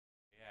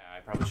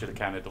probably should have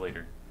counted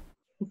later.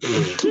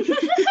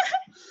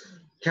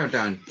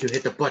 Countdown to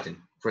hit the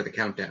button for the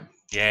countdown.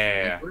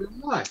 Yeah.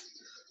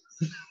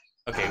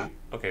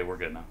 Okay, we're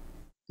good now.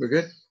 We're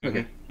good?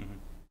 Okay. Mm-hmm.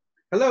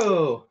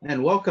 Hello,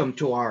 and welcome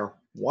to our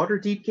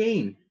Waterdeep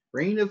game,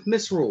 Reign of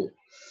Misrule.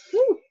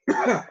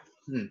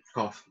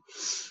 Cough.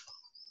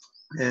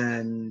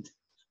 And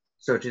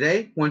so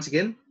today, once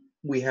again,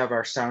 we have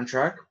our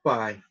soundtrack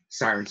by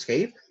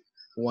Sirenscape.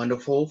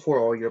 Wonderful for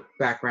all your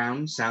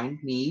background sound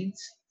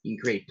needs. You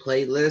can create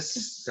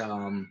playlists,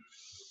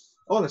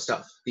 all the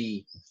stuff.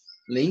 The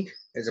link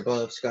is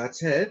above Scott's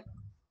head.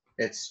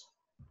 It's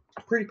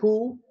pretty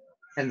cool.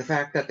 And the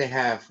fact that they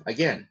have,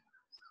 again,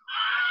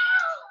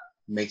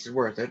 makes it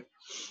worth it.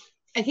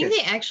 I think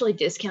they actually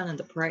discounted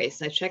the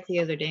price. I checked the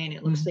other day and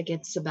it looks like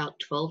it's about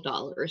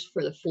 $12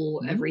 for the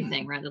full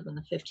everything rather than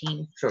the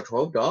 $15. So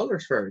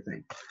 $12 for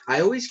everything. I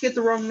always get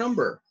the wrong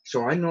number.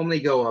 So I normally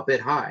go a bit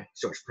high.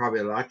 So it's probably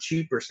a lot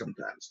cheaper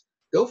sometimes.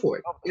 Go for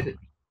it. Get it.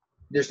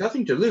 There's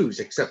nothing to lose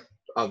except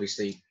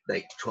obviously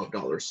like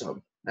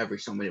 $12 every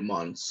so many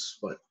months.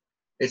 But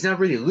it's not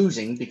really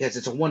losing because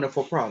it's a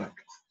wonderful product.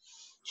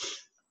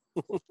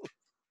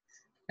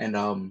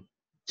 And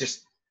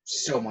just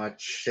so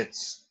much.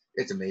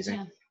 It's amazing.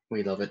 Yeah.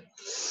 We love it.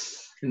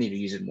 We need to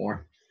use it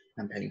more.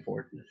 I'm paying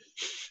for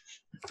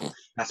it.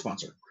 Not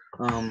sponsored.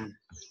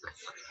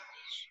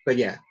 But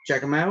yeah,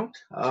 check them out.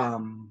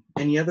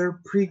 Any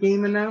other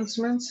pre-game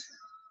announcements?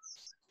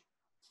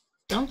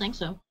 Don't think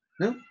so.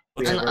 No?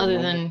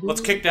 Other than...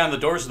 Let's kick down the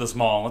doors of this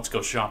mall and let's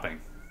go shopping.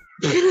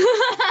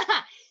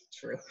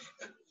 True.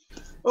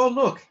 Oh,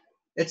 look.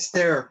 It's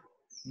their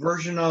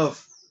version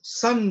of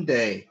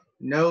Sunday.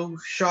 No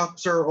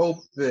shops are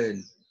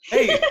open.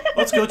 Hey,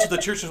 let's go to the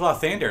Church of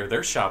Lathander.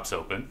 Their shop's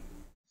open.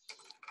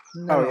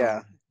 No. Oh,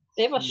 yeah.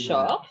 They have a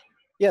shop?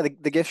 Yeah, the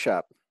gift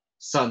shop.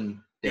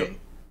 Sunday.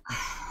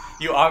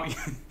 You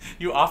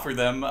offer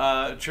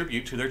them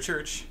tribute to their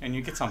church, and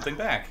you get something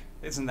back.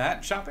 Isn't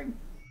that shopping?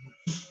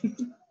 We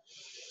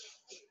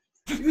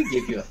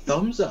give you a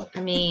thumbs up.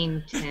 I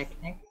mean,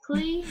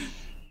 technically.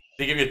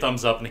 They give you a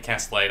thumbs up, and they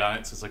cast light on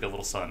it, so it's like a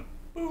little sun.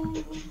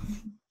 Oh,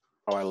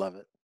 I love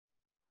it.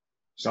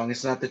 As long as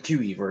it's not the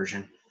 2E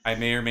version. I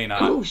may or may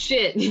not. Oh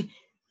shit!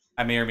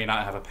 I may or may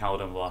not have a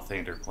Paladin of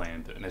Lathander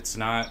planned, and it's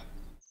not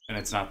the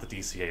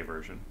DCA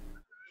version.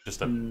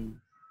 Just a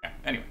yeah.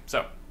 Anyway,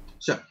 so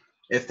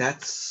if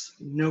that's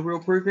no real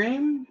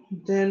program,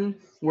 then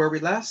where we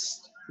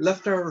last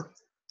left our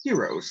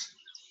heroes.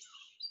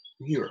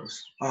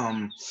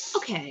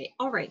 Okay,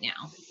 all right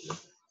now.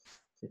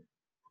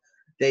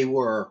 They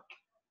were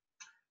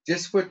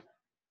just had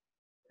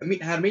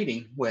a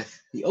meeting with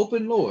the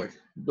Open Lord,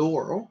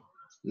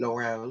 Lariel, I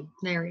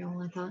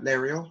thought.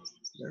 Lariel.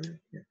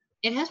 Yeah.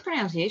 It has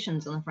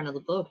pronunciations on the front of the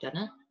book, doesn't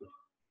it?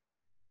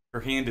 Her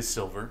hand is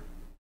silver.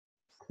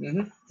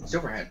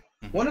 Silverhead.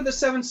 One of the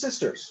 7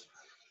 sisters,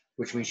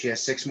 which means she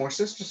has 6 more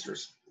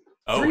sisters.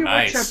 Oh, 3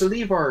 nice. of which I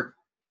believe are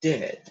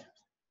dead.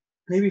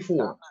 Maybe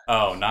 4.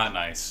 Oh, not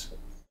nice.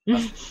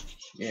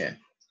 Yeah.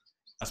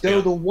 So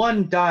the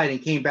one died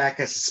and came back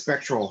as a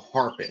spectral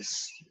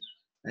harpist,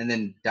 and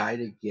then died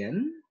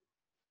again.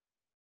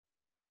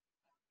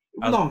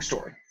 Long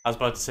story. I was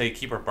about to say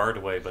keep our bard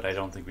away, but I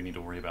don't think we need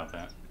to worry about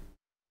that.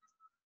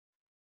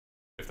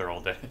 If they're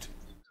all dead.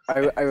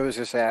 I was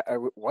just say,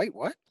 wait,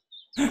 what?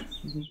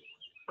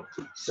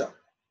 So,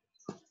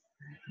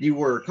 you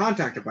were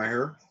contacted by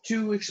her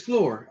to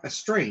explore a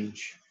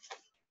strange,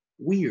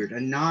 weird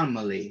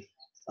anomaly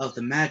of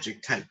the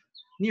magic type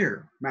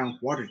near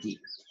Mount Waterdeep.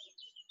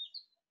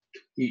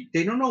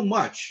 They don't know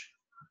much,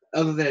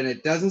 other than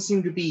it doesn't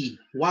seem to be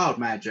wild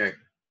magic,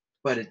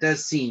 but it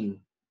does seem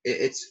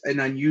it's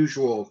an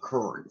unusual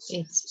occurrence.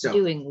 It's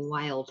doing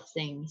wild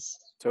things.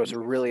 So it's a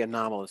really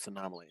anomalous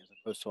anomaly, as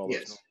opposed to all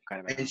those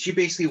kind of. And she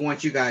basically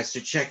wants you guys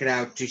to check it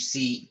out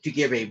to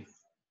give a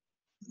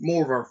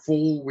more of a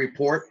full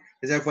report,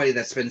 because everybody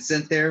that's been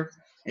sent there,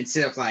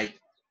 instead of like,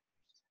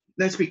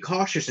 let's be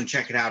cautious and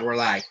check it out, we're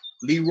like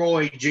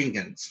Leroy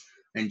Jenkins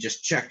and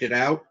just checked it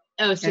out.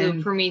 Oh,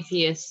 so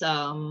Prometheus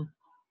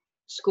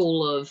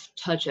school of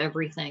touch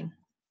everything.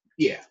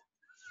 Yeah.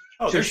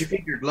 Oh, so she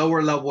figured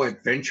lower level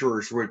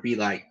adventurers would be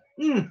like,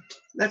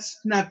 let's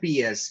not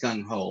be as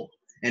gung-ho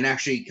and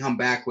actually come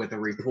back with a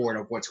report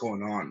of what's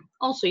going on.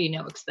 Also,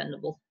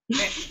 expendable.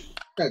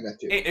 That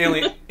too.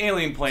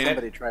 Alien planet.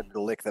 Somebody tried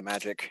to lick the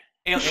magic.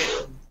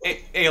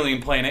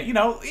 Alien planet.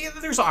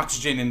 There's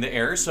oxygen in the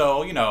air,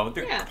 so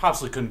there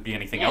possibly couldn't be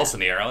anything else in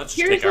the air. Let's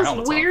just take our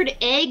helmets off. Here's this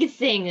weird egg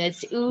thing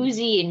that's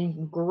oozy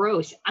and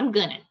gross. I'm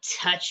gonna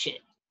touch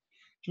it.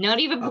 Not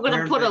even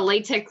gonna put a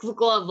latex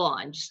glove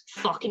on. Just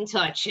fucking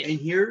touch it. And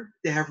here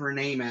they have her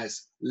name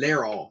as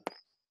Lariel.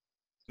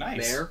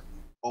 Nice.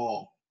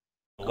 Lariel.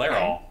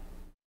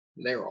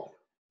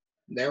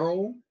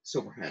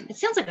 Silverhand. It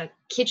sounds like a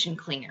kitchen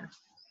cleaner.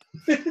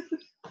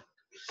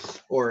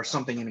 Or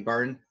something in a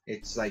garden.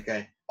 It's like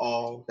a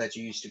all that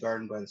you use to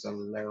garden, but it's a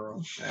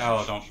Lariel.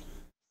 Oh,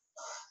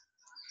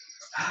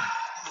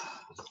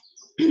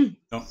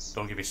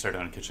 don't get me started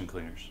on kitchen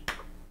cleaners.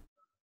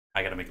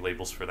 I gotta make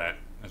labels for that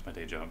as my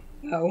day job.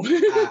 Oh.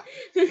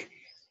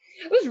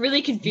 I was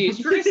really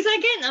confused for a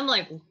second. I'm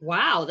like,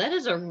 wow, that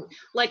is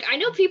like, I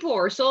know people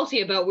are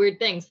salty about weird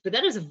things, but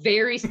that is a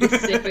very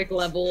specific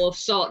level of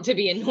salt to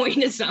be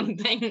annoying to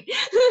something.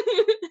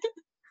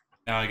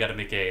 Now I gotta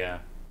make a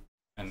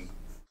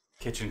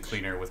kitchen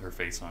cleaner with her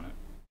face on it.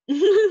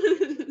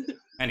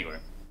 Anyway.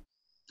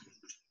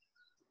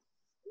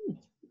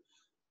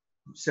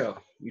 So,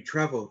 you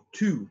travel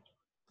to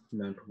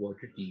Mount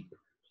Waterdeep,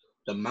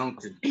 the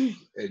mountain in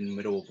the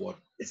middle of water.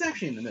 It's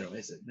actually in the middle,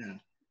 is it? No.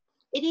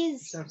 It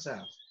is. It's down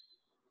south.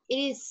 It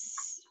is.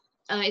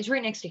 It's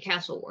right next to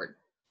Castle Ward.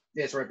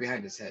 Yeah, it's right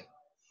behind his head.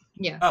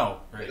 Yeah. Oh,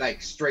 right.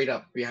 Like straight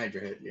up behind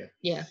your head. Yeah.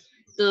 Yeah.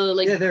 The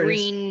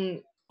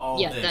green.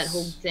 Yeah, this. that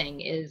whole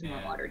thing is more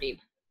Waterdeep.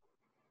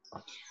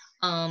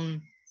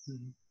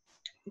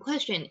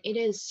 Question: it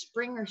is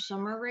spring or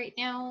summer right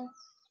now.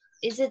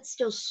 Is it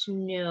still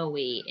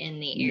snowy in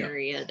the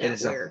area that it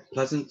is we're? A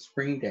pleasant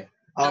spring day.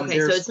 Okay,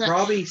 there's so it's not,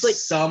 probably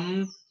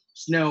some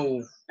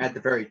snow at the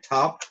very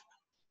top,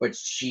 but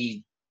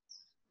she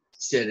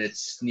said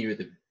it's near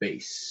the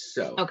base,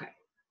 so okay.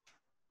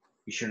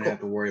 You shouldn't have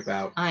to worry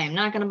about. I am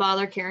not going to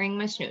bother carrying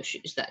my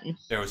snowshoes then.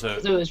 There was So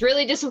it was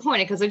really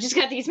disappointing because I just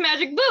got these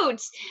magic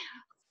boots.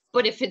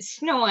 But if it's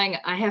snowing,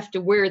 I have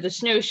to wear the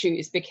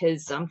snowshoes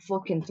because I'm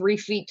fucking 3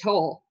 feet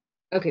tall.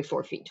 Okay,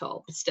 4 feet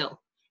tall, but still.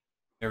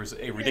 There was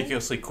a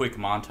ridiculously quick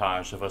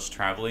montage of us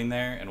traveling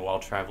there, and while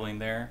traveling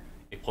there,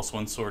 a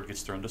 +1 sword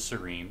gets thrown to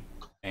Serene,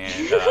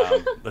 and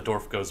the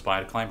dwarf goes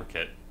by to climber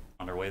kit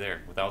on her way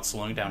there without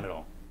slowing down at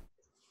all.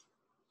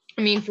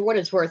 I mean, for what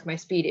it's worth, my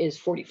speed is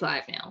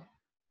 45 now.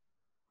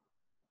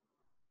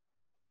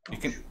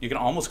 You can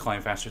almost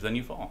climb faster than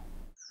you fall.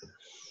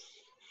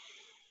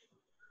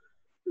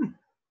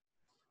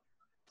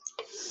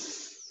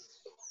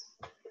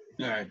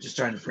 Alright, just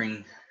trying to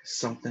bring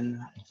something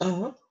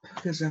up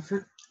because I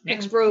forgot.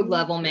 Next rogue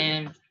level,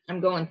 man. I'm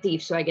going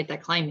thief so I get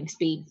that climbing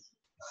speed.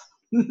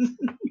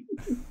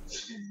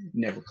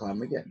 Never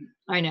climb again.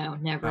 I know,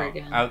 never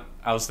again.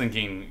 I was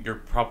thinking you're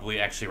probably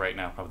actually right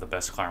now probably the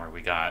best climber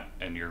we got,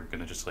 and you're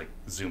gonna just like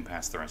zoom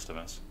past the rest of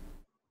us.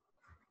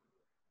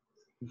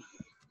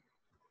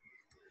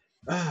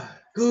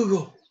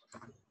 Google,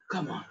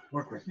 come on,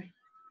 work with me.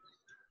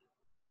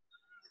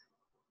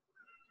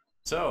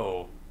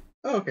 So,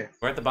 okay,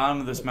 we're at the bottom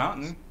of this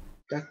mountain.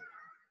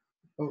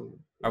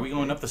 Are we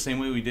going up the same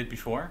way we did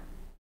before?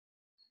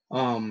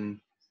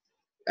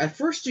 At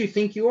first you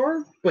think you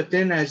are, but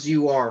then as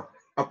you are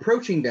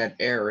approaching that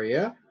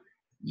area,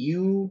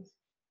 you.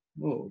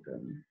 Oh,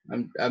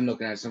 I'm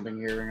looking at something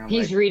here. And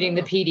He's reading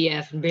the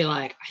PDF and be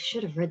like, I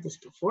should have read this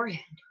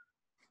beforehand.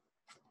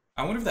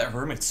 I wonder if that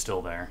hermit's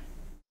still there.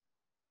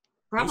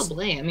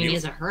 Probably. I mean,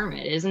 he's a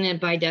hermit, isn't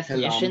it? By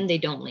definition, they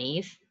don't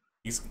leave.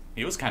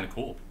 He was kind of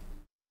cool.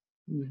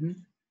 Mm-hmm.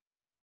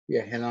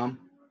 Yeah, Helam.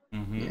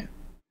 Mm-hmm. Yeah.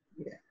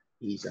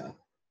 He's a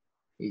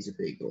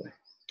big boy.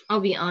 I'll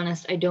be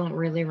honest, I don't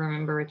really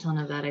remember a ton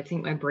of that. I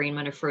think my brain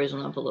might have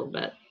frozen up a little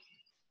bit.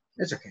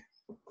 That's okay.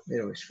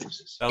 It always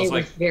freezes. It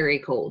was very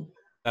cold.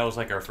 That was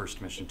like our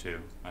first mission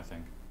too, I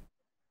think.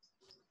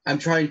 I'm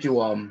trying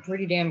to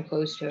pretty damn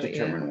close to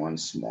determine one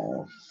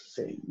small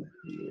thing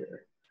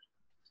here.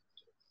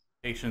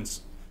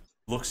 Patience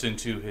looks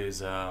into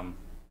his I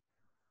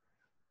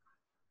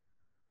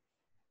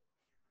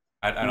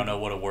don't know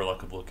what a warlock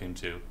could look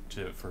into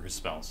for his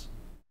spells.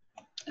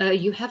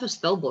 You have a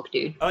spell book,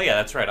 dude. Oh yeah,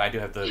 that's right. I do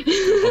have the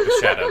Book of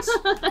Shadows.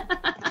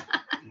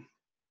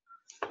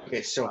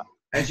 Okay, so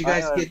as you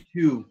guys get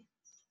to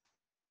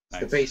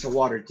the base of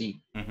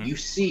Waterdeep, you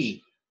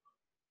see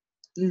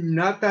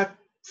not that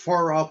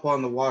far up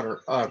on the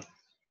water,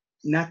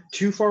 not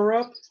too far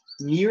up,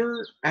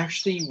 near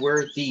actually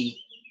where the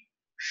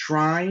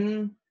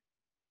shrine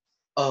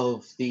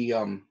of the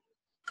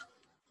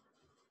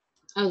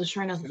the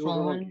Shrine of the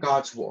Fallen.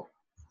 God's War.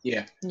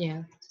 Yeah.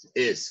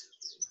 Is.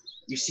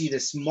 You see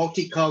this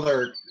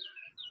multicolored,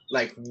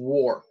 like,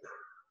 warp,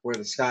 where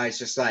the sky's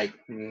just like...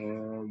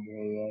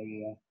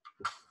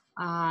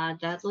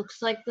 that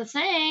looks like the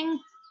thing.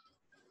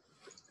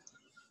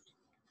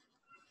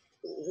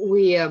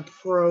 We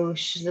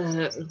approach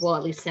well,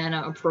 at least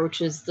Anna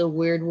approaches the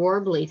weird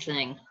warbly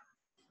thing.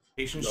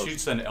 Patience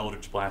shoots an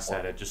Eldritch Blast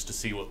at it just to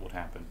see what would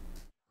happen.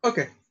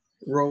 Okay.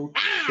 Roll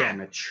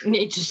damage.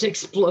 It just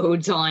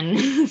explodes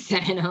on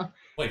Thana.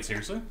 Wait,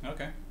 seriously?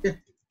 Okay. Yeah.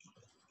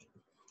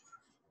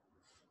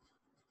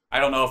 I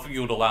don't know if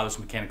you would allow this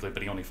mechanically,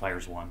 but he only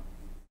fires one.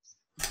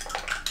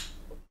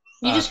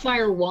 You just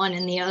fire one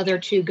and the other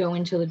two go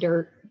into the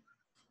dirt.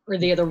 Or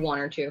the other one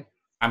or two.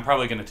 I'm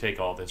probably going to take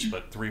all this,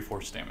 but 3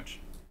 force damage.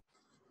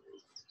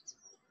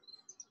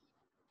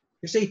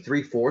 You say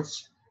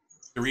 3/4?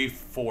 3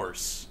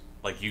 force.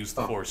 Like, use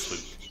the force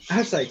loop. I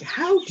was like,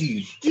 how do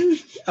you do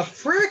a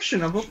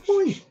fraction of a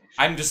point?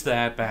 I'm just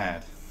that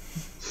bad.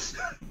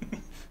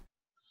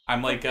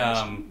 I'm like,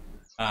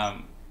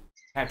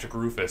 Patrick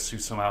Rufus, who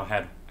somehow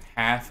had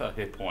half a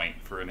hit point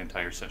for an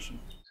entire session.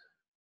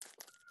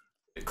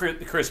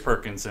 Chris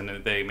Perkins,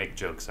 and they make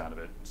jokes out of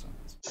it. So. I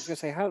was gonna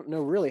say, how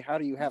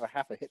do you have a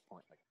half a hit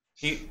point?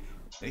 They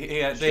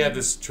have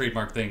this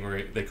trademark thing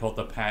where they call it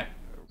the Pat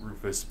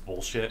Rufus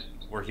bullshit,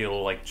 where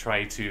he'll like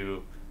try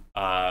to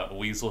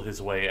weasel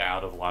his way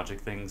out of logic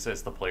things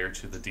as the player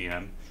to the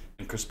DM,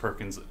 and Chris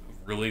Perkins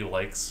really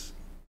likes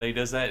that he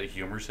does that. It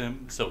humors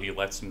him, so he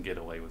lets him get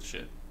away with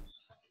shit.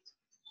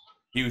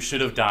 You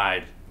should have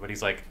died, but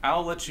he's like,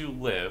 I'll let you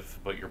live,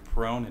 but you're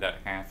prone at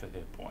half a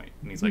hit point.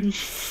 And he's like,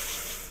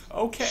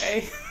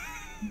 okay.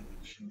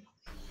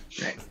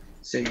 Right.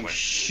 So you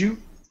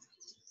shoot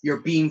your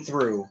beam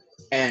through,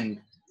 and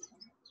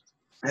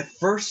at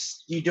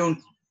first you don't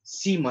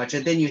see much,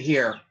 and then you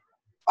hear,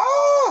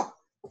 oh!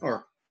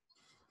 Or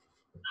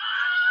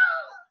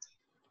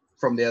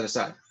from the other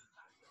side.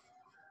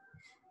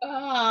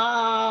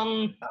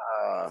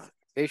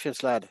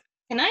 Patience, lad.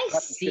 Can I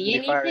Captain see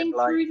shouldn't be firing anything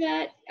blind. through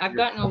that? I've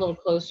gotten a little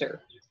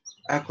closer.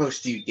 How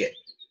close do you get?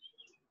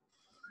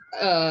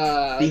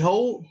 The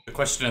whole The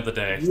question of the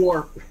day.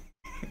 warp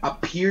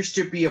appears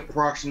to be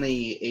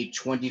approximately a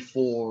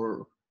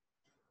 24-foot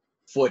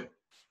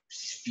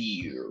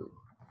sphere.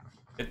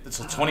 It's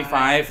a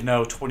 25,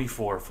 no,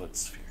 24-foot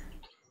sphere.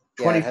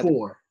 Yeah, it had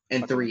 24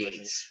 and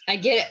 3/8. I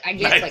get it. I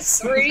get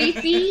Nice. like 30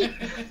 feet,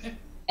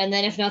 and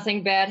then if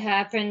nothing bad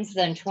happens,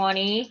 then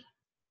 20,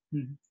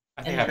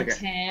 I and think then Okay.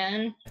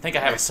 10. I think I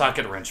have a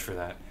socket wrench for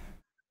that.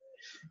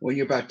 When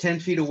you're about 10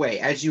 feet away,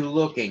 as you're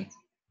looking,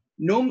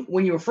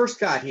 when you first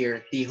got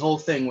here, the whole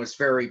thing was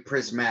very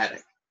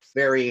prismatic,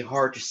 very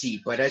hard to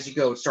see. But as you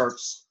go, it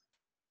starts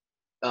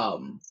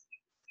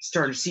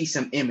starting to see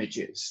some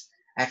images.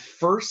 At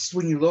first,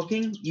 when you're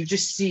looking, you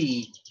just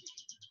see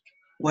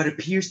what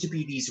appears to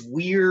be these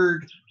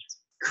weird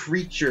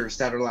creatures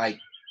that are like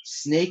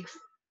snake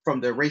from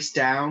the waist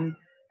down,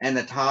 and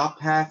the top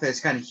half is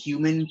kind of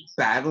human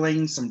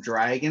battling some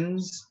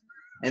dragons,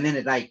 and then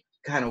it like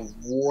kind of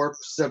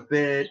warps a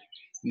bit.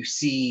 You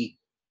see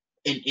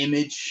an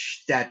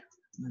image that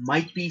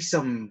might be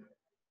some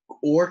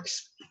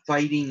orcs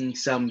fighting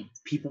some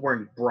people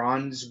wearing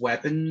bronze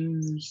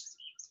weapons,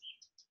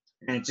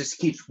 and it just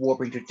keeps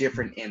warping to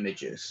different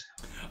images.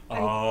 I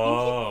think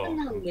Oh. it's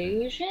an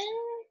illusion.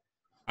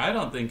 I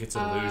don't think it's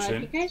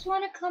illusion. You guys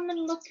want to come and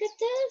look at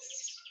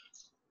this?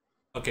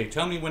 Okay,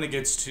 tell me when it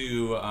gets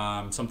to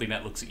something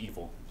that looks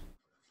evil.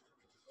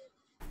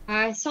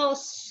 I saw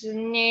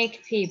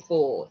snake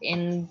people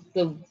in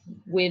the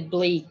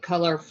wibbly,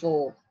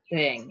 colorful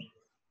thing.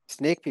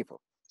 Snake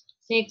people.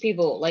 Snake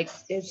people, like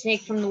a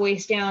snake from the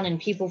waist down and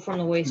people from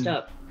the waist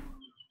up.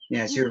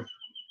 Yeah, as you're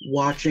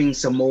watching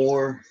some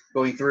more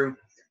going through,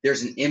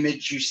 there's an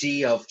image you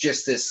see of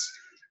just this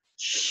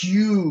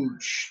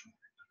huge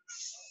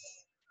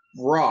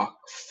rock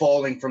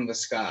falling from the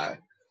sky.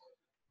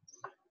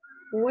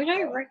 Would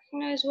I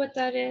recognize what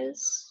that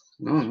is?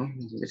 No,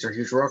 it's a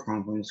huge rock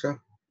falling from the sky.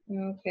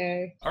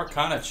 Okay.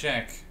 Arcana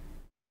check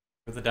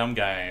for the dumb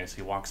guy as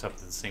he walks up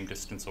to the same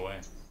distance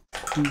away.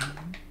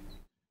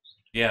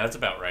 Yeah, that's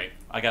about right.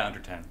 I got under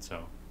 10,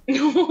 so.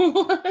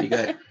 You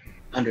got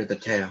under the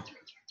tail.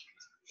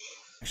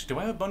 Actually, do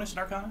I have a bonus in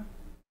Arcana?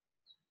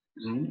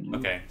 Mm.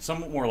 Okay,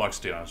 some Warlocks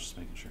do. I was just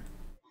making sure.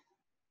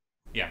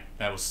 Yeah,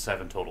 that was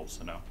 7 total,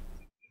 so no.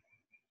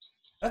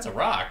 That's a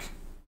rock.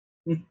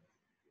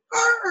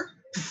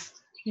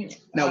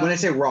 Now, when I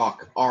say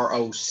rock,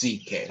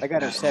 R-O-C-K. I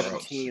got a not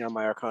 17 on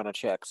my Arcana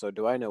check, so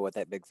do I know what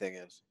that big thing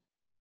is?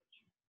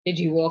 Did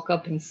you walk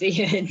up and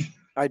see it?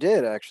 I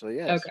did, actually,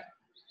 yes. Okay.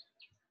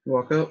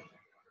 Walk up.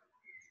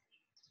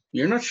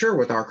 You're not sure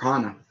with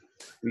Arcana.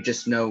 You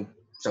just know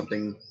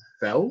something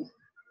fell.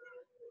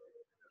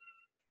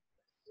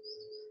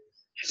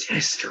 It's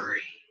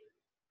history.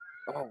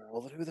 Oh,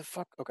 well, who the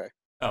fuck? Okay.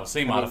 Oh,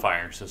 same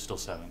modifier, so still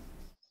 7.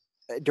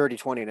 Dirty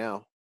 20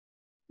 now.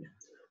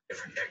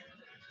 Different deck.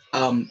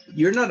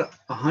 You're not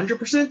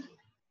 100%,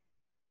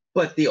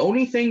 but the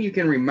only thing you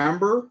can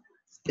remember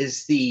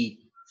is the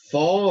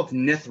fall of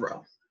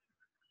Nithra,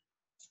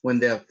 when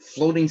the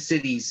floating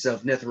cities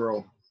of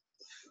Nithra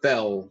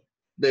fell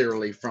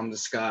literally from the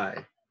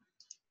sky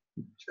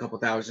a couple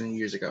thousand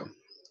years ago.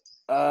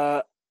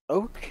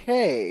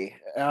 Okay.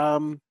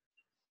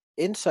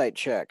 Insight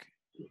check.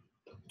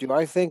 Do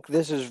I think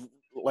this is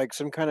like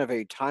some kind of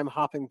a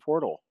time-hopping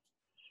portal?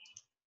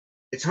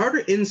 It's hard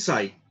to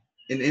insight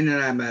an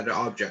inanimate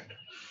object.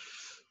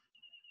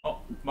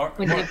 Oh,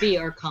 Wouldn't it be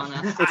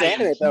Arcana? It's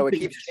animate, though. It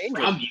keep keeps changing.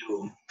 from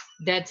you.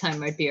 That time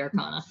might be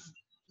Arcana.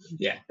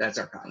 Yeah, that's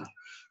Arcana.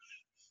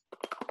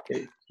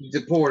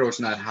 The portal's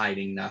not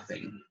hiding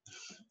nothing.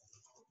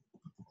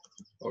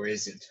 Or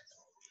is it?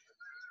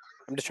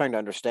 I'm just trying to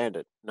understand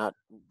it, not,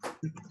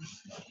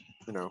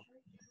 you know.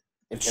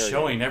 It's interrogate.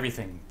 showing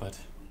everything, but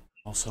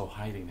also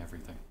hiding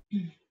everything.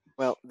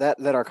 Well, that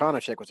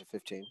Arcana check was a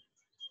 15.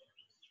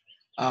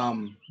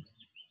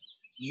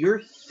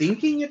 You're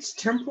thinking it's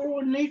temporal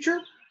in nature?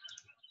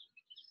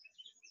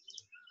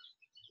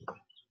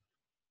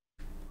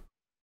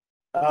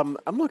 I'm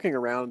looking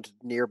around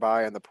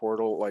nearby on the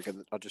portal, like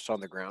just on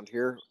the ground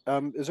here.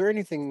 Is there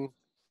anything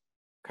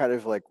kind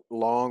of like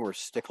long or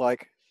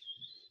stick-like?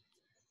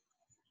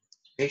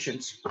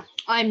 Patience.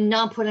 I'm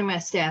not putting my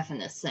staff in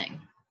this thing.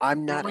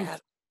 I'm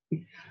not.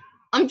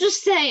 I'm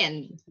just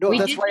saying. No,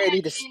 that's did why I that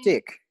need a in-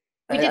 stick.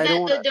 We did I that don't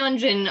in the wanna...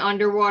 dungeon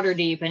underwater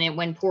deep, and it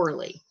went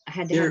poorly. I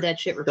had to have that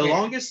shit The repaired.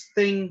 longest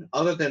thing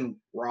other than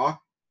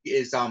rock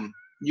is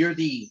near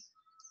the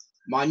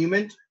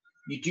monument.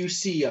 You do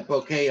see a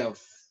bouquet of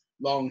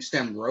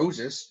long-stemmed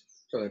roses,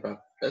 so they're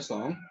about this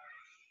long.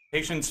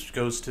 Patience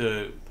goes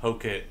to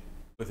poke it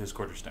with his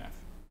quarterstaff.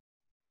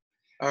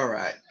 All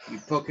right, you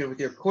poke it with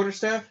your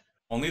quarterstaff.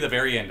 Only the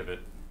very end of it,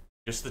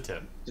 just the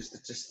tip.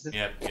 Just the,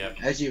 Yep.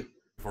 as you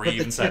Before put you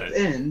the even said tip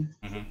it. in,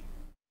 Mhm.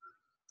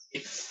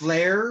 it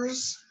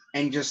flares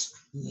and just.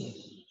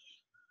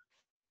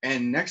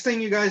 And next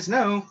thing you guys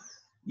know,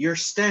 you're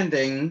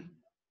standing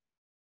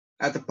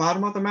at the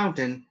bottom of the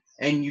mountain,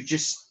 and you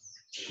just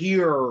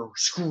hear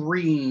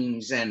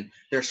screams, and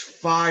there's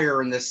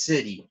fire in the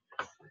city.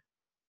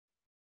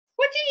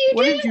 What did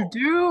What you did you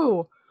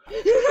do?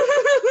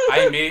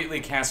 I immediately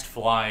cast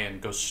fly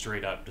and go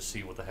straight up to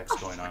see what the heck's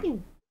going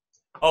on.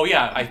 Oh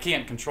yeah, I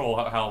can't control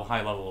how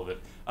high level of it.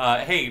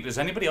 Hey, does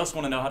anybody else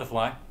want to know how to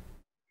fly?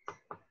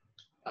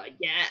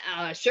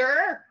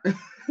 Sure.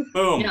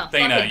 Boom, No, fuck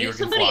Thana, it. Do you can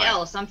somebody fly.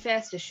 else. I'm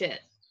fast as shit.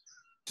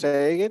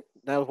 Say it.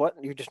 Now what?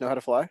 You just know how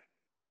to fly?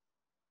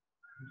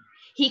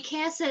 He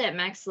casts it at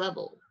max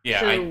level.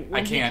 Yeah, so I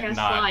when he can't casts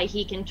not. fly,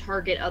 he can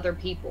target other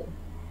people.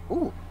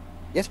 Ooh.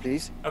 Yes,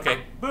 please.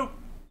 Okay, boop.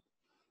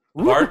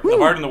 The Woo-hoo!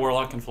 bard and the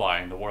warlock can fly,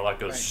 and the warlock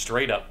goes Right.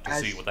 straight up to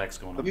As see what the heck's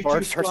going on. you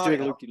Bard two starts fly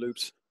doing up,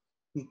 loop-de-loops.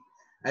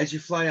 as you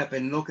fly up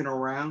and looking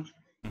around,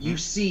 you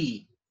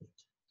see,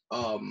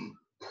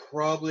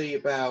 probably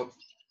about,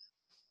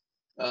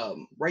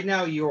 right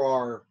now you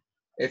are,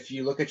 if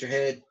you look at your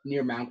head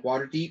near Mount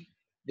Waterdeep,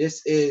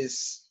 this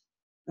is,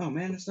 oh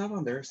man, it's not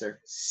on there, is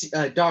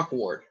there? Dock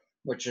Ward,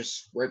 which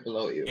is right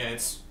below you. Yeah,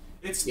 it's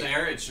Yeah.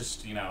 there. It's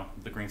just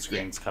the green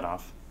screen's cut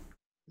off.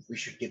 We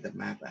should get the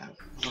map out.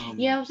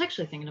 Yeah, I was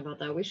actually thinking about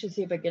that. We should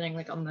see about getting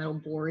like a metal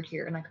board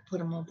here, and I could put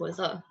them up with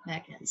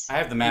magnets. I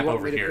have the You map want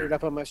over me to put here. it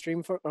up on my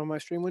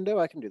stream window?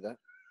 I can do that.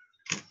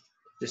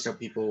 Just so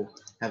people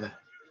have a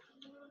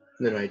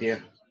little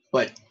idea.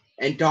 But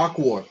in Dock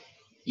Ward,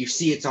 you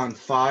see it's on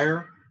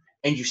fire,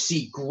 and you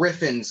see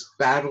griffins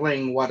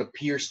battling what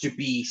appears to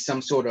be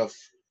some sort of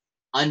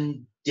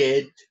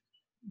undead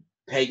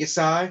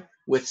Pegasi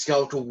with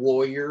skeletal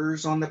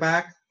warriors on the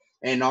back.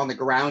 And on the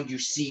ground, you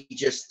see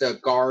just the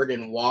guard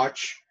and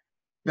watch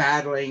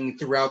battling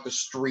throughout the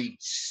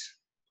streets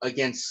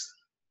against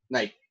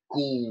like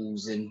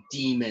ghouls and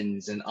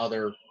demons and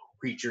other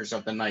creatures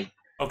of the night.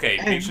 Okay,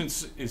 And-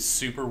 Patience is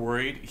super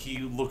worried. He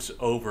looks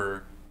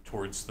over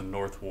towards the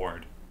North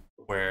Ward,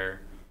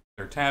 where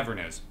their tavern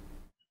is.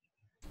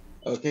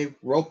 Okay,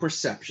 roll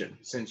perception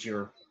since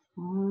you're.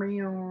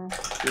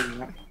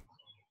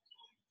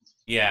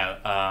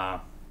 Yeah,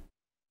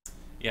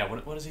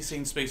 what does he say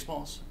in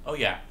Spaceballs? Oh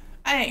yeah,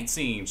 I ain't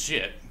seen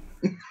shit.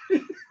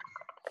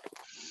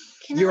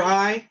 Your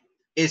eye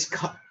is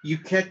you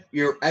catch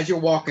your as you're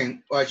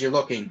walking or as you're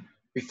looking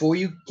before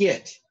you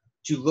get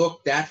to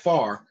look that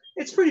far.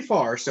 It's pretty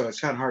far, so it's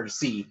kind of hard to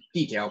see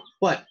detail.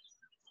 But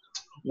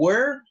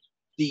where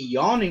the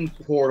yawning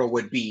portal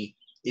would be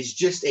is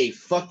just a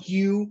fuck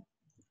you,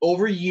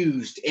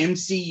 overused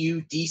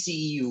MCU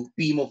DCEU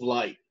beam of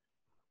light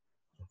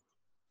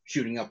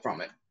shooting up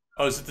from it.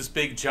 Oh, is it this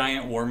big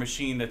giant war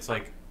machine that's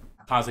like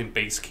causing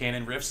base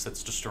cannon rifts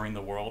that's destroying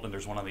the world, and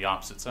there's one on the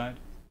opposite side?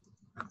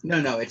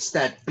 No, it's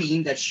that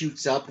beam that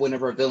shoots up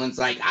whenever a villain's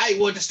like, "I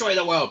will destroy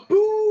the world."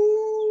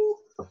 Boo!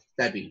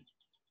 That beam.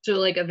 So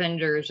like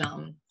Avengers,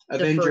 the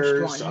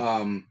Avengers, first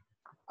one.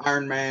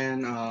 Iron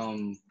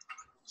Man,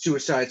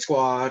 Suicide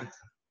Squad.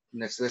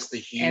 And that's the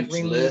huge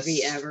Every list.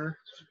 movie ever.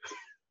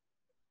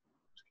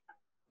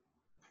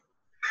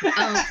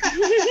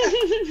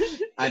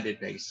 I did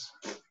base.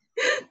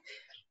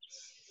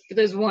 For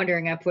those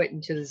wondering, I put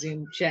into the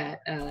Zoom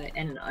chat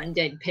an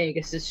undead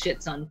Pegasus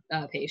shits on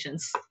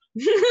Patience.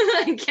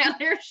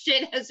 Counter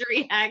shit as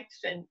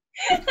reaction.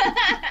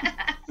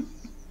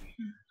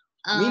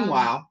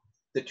 Meanwhile,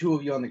 the two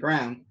of you on the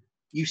ground,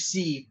 you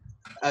see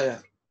a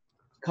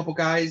couple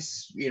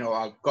guys,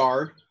 a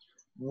guard,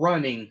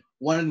 running.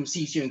 One of them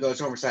sees you and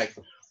goes over, like,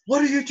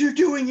 "What are you two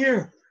doing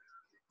here?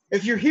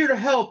 If you're here to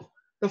help,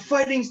 the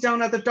fighting's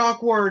down at the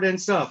dock ward and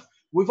stuff.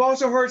 We've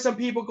also heard some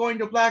people going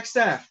to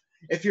Blackstaff.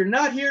 If you're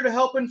not here to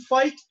help and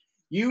fight,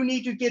 you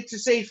need to get to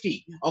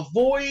safety.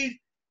 Avoid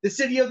the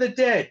City of the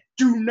Dead.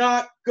 Do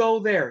not go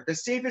there. The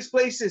safest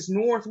place is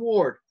North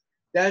Ward.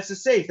 That's the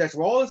safe. That's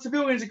where all the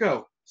civilians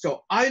go.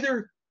 So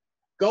either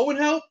go and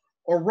help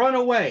or run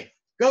away.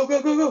 Go,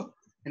 go, go, go."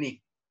 And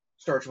he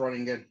starts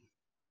running again.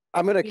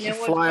 I'm gonna You know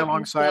what fly fucking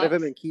alongside of him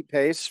sucks? and keep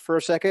pace for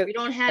a second. We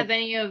don't have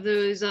any of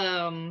those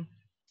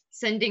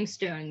sending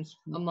stones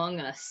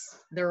among us.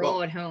 They're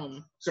all at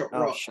home. So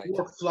Oh, Rogh, shite. you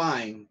were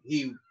flying.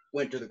 He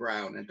went to the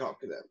ground and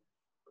talked to them.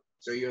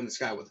 So you're in the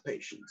sky with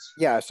Patience.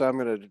 Yeah, so I'm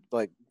gonna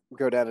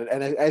go down it,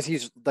 and as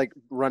he's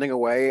running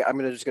away, I'm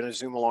just gonna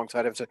zoom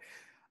alongside him. So,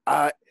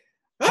 hi,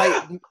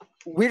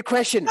 weird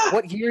question.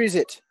 What year is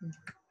it?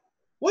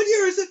 What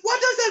year is it?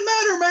 What does that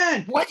matter,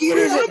 man? What year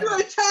We're is it? under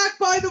attack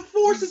by the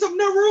forces of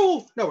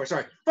Nerul. No, we're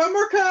sorry. From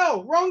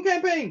Merkel. Wrong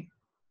campaign.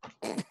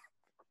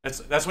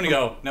 That's when you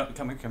go, no,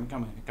 come here.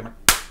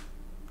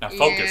 Now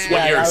focus. Yeah.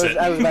 What year is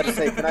I was about to it?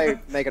 say, can I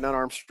make an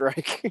unarmed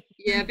strike?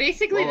 Yeah,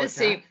 basically Roll the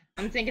same. attack.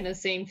 I'm thinking the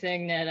same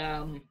thing that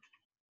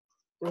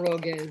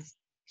Rogh is.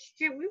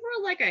 Shit, we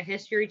were like a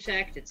history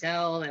check to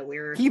tell that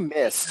we're He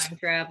missed. time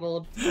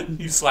traveled.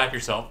 You slap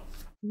yourself.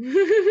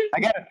 I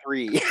got a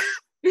 3.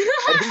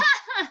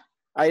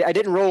 I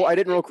didn't roll. I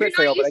didn't roll crit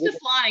You're fail, not but I used did. to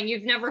flying.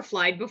 You've never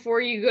flied before.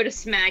 You go to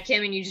smack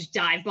him and you just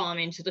dive bomb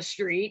into the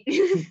street.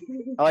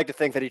 I like to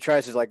think that he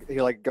tries to he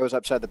goes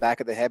upside the back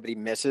of the head, but he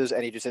misses,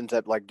 and he just ends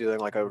up doing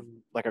like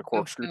a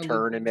corkscrew Oh,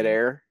 turn in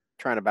midair,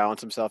 trying to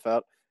balance himself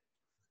out.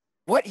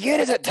 What year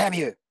is it, damn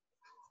you?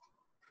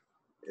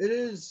 It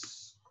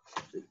is.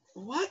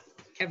 What?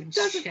 Kevin's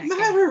Doesn't checking.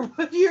 matter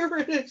what year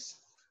it is.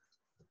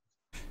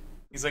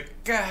 He's like,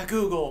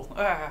 Google.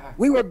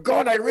 We were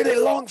gone a really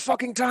long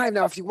fucking time.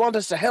 Now, if you want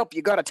us to help,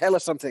 you gotta tell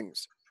us some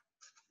things.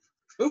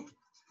 Oop.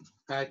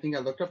 I think I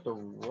looked up the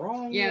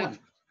wrong one.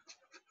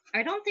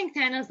 I don't think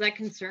Tana's that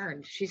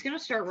concerned. She's gonna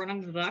start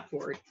running the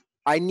blackboard.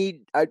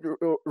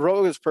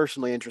 Rogh is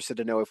personally interested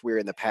to know if we're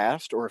in the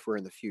past or if we're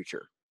in the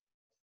future.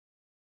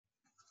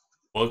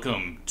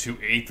 Welcome to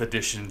 8th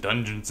edition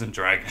Dungeons and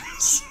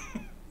Dragons.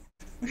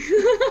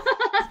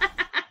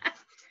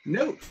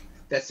 Note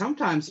that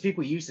sometimes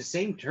people use the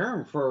same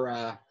term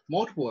for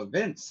multiple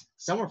events.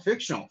 Some are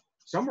fictional.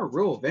 Some are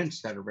real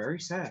events that are very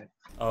sad.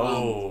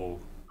 Oh.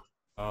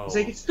 It's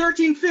like it's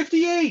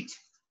 1358.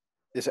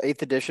 Is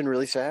 8th edition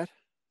really sad?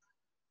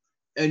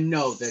 And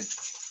no, the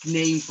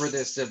name for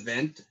this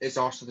event is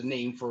also the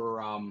name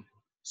for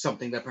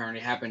something that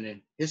apparently happened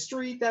in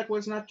history that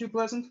was not too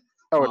pleasant.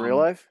 Oh, in real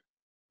life?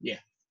 Yeah.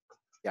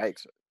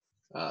 Yikes.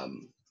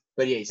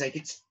 But yeah, it's like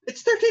it's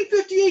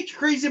 1358, you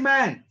crazy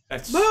man.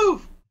 That's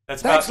Move.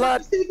 That's Thanks, about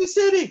lad. Save the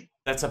city.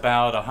 that's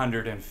about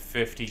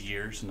 150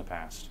 years in the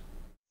past.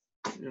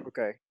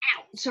 Okay.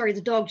 Ow! Sorry,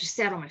 the dog just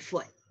sat on my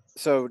foot.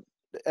 So,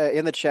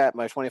 in the chat,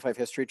 my 25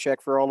 history check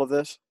for all of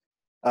this,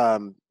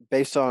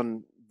 based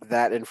on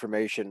that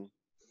information,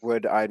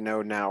 would I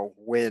know now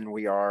when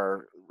we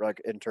are,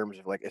 like, in terms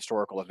of, like,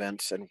 historical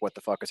events and what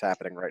the fuck is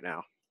happening right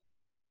now?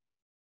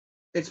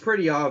 It's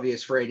pretty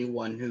obvious for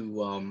anyone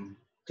who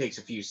takes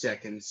a few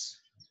seconds.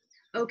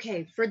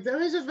 Okay, for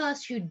those of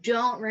us who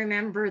don't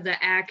remember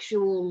the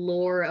actual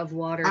lore of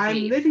Waterdeep.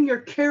 I'm letting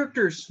your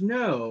characters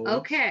know.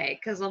 Okay,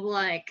 because I'm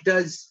like,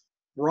 Does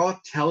Rogh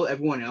tell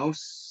everyone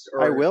else?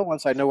 Or I will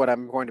once I know what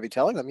I'm going to be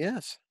telling them,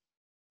 yes.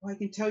 Well, I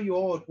can tell you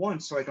all at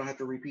once so I don't have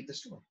to repeat the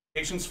story.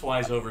 Patience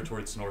flies over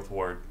towards North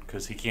Ward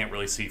because he can't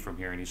really see from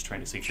here and he's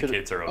trying to see if the Should've-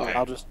 kids are okay.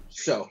 I'll just...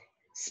 So,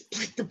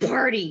 split the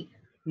party.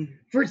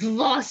 We're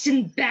lost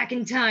and back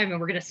in time,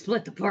 and we're gonna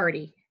split the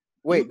party.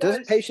 Wait, does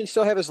guys- Patience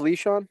still have his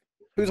leash on?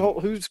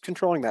 Who's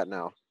controlling that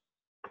now?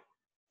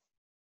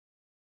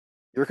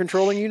 You're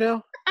controlling you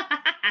now?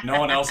 No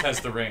one else has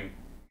the ring.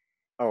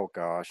 Oh,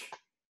 gosh.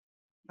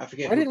 I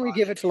forget. Why who didn't we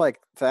give it to, like,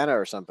 Thana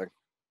or something?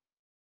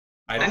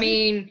 I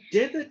mean,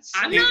 did it?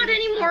 I'm not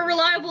any more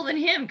reliable than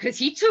him because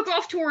he took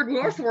off toward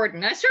Northward,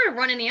 and I started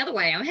running the other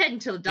way. I'm heading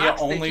to the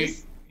docks.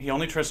 bitches. He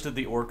only trusted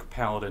the orc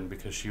paladin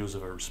because she was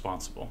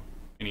responsible,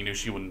 and he knew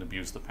she wouldn't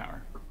abuse the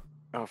power.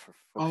 Oh, for fuck's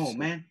Oh sake.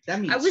 man, that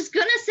means I was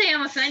gonna say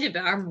I'm offended,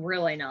 but I'm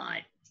really not.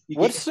 you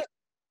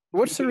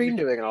What's Serene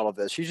doing in all of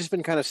this? She's just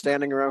been kind of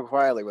standing around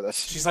quietly with us.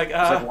 She's like, She's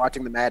like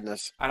watching the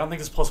madness. I don't think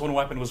this +1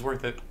 weapon was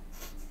worth it.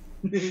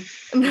 get-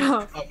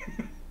 No.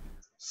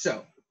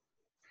 So,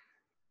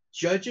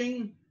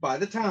 judging by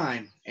the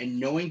time and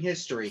knowing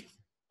history,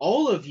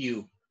 all of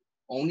you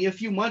only a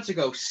few months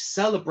ago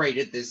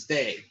celebrated this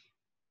day.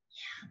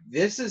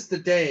 This is the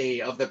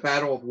day of the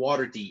Battle of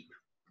Waterdeep,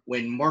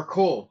 when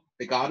Markul,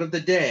 the god of the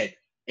dead,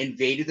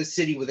 invaded the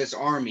city with his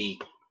army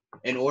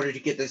in order to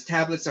get the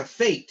tablets of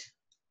fate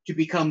to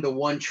become the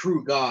one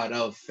true god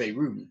of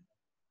Faerun.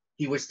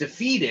 He was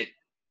defeated,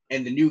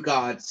 and the new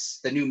gods,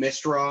 the new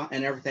Misrule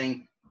and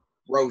everything,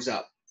 rose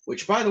up.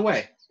 Which, by the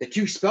way, the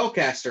two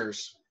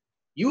spellcasters,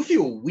 you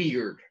feel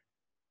weird.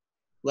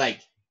 Like,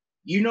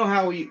 you know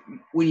how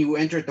when you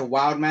entered the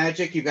wild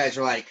magic, you guys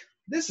are like,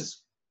 this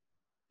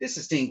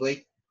is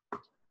tingly.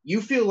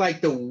 You feel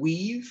like the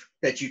weave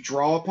that you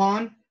draw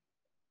upon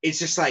is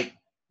just like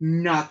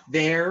not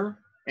there,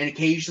 and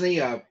occasionally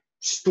a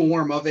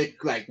storm of it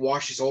like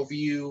washes over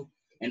you,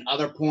 and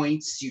other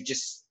points you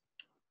just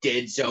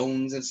dead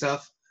zones and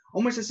stuff,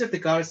 almost as if the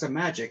goddess of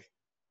magic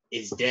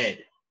is dead.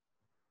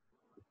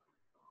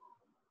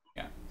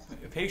 Yeah,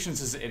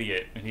 Patience is an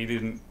idiot, and he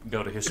didn't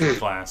go to history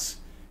class.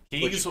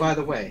 Which, by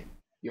the way,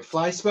 your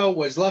fly spell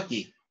was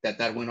lucky that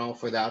went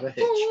off without a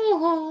hitch.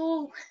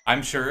 Oh,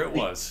 I'm sure it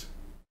was,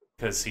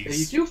 because You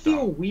he's do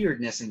feel dumb.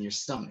 weirdness in your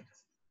stomach.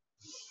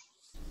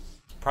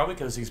 Probably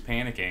because he's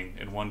panicking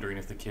and wondering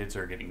if the kids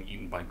are getting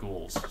eaten by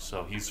ghouls.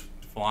 So he's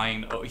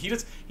flying. Oh,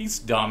 he's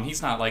dumb.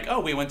 He's not like, oh,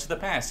 we went to the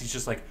past. He's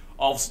just like,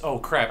 oh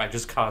crap, I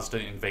just caused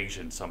an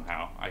invasion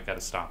somehow. I gotta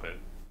stop it.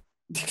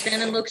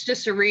 Shannon looks to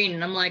Serene,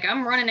 and I'm like,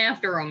 I'm running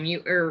after him.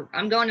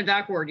 I'm going to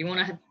Dockward. You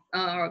want to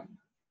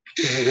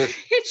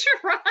hitch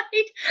a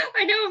ride?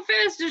 I know I'm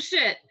fast as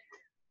shit.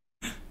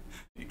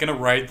 You're gonna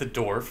ride the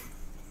dwarf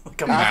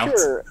like a mount.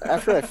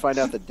 After I find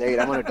out the date,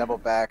 I'm gonna double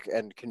back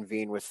and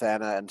convene with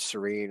Thana and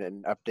Serene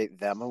and update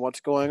them on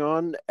what's going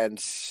on, and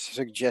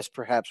suggest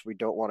perhaps we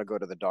don't want to go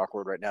to the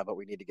Dockward right now, but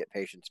we need to get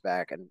patients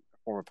back and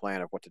form a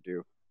plan of what to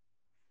do.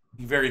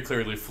 He very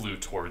clearly flew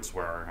towards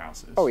where our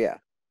house is. Oh yeah.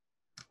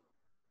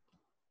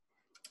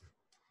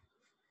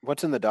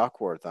 What's in the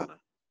Dockward, Thana?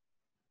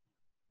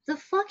 The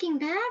fucking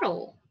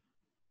battle.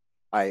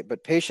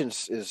 But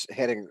Patience is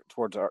heading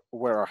towards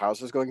where our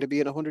house is going to be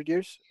in 100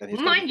 years. And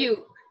Mind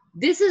you,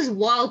 this is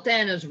while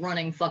Thana's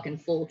running fucking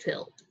full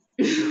tilt.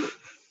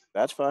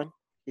 That's fine.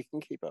 He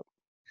can keep up.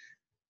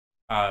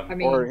 I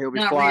mean, or he'll be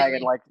flying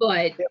and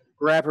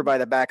grab her by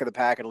the back of the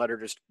pack and let her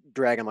just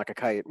drag him like a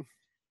kite.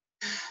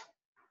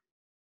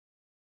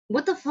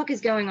 What the fuck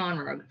is going on,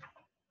 Rogh?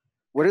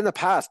 We're in the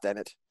past, damn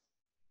it.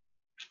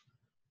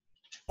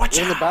 We're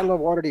in the Battle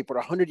of Waterdeep. We're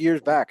 100 years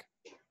back.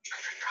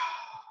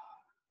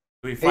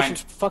 Do we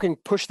Patience fucking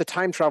push the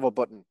time travel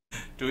button.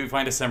 Do we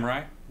find a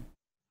samurai?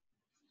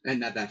 And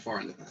not that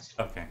far in the past.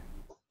 Okay.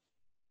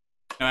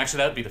 No, actually,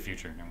 that would be the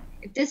future.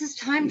 If this is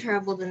time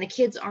travel, then the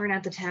kids aren't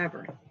at the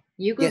tavern.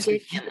 You go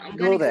get them. I'm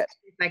going to go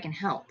see if I can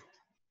help.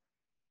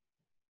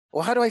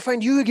 Well, how do I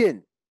find you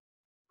again?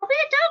 I'll be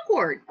at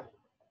Dockward.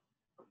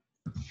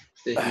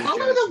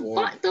 Follow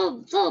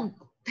the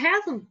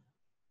path of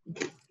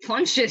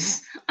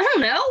punches. I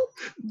don't know.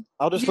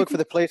 I'll just look for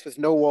the place with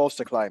no walls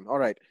to climb. All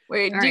right.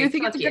 Wait, do you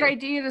think it's a good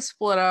idea to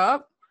split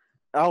up?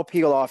 I'll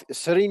peel off.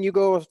 Serene, you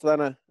go with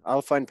Lena.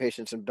 I'll find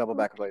Patience and double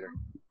back later.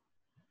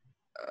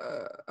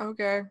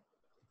 Okay.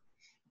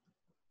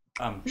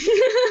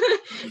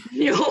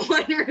 No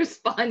one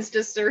responds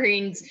to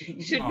Serene's.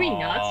 Should we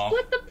not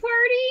split the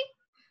party?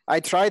 I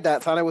tried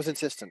that. Thana was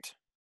insistent.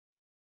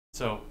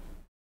 So,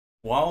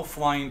 while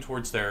flying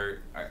towards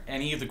there, are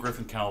any of the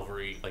Griffin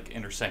Cavalry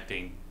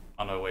intersecting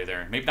on the way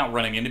there? Maybe not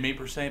running into me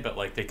per se,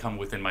 but they come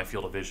within my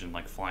field of vision,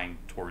 flying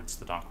towards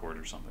the Dockward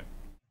or something.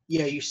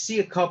 Yeah, you see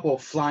a couple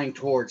flying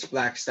towards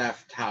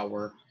Blackstaff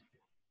Tower.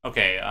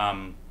 Okay,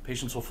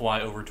 Patience will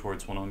fly over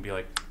towards one of them and be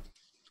like,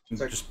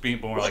 just be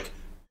more like,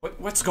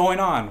 what's going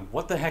on?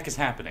 What the heck is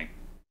happening?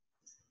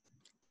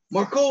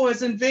 Marco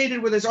has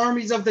invaded with his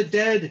armies of the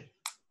dead.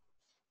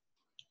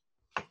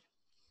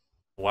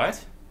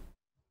 What?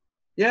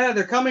 Yeah,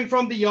 they're coming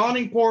from the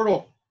yawning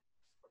portal.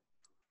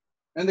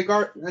 And the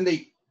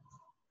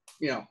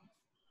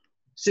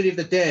city of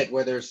the dead,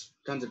 where there's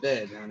tons of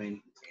dead. I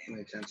mean, it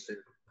makes sense too.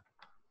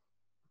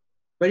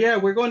 But yeah,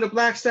 we're going to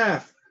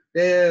Blackstaff.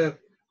 A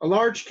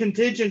large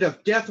contingent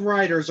of Death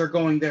Riders are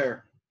going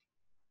there.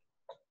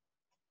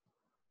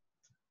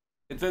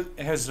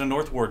 Has the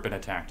North Ward been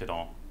attacked at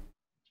all?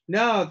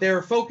 No,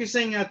 they're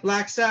focusing at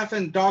Blackstaff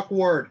and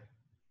Dockward.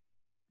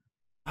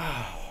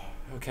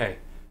 Okay.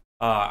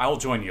 I will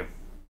join you.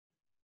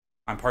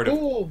 I'm part of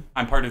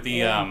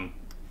the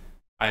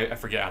I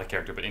forget out of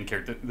character, but in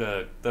character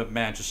the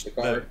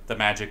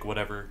magic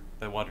whatever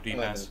that Waterdeep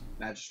has.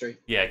 Magistrate.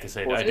 Yeah, because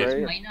I did.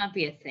 It might not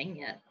be a thing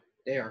yet.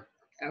 They are.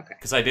 Okay.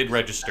 Because I did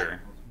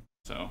register,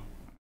 so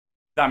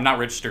I'm not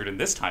registered in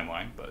this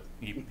timeline, but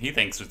he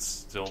thinks it's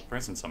still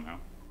present somehow.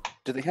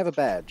 Do they have a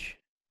badge?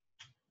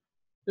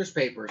 There's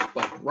papers,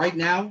 but right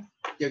now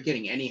they're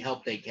getting any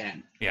help they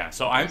can. Yeah,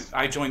 so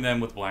I joined them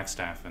with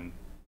Blackstaff, and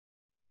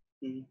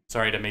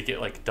sorry to make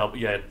it double.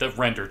 Yeah, to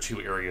render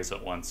 2 areas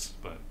at once,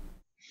 but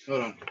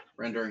hold on,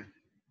 rendering.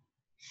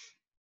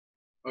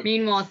 Okay.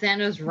 Meanwhile,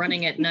 Thanos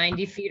running at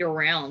 90 feet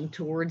around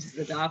towards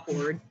the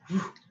Dockward.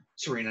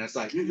 Serena's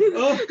like,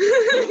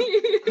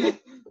 oh.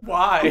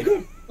 Why?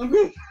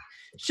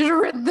 Should have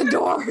written the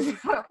door.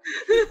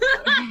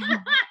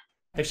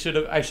 I should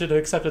have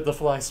accepted the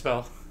fly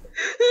spell.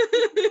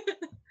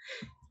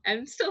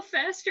 I'm still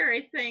faster,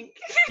 I think.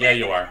 Yeah,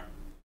 you are.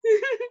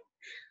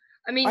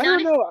 I mean, I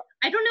don't know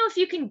if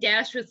you can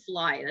dash with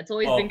fly. That's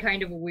always been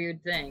kind of a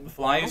weird thing.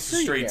 Fly is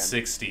straight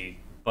 60,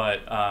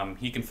 but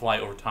he can fly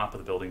over top of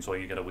the buildings while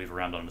you gotta weave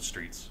around on the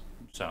streets.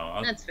 So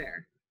that's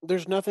fair.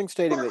 There's nothing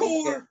stating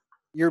that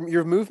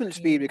your movement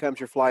speed becomes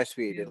your fly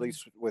speed, at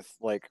least with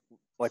like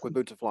with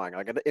Boots of Flying.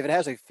 If it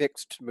has a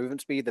fixed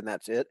movement speed, then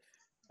that's it.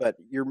 But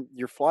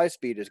your fly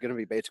speed is going to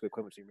be basically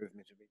equivalent to your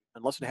movement speed,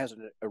 unless it has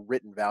a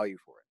written value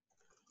for it.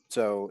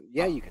 So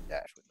yeah, you can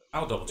dash with it.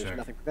 I'll double check. There's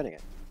nothing preventing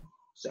it.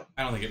 So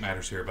I don't think it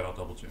matters here, but I'll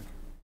double check.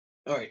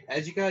 All right,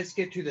 as you guys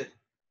get to the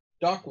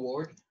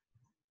Dockward,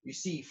 you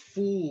see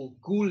full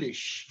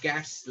ghoulish,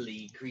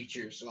 ghastly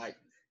creatures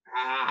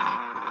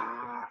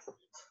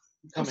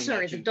I'm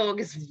sorry, the dog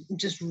is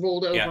just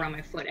rolled over on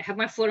my foot. I have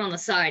my foot on the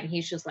side, and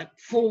he's just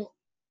full.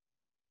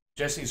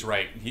 Jesse's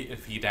right.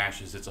 If he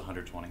dashes, it's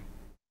 120.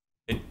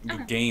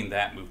 You gain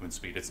that movement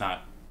speed. It's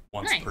not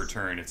once per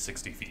turn. It's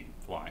 60 feet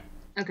fly.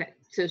 Okay,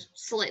 so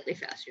slightly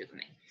faster than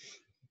me.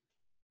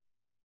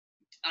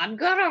 I'm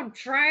gonna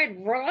try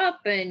and run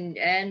up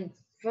and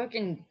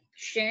fucking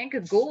shank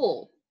a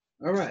ghoul.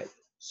 All right.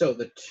 So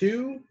the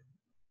 2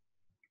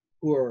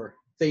 who are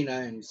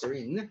Thana and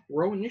Serene,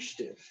 roll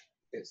initiative.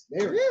 Because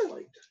they're in a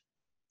fight.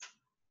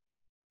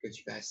 Because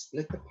you guys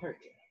split the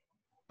party.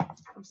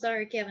 I'm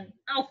sorry, Kevin.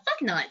 Oh,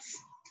 fuck nuts.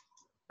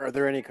 Are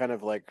there any kind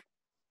of like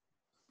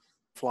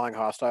flying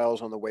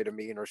hostiles on the way to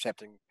me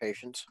intercepting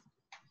patients?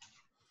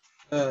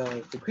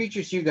 The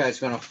creatures you guys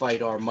are gonna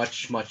fight are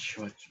much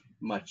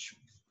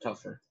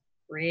tougher.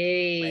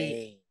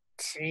 Great.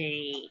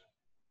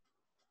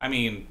 I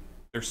mean,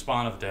 they're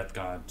spawn of Death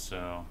God,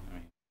 so I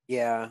mean.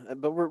 Yeah,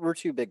 but we're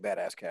two big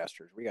badass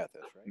casters. We got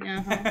this,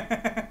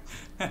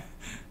 right?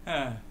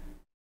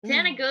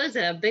 Tana goes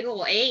at a big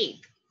ol' 8.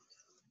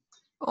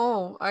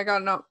 Oh, I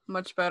got not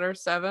much better.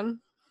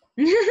 7.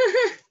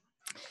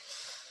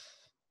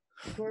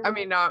 I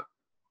mean, not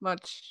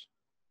much.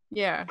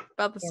 Yeah,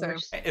 about the same.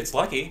 It's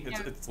lucky.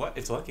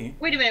 It's lucky.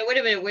 Wait a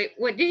minute. Wait,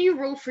 what did you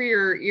roll for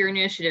your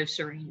initiative,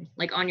 Serene?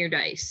 Like on your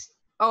dice?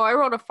 Oh, I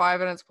rolled a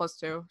 5 and it's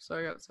 +2, so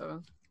I got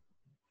 7.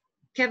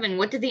 Kevin,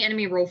 what did the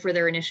enemy roll for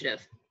their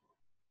initiative?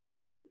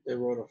 They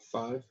rolled a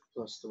 5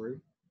 plus 3.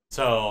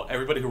 So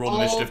everybody who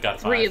rolled initiative got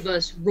 5. 3 of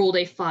us rolled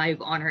a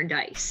 5 on our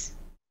dice.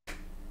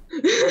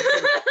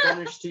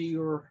 Bonus to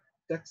your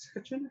dex,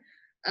 Kitchen?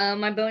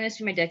 My bonus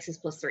to my dex is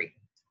 +3.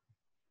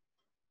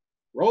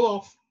 Roll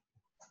off.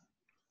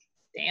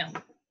 Damn.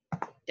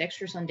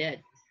 Dexterous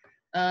undead.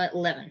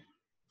 11.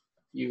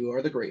 You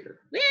are the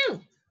greater.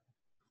 Woo!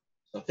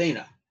 So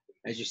Thana,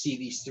 as you see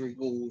these 3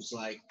 ghouls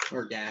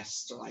or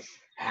ghasts are like,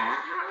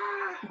 ah!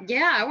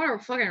 Yeah, I want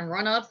to fucking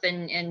run up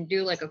and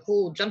do like a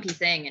cool jumpy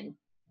thing and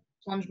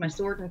plunge my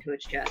sword into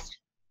its chest.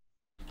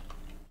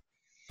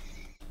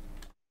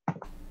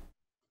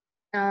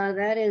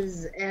 That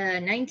is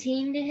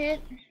 19 to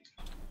hit.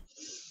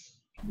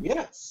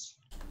 Yes.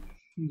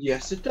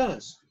 Yes, it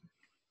does.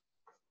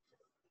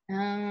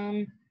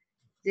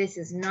 This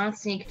is not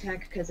sneak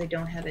attack because I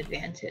don't have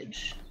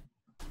advantage.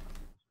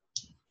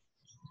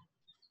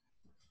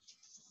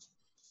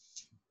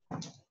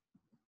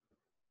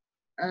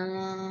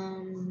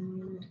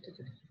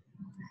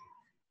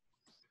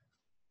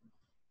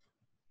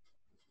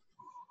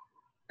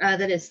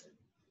 That is,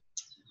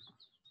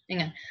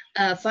 hang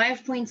on,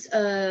 5 points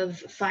of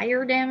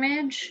fire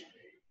damage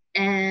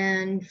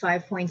and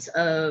 5 points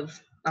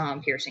of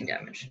piercing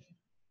damage.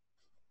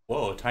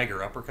 Whoa,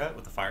 tiger uppercut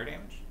with the fire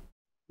damage?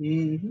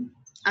 Mm-hmm.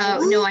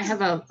 No, I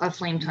have a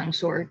flame tongue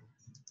sword.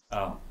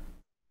 Oh.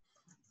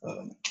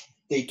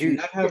 They do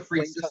not have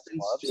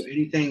resistance to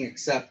anything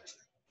except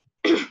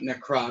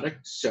necrotic,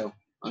 so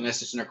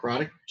unless it's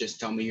necrotic, just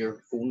tell me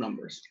your full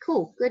numbers.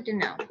 Cool, good to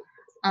know.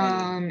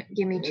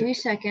 Give me 2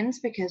 seconds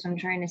because I'm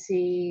trying to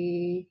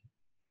see.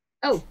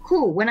 Oh,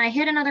 cool. When I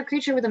hit another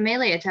creature with a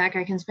melee attack,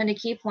 I can spend a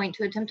key point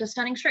to attempt a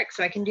stunning strike.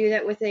 So I can do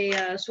that with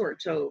a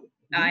sword. So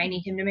I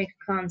need him to make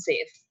a con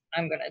save.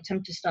 I'm going to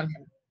attempt to stun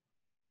him.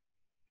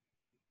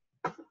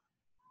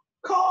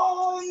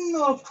 Con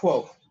of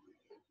 12.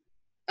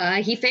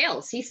 He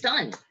fails. He's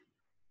stunned.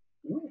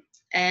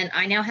 And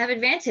I now have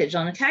advantage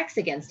on attacks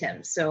against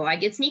him. So I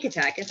get sneak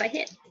attack if I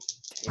hit.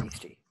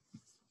 Tasty.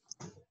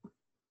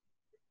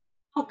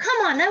 Oh,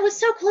 come on. That was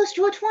so close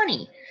to a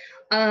 20.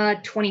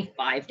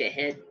 25 to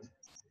hit.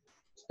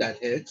 That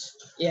hits.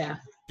 Yeah.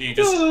 Do you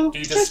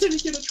just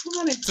didn't get a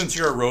 20. Since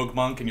you're a rogue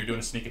monk and you're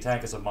doing a sneak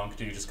attack as a monk,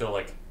 do you just go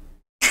like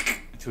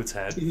to its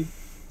head?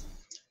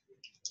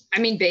 I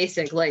mean,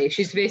 basically.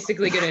 She's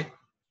basically gonna.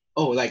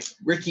 Oh, like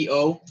Ricky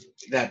O,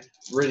 that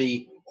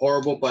really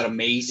horrible but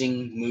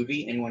amazing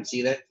movie. Anyone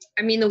see that?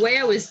 I mean, the way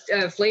I was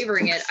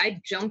flavoring it, I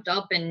jumped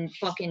up and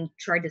fucking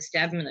tried to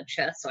stab him in the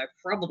chest, so I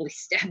probably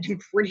stabbed him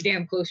pretty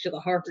damn close to the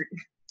heart.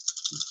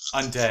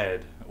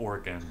 Undead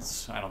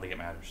organs. I don't think it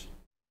matters.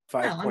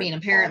 Well, I mean,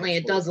 apparently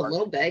it does a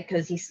little bit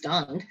because he's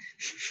stunned.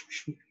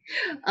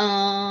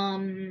 No,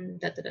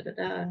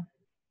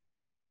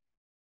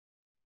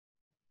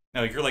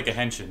 you're like a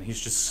henchman. He's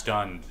just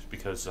stunned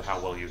because of how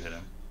well you hit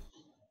him.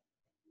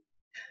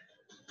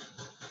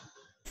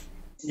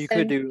 You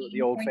could do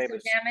the old points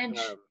famous of damage.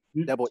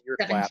 double ear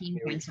clap. 17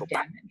 points of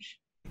damage.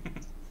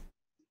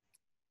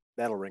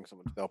 That'll ring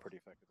someone's bell pretty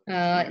effectively.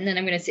 And then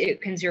I'm going to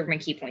conserve my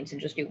key points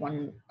and just do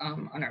one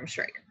unarmed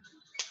strike.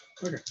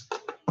 Okay.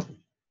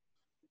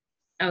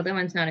 Oh, that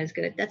one's not as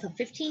good. That's a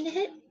 15 to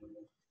hit?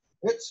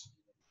 Hits.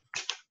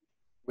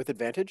 With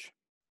advantage?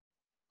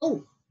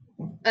 Oh.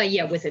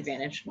 Yeah, with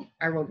advantage.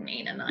 I rolled an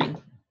 8 and a 9.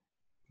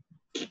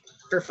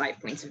 For 5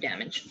 points of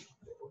damage.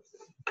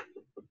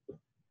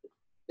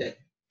 Dead.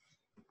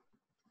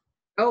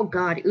 Oh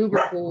god,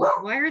 uber cool.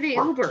 Why are they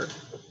uber?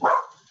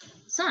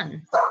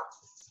 Son.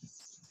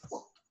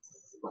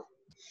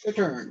 Your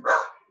turn.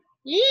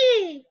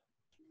 Yee!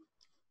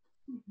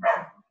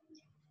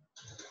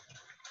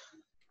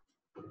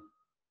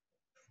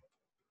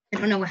 I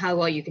don't know how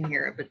well you can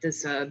hear it, but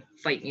this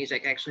fight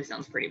music actually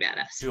sounds pretty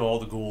badass. Do all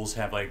the ghouls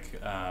have like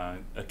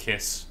a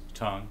kiss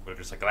tongue? Where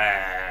they're just like,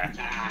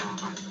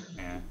 ah.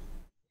 Yeah.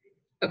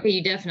 Okay,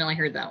 you definitely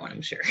heard that one,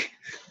 I'm sure.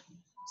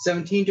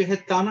 17 to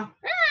hit Thana.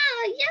 Yeah!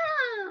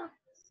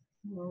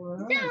 All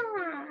right. Yeah!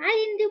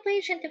 I didn't do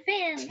patient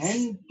defense.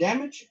 10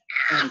 damage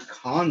and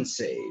con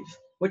save.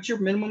 What's your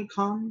minimum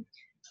con?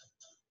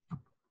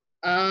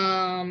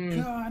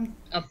 God.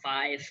 A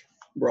 5.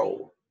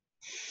 Roll.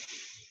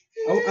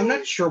 Oh, I'm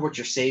not sure what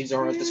your saves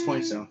are at this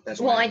point, so that's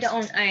why. Well, I I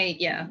asked.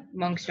 don't.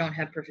 Monks don't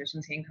have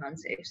proficiency in con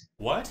saves.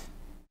 What?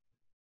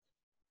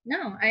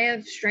 No, I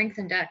have strength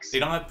and dex. They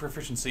don't have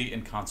proficiency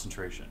in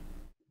concentration.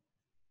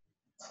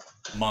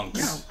 Monks.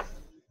 No.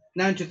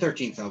 9 to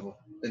 13th level.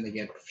 Then they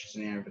get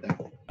proficiency in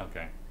everything.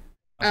 Okay.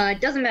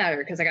 It doesn't matter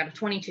because I got a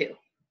 22.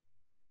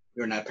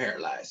 You're not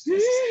paralyzed.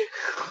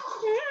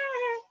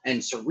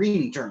 And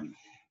Serene turn.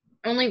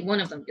 Only one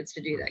of them gets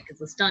to do that because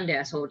the stunned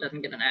asshole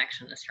doesn't get an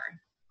action this turn.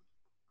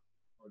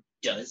 Or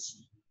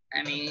does.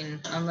 I mean,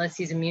 unless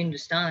he's immune to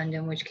stunned,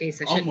 in which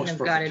case I shouldn't Almost have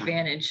got perfect timing.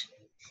 advantage.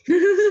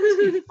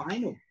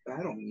 Final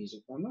battle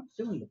music. I'm not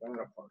feeling the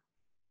battle part.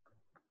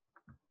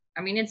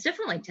 I mean, it's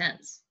definitely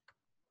tense.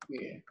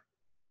 Yeah.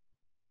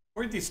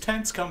 Where'd these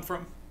tents come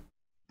from?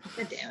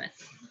 God damn it.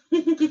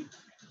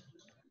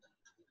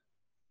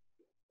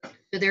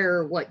 So there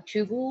are, what,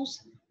 2 ghouls?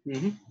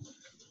 Mm-hmm.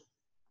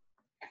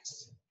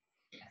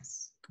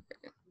 Yes.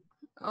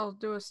 I'll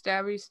do a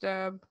stabby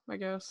stab, I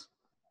guess.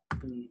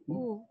 Mm-hmm.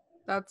 Ooh,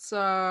 that's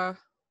hang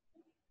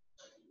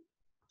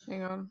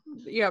on.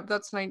 Yep,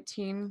 that's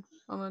 19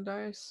 on the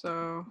dice,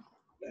 so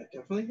That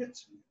definitely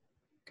hits.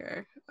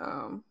 okay.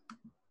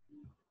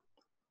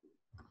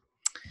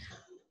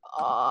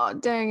 Oh,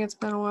 dang, it's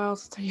been a while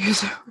since I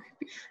used it.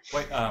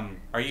 Wait,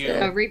 are you...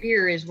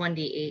 Rapier is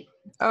 1d8.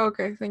 Oh,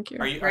 okay, thank you.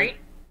 Are you... Right?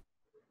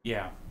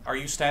 Yeah. Are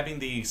you stabbing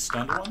the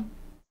stunned one?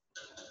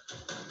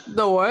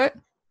 The what?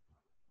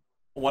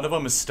 One of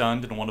them is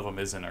stunned and one of them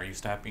isn't. Are you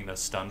stabbing the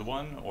stunned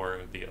one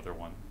or the other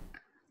one?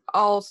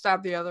 I'll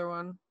stab the other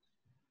one.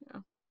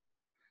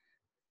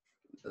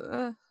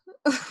 Yeah.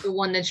 The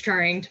one that's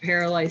trying to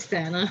paralyze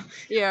Thana.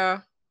 Yeah.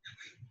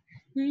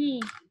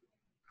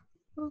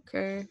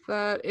 Okay,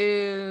 that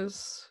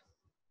is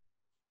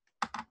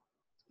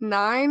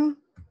 9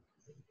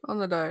 on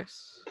the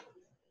dice.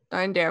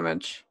 9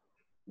 damage.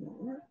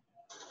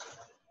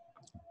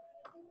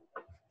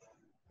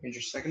 Here's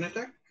your second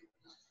attack.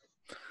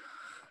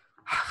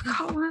 I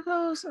got one of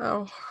those.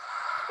 Oh.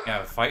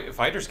 Yeah,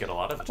 fighters get a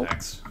lot of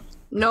attacks.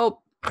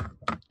 Nope.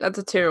 That's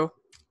a 2.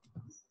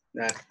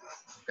 That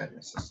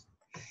misses.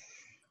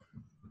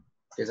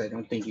 Because I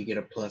don't think you get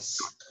a plus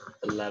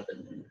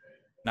 11.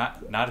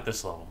 Not at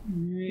this level.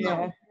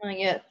 No, not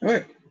yet. All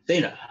right,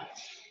 Thana.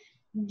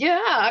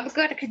 Yeah, I've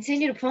got to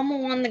continue to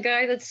pummel on the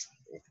guy that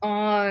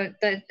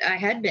I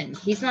had been.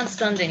 He's not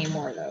stunned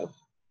anymore, though.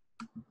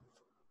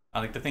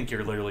 I like to think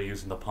you're literally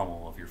using the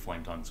pummel of your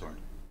flame tongue sword.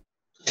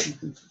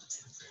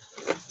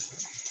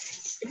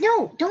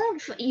 No,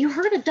 don't. You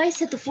heard a dice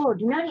hit the floor.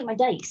 Do not eat my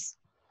dice.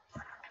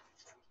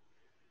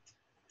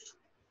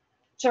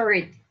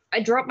 Sorry, I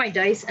dropped my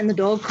dice and the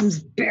dog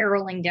comes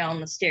barreling down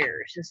the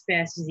stairs as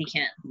fast as he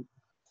can.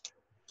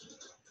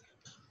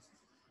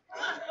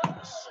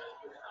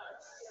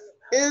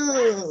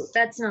 Ew,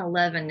 that's an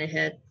 11 to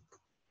hit.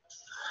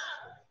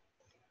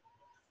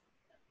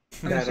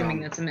 I'm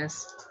assuming that's a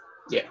miss.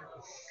 Yeah.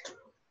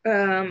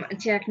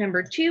 Attack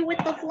number 2 with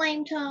the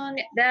flame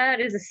tongue. That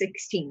is a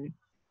 16.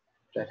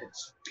 That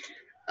hits.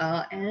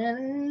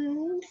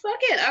 And fuck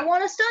it, I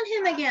want to stun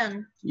him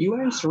again. You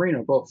and Serene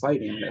are both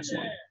fighting this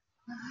one.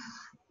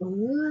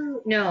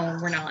 Ooh, no,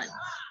 we're not.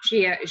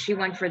 She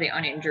went for the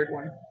uninjured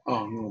one.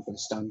 Oh, you went for the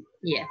stun.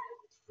 Yeah.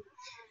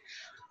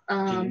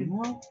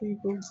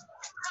 People.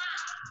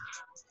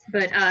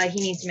 But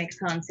he needs to make a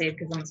con save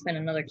because I'm gonna spend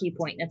another key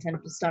point and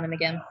attempt to stun him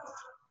again.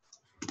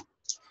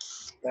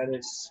 That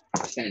is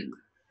 10.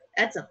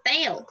 That's a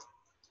fail.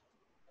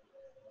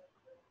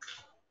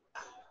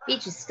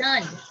 Each is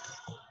stunned.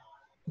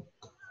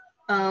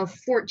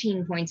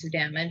 14 points of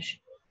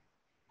damage.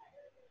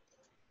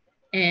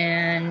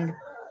 And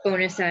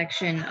bonus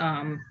action,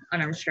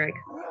 unarmed strike.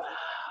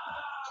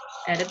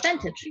 At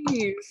advantage.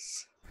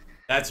 Jeez.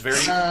 That's very...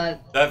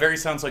 that very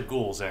sounds like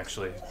ghouls,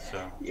 actually.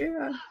 So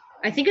Yeah.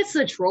 I think it's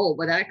the troll,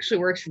 but that actually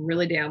works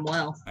really damn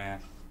well. yeah.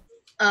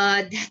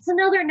 That's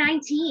another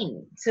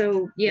 19.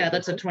 So yeah,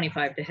 that's a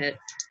 25 to hit.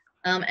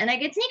 And I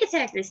get sneak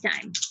attack this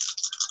time.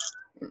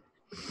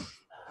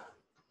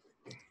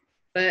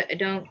 But I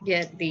don't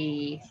get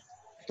the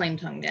flame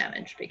tongue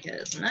damage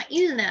because I'm not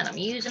using that. I'm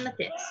using the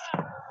fist.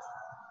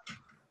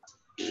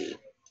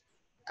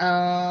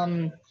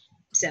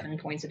 7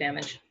 points of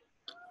damage.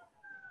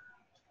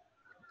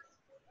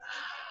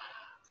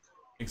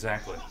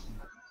 Exactly.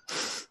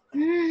 So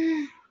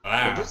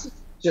Wow. this is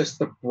just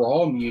the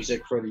brawl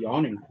music for the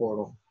yawning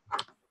portal.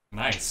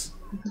 Nice.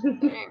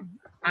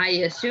 I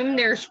assume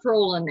there's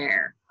troll in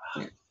there.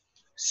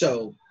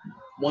 So,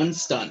 1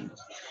 stun.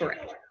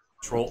 Correct.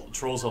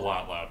 Troll's a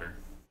lot louder.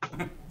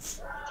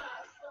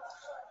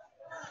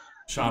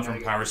 Sean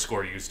from Power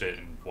Score used it,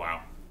 and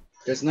wow.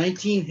 Does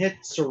 19 hit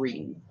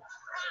Serene?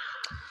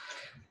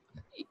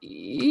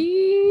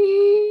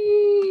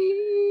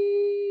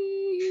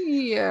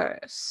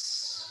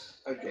 Yes.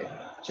 Okay.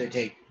 So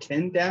take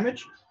 10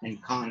 damage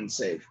and con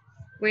save.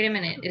 Wait a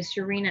minute. Is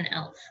Serene an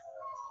elf?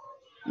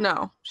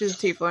 No, she's a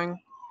tiefling.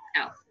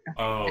 Oh.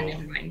 Oh.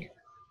 Never mind.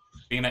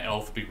 Being an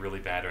elf would be really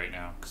bad right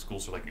now, because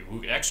ghouls are like,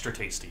 ooh, extra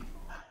tasty.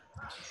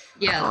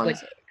 Yeah,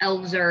 but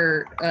elves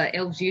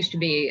used to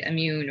be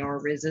immune or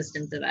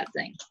resistant to that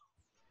thing.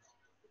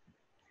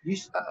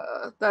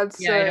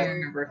 That's Yeah, I don't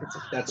remember if it's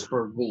That's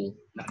for ghoul.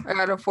 I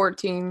got a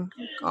 14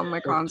 on my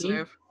con 14?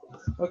 save.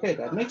 Okay,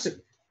 that makes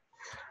it.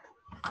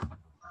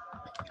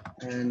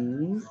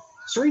 And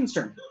Serene's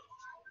turn.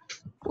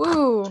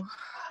 Woo!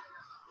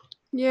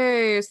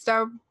 Yay!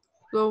 Stab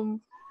the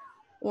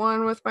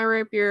one with my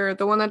rapier,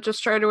 the one that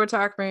just tried to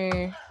attack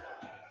me.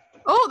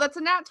 Oh, that's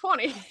a nat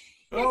 20.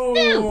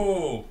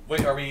 Oh!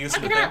 Wait, are we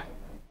using the thing?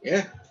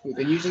 Yeah, we've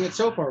been using it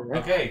so far,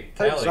 right? Okay,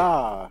 Callie.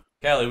 Huzzah!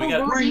 Callie, we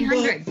got... Bring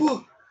the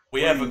book.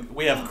 We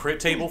have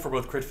crit table for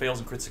both crit fails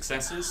and crit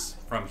successes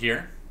from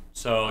here.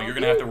 So you're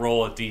gonna have to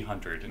roll a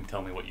d100 and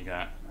tell me what you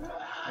got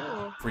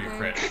for your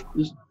crit.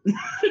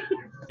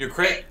 Your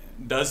crit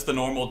does the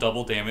normal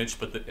double damage,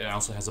 but it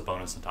also has a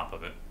bonus on top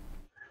of it.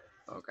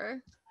 Okay.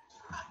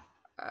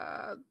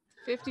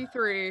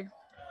 53.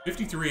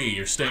 53.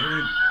 Your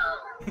staggering.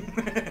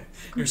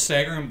 Your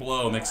staggering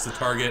blow makes the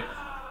target.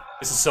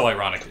 This is so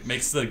ironic. It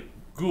makes the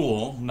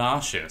ghoul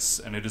nauseous,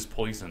 and it is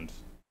poisoned.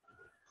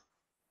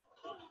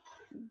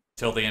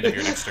 Till the end of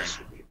your next turn.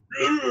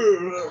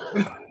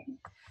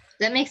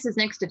 That makes his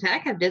next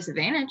attack have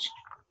disadvantage.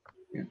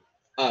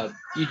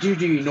 You do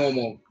your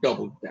normal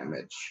double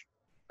damage.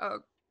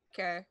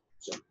 Okay.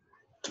 So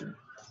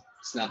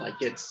it's not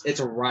like it's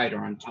a rider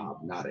on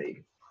top, not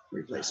a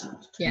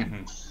replacement. Yeah.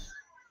 Mm-hmm.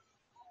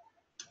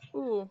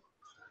 Ooh.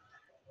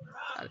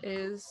 That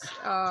is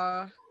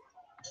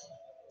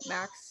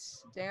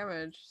max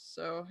damage.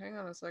 So hang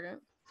on a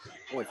second.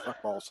 Holy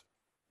fuck balls.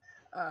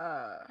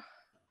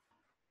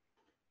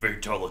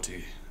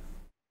 Fatality.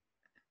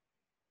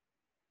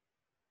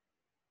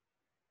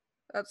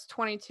 That's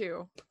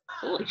 22.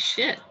 Holy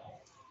shit.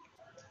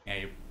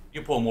 Yeah,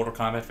 you pull a Mortal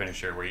Kombat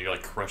finisher where you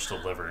like crush the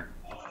liver.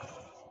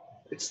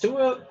 It's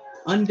still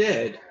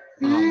undead,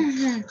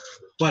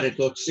 but it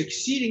looks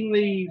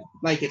exceedingly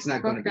like it's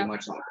not going to be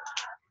much longer.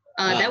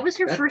 That was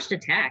her first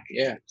attack.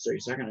 Yeah, so your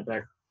second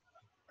attack.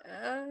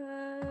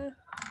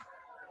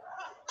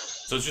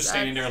 So it's just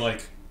standing there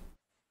like...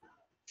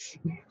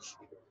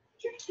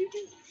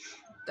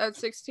 That's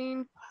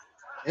 16.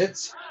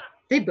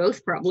 They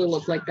both probably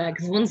look like that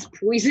because one's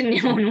poisoned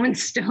now and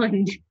one's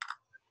stunned.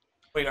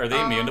 Wait, are they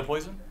immune to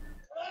poison?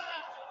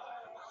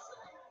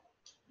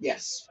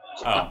 Yes.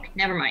 Oh.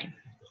 Never mind.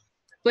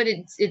 But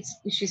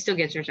she still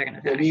gets her second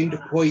attack. Immune to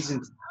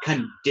poison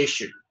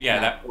condition. Yeah,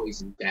 not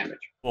poison damage.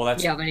 Well,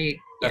 that's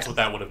that's what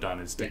that would have done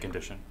is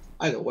decondition.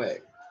 Either way,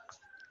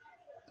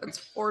 That's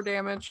 4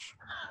 damage.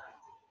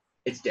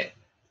 it's dead.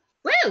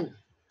 Woo!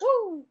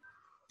 Woo!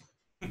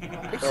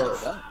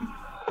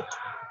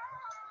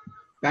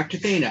 Back to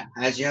Thana,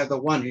 as you have the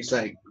one who's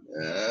like,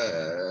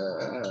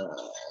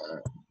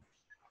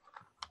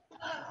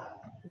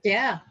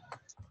 Yeah.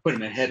 put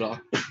him in a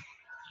headlock.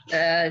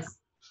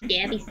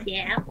 Stabby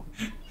stab.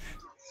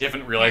 You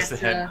haven't realized the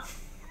head.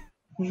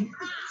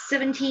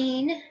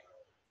 17.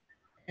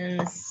 And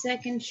the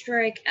second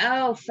strike.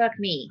 Oh, fuck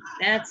me.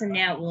 That's a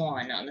nat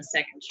 1 on the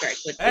second strike.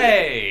 With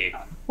Hey!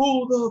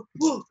 Pull the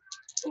book.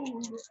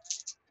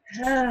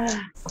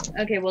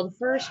 Okay, well, the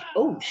first.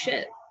 Oh,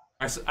 shit.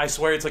 I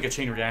swear it's like a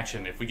chain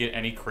reaction. If we get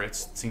any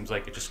crits, it seems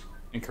like it just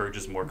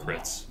encourages more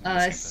crits.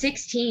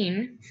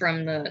 16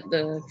 from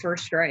the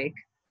first strike.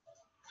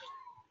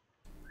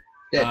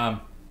 Dead.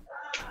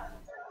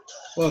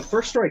 Well, the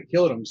first strike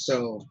killed him,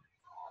 so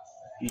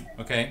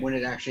okay. When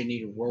it actually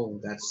need to roll,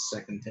 that's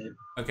second hit.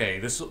 Okay,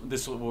 this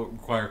will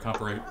require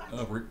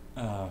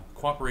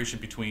cooperation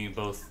between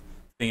both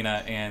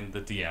Thana and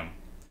the DM.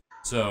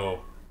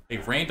 So, a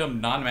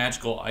random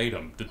non-magical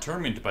item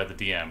determined by the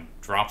DM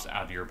drops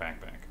out of your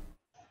backpack.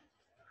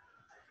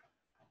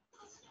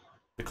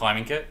 The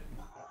climbing kit?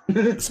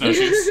 The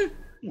snowshoes?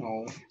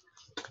 No.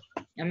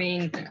 I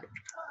mean,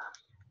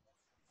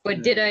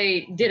 but did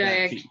I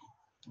Feet.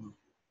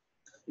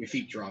 Your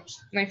feet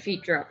drops. My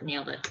feet dropped.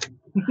 Nailed it.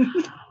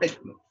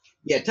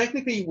 Yeah,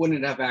 technically you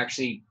wouldn't have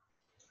actually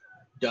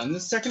done the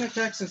second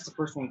attack since the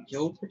first one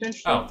killed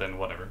potentially. Oh, then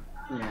whatever.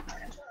 Yeah.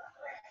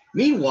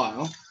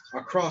 Meanwhile,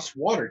 across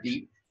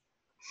Waterdeep,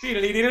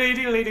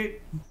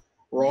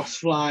 Ross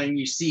flying,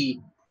 you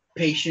see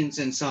Patience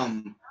and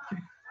some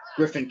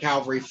Griffin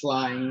cavalry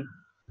flying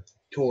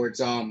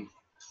towards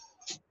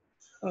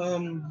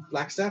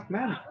Blackstaff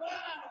Manor.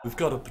 We've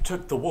got to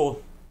protect the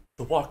wall.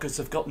 The walkers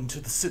have gotten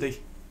to the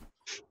city.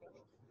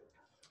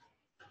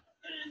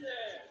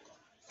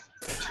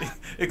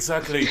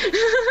 Exactly,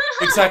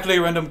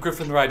 random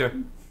Griffin rider.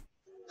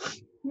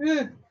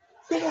 Yeah,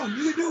 come on,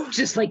 you can do it.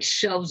 Just like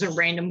shoves a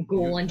random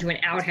ghoul into an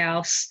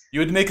outhouse. You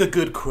would make a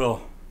good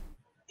quill.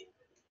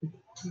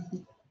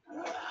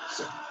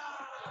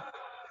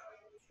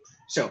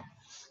 So,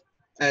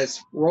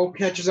 as Rogh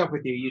catches up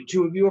with you, you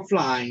two of you are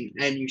flying,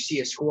 and you see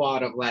a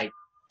squad of like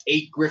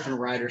 8 Griffin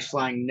riders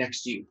flying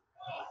next to you.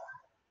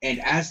 And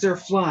as they're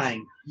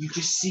flying, you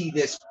just see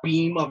this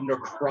beam of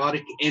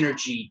necrotic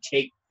energy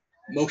take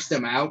most of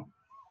them out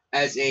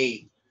as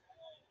a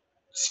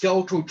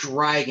skeletal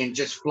dragon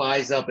just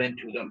flies up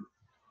into them.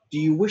 Do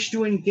you wish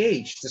to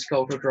engage the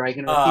skeletal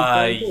dragon? Or keep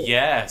going forward?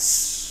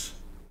 Yes.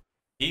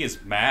 He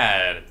is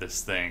mad at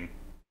this thing.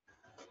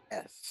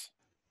 Yes.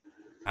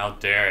 How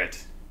dare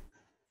it?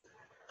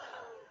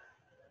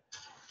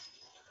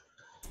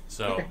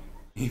 So, Okay.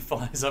 he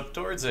flies up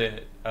towards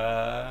it.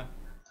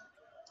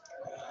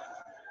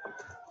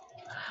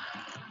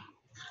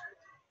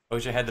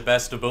 Ocher had the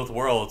best of both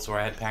worlds, where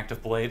I had Pact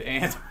of Blade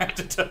and Pact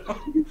of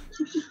Tome.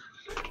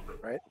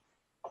 Right?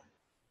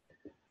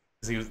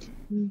 'Cause he was...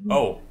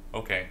 Oh,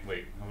 okay,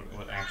 wait.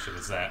 What action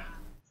is that?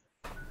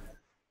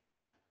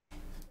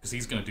 Because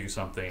he's gonna do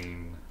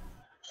something...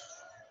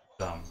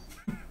 dumb.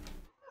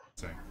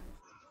 So,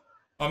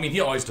 I mean, he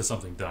always does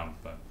something dumb,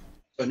 but...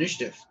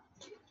 Initiative.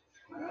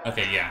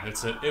 Okay, yeah,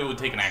 it would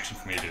take an action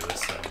for me to do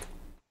this, so...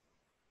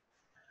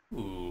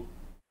 Ooh.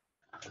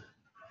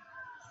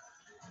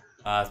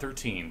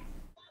 13.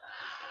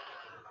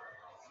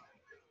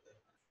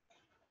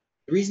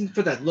 The reason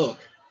for that look,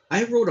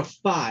 I rolled a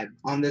 5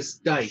 on this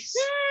dice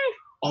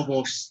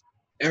almost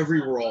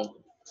every roll.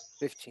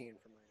 15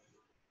 for me.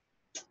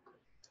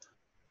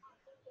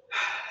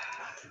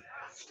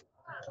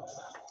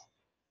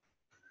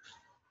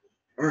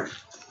 Alright,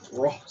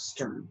 Roth's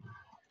turn.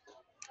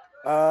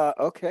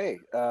 Okay.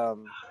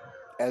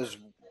 As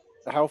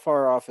how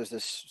far off is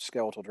this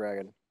skeletal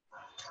dragon?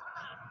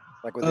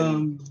 Like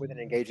within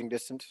engaging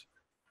distance?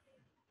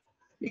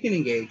 You can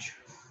engage.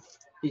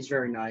 He's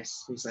very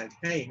nice. He's like,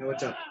 hey,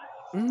 what's up?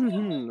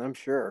 I'm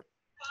sure.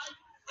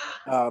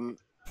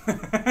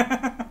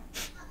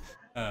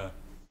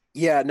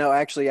 Yeah, no,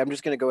 actually, I'm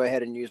just going to go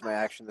ahead and use my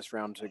action this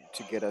round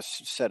to get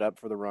us set up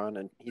for the run,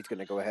 and he's going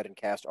to go ahead and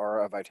cast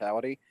Aura of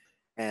Vitality.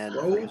 And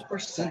Roll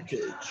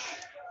percentage.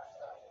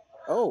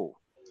 Oh,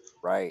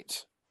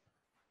 right.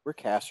 We're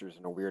casters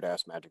in a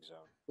weird-ass magic zone.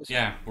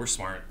 Yeah, we're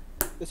smart.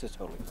 This is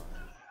totally fine.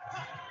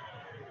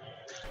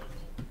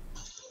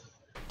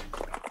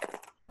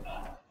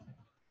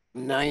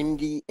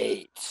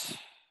 98.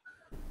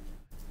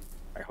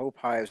 I hope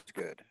high is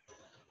good.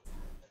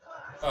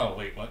 Oh,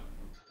 wait, what?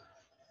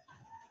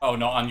 Oh,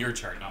 no, on your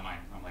chart, not mine.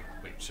 I'm like,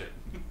 wait, shit.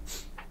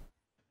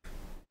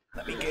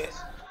 Let me get...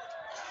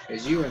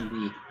 As you in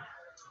the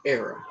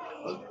era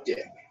of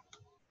dick.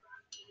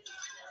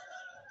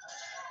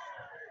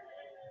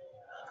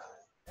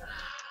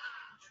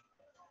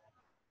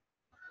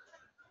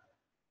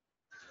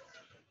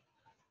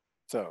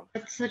 So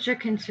That's such a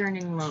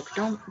concerning look.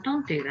 Don't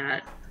do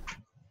that.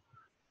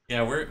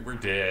 Yeah, we're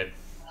dead.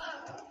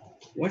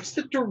 What's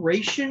the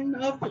duration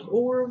of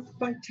Aura of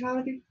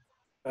Vitality?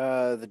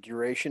 the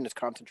duration is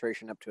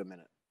concentration up to a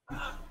minute.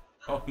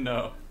 Oh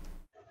no.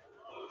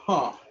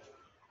 Huh.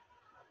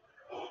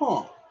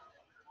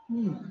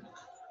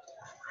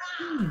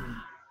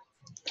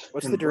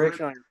 What's the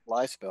duration on your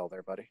fly spell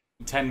there, buddy?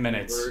 10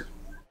 minutes. Convert,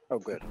 Oh,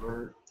 good.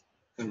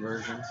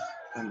 conversion.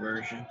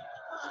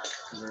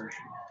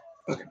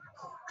 Okay.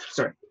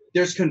 Sorry.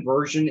 There's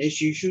conversion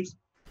issues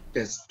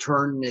because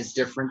turn is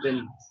different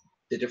in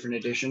the different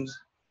editions.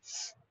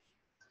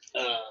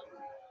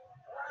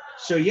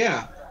 So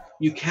yeah,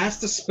 you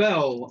cast a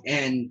spell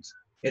and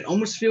it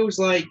almost feels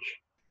like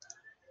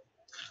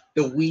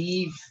the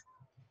weave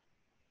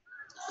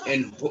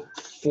and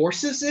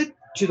forces it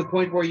to the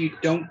point where you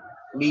don't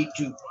need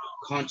to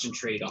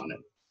concentrate on it.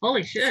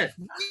 Holy shit.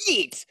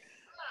 Neat.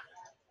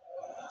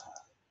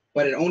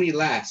 But it only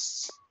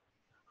lasts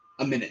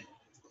a minute.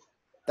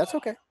 That's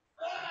okay.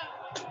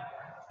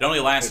 It only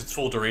lasts its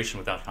full duration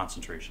without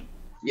concentration.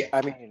 Yeah.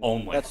 I mean,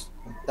 Only. that's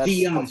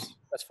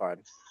fine.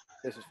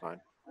 This is fine.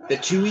 The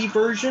 2E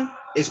version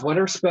is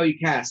whatever spell you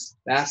cast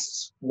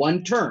lasts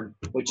one turn,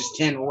 which is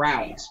 10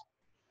 rounds.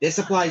 This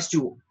applies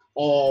to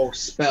all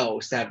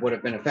spells that would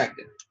have been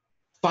affected.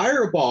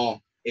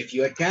 Fireball, if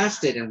you had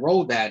cast it and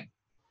rolled that,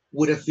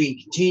 would have been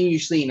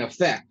continuously in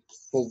effect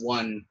for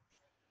one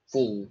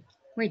full.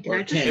 Wait, did Or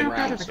I just 10 drop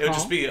out of rounds. the It would call?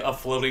 just be a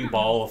floating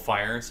ball of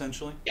fire,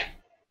 essentially? Yeah.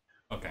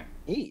 Okay.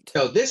 Neat.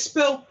 So this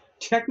spell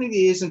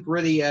technically isn't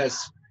really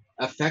as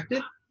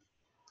effective,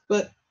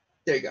 but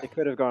there you go. It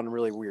could have gone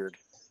really weird.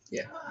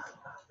 Yeah.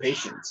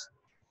 Patience.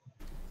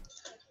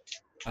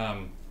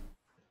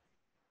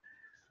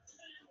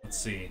 Let's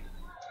see.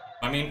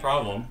 My main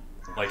problem,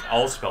 like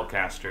all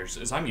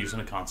spellcasters, is I'm using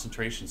a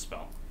concentration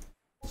spell.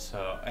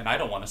 So, and I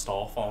don't want to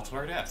fall to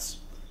our deaths.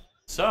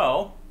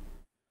 So,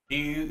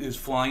 he is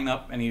flying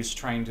up and he's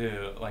trying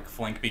to like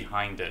flank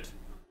behind it.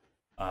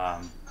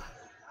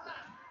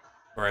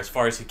 Or as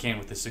far as he can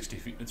with the 60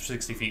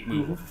 feet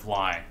move of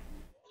fly.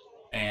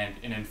 And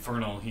in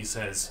Infernal, he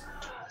says,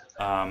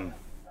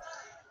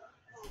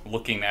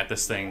 looking at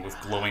this thing with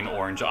glowing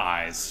orange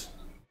eyes.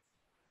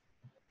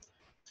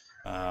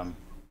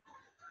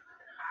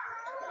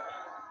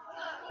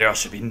 There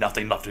should be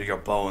nothing left of your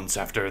bones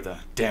after the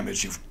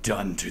damage you've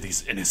done to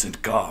these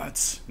innocent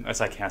gods.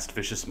 As I cast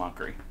Vicious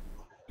Mockery.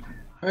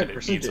 Alright, It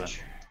needs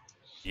percentage.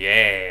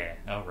 Yeah,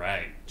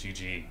 alright,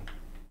 GG.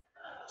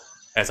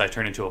 As I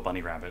turn into a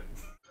bunny rabbit.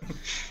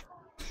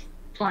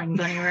 Flying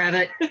bunny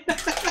rabbit.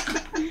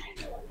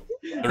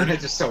 I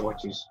just saw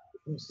what you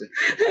I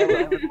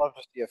would love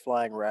to see a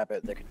flying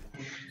rabbit that could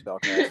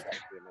spellcast. That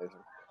would be amazing.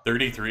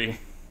 33.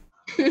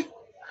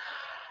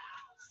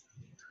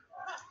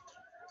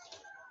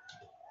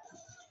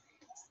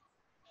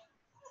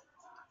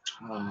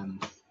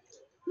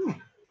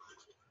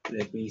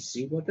 Let me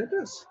see what that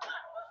does.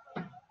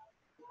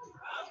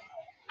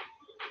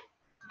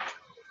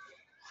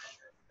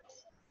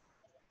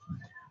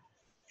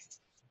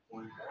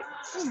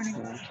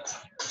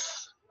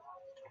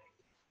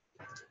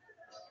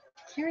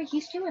 Harry,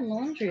 he's doing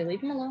laundry.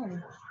 Leave him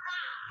alone.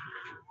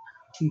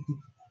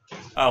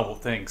 Oh, well,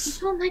 thanks.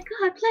 Oh my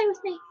god, play with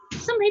me.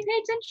 Somebody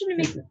pay attention to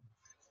me.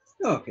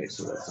 Okay,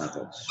 so that's not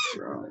that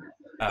strong.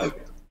 Oh.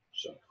 Okay,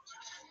 so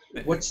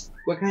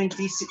what kind of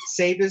DC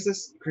save is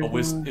this?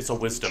 It's a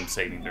wisdom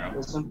saving throw.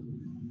 Wisdom?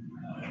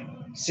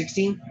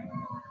 16?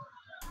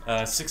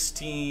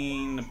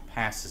 16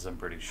 passes, I'm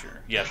pretty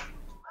sure. Yep.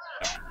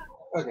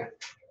 Okay.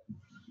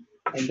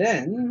 And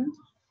then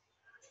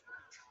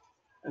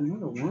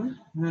another one.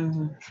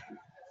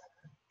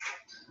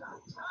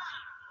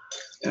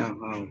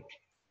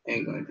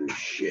 Ain't gonna do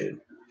shit.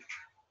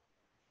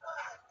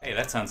 Hey,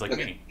 that sounds like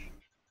Okay. me.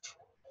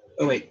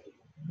 Oh wait,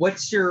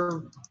 what's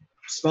your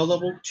spell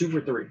level? 2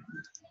 or 3?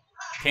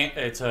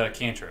 It's a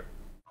cantrip.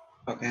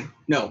 Okay.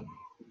 No,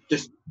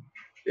 just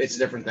it's a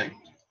different thing.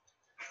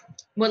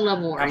 What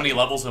level are How many you?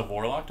 levels of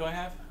Warlock do I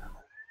have?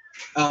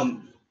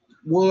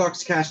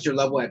 Warlocks cast your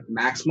level at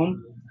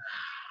maximum.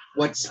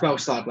 What spell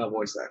slot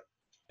level is that?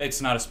 It's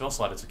not a spell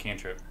slot, it's a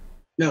cantrip.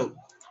 No.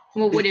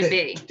 What would it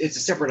be? It's a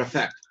separate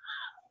effect.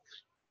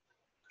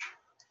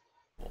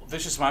 Well,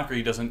 Vicious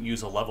Mockery doesn't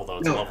use a level, though.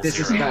 It's a No, level this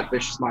 0. is about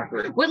Vicious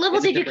Mockery. What level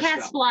It's a did you different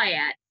cast spell. fly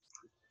at?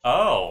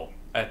 Oh,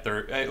 at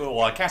third. Well,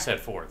 I cast it at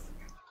 4th.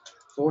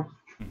 4?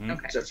 Mm-hmm.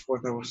 Okay. So it's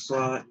 4th level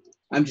slot.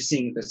 I'm just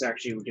seeing if this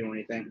actually would do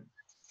anything.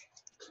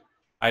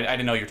 I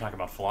didn't know you were talking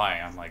about fly.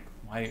 I'm like,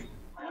 why?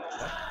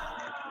 What?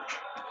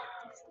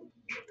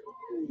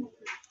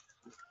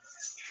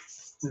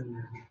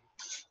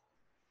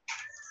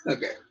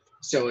 Okay,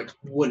 so it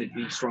wouldn't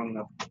be strong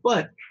enough.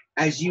 But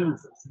as you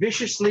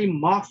viciously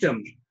mocked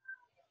him,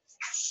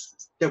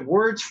 the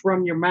words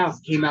from your mouth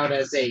came out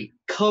as a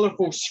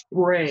colorful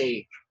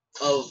spray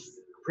of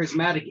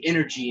prismatic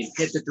energy and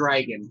hit the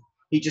dragon.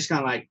 He just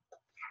kind of like,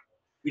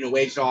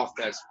 waves it off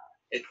because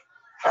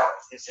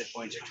his hit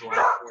points are too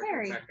high for it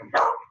Harry. to affect him.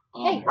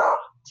 Hey,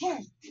 Tim.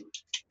 Get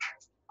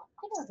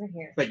over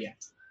here. But yeah,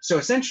 so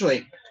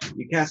essentially,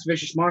 you cast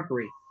Vicious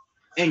Mockery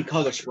and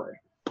Color Spray.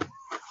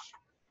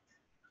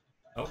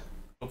 Oh,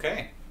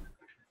 okay.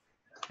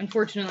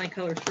 Unfortunately,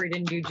 Color Spray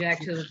didn't do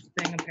jack to the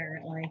thing,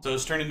 apparently. So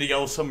it's turned into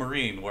Yellow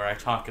Submarine, where I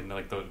talk and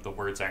like the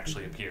words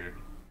actually appeared.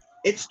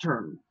 Its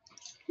turn.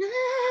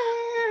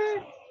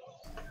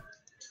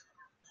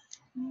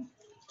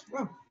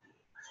 Well,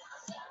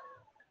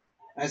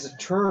 as it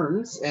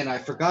turns, and I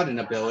forgot an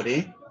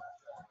ability,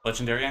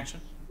 Legendary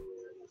action.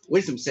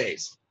 Wisdom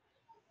saves.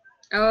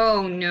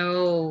 Oh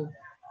no.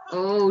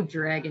 Oh,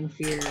 Dragon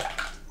Fear.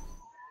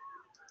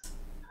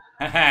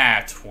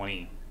 Haha,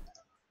 20.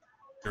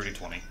 Dirty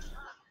 20.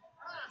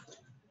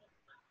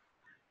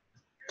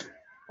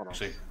 Hold on.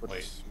 Actually, What's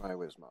wait. my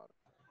wisdom mod?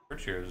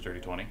 Pretty sure it was Dirty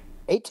 20.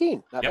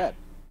 18. Not Yep.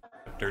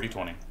 bad. Dirty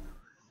 20.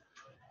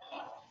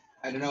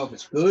 I don't know if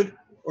it's good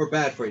or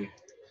bad for you,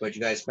 but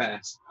you guys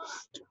pass.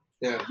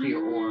 There for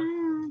your ore.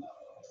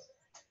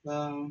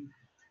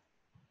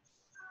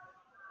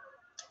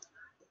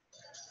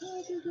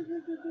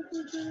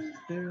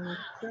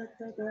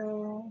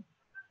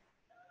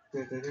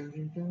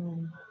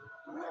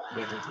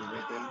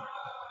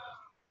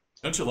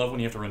 Don't you love when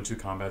you have to run 2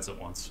 combats at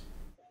once?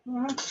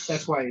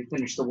 That's why I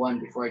finished the one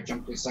before I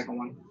jumped to the second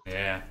one.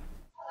 Yeah.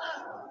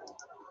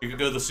 You could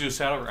go the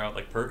suicidal route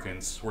like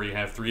Perkins, where you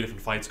have 3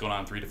 different fights going on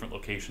in 3 different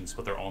locations,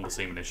 but they're all in the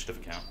same initiative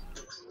account.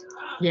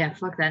 Yeah,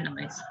 fuck that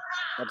noise.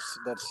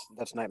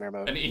 That's nightmare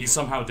mode. And he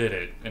somehow did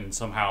it, and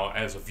somehow,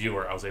 as a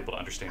viewer, I was able to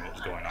understand what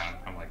was going on.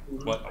 I'm like,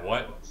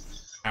 what?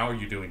 How are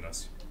you doing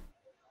this?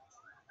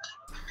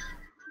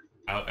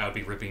 I'll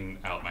be ripping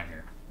out my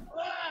hair.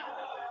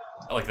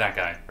 I like that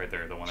guy right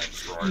there, the one that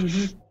just roared.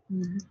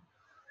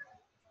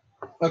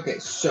 Okay,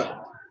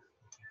 so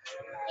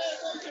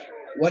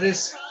what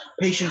is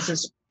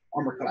Patience's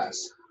armor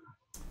class?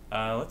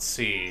 Let's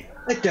see.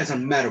 It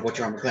doesn't matter what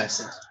your armor class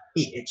is.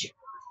 He hit you.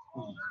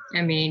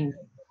 I mean,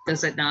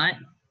 does it not?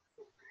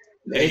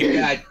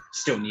 I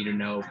still need to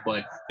know,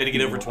 but Did he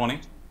get over 20?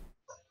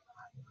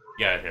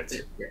 Yeah, it hits.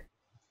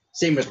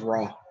 same with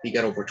Rogh. He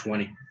got over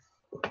 20.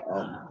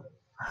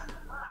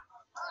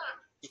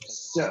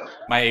 So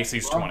My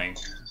AC's 20.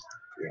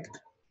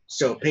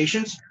 So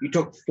Patience, you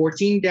took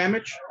 14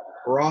 damage.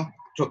 Rogh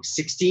took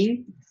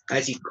 16.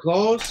 As he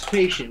claws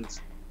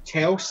Patience,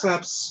 tail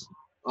slaps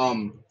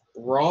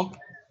Rogh,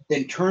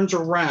 then turns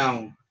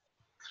around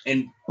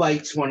and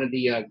bites one of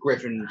the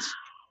griffins.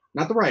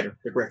 Not the rider,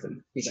 the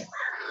griffin. He's like,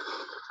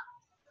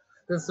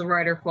 Does the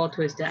rider fall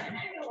to his death?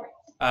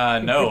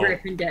 Is No. the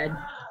Griffin dead?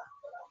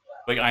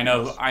 Like I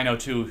know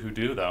 2 who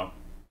do though,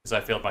 because I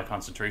failed my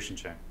concentration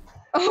check.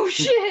 Oh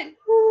shit!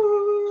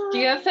 Do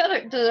you have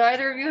feather? Does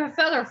either of you have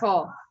feather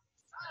fall?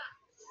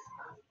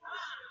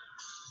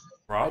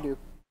 Rogh? I do.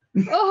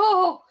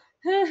 Oh!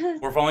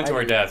 We're falling to I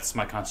our do. deaths.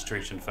 My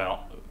concentration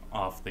fell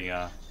off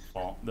the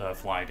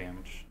fly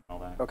damage and all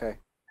that. Okay.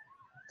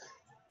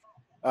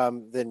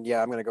 Then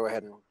yeah, I'm gonna go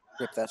ahead and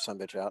whip that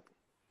sumbitch out.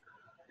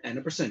 And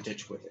a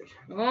percentage with it.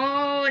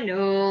 Oh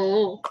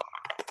no.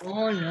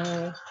 Oh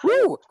no.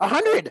 Woo!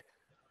 100.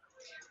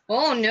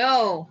 Oh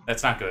no.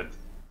 That's not good.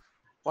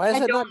 Why is I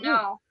that not don't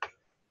know.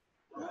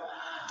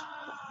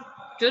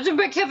 Judging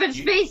by Kevin's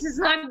face, it's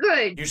not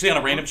good. Usually on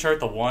a random chart,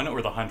 the 1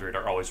 or the 100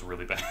 are always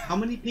really bad. How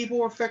many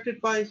people are affected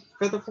by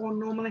Featherfall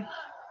normally?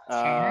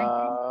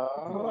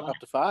 Up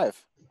to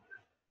 5.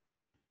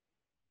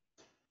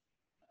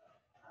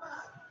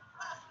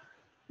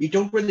 You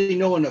don't really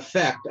know an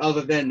effect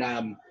other than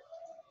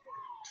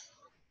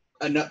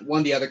one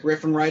of the other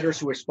Griffin riders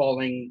who is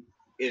falling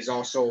is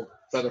also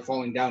feather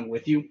falling down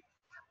with you.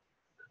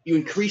 You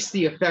increase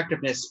the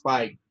effectiveness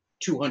by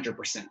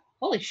 200%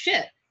 Holy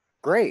shit.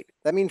 Great.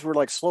 That means we're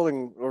like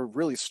slowing or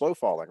really slow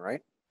falling,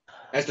 right?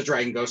 as the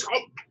dragon goes.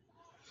 Oh,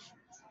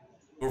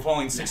 We're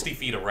falling 60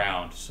 feet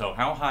around, so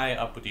how high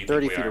up would you think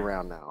 30 we feet are?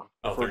 around now.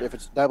 Oh, If, we're- 30. if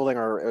it's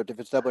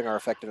doubling our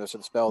effectiveness of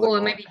the spell, Well,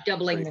 then it we're might be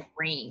doubling great. the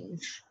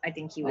range, I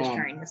think he was Um,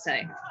 trying to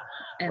say.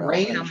 And well, how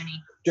range.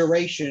 many?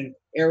 duration,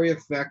 area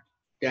effect,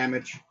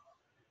 damage.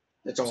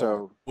 That's all.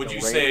 So Would the you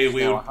range say is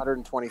we now would-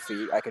 120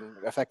 feet? I can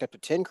affect up to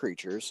 10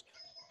 creatures,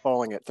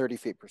 falling at 30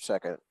 feet per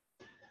second,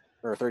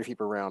 or 30 feet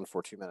per round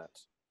for 2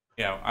 minutes.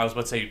 Yeah, I was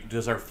about to say,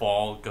 does our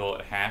fall go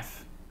at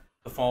half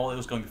the fall it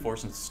was going before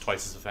since it's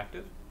twice as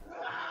effective?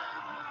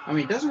 I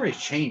mean, it doesn't really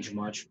change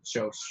much,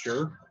 so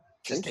sure.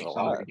 Just Changes a takes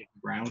longer lot. to get to the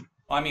ground.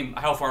 Well, I mean,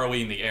 how far are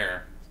we in the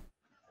air?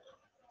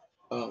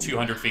 200.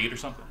 200 feet or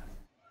something?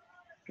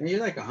 You're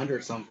like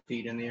 100 some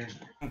feet in the air.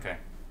 Okay.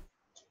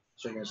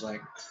 So you guys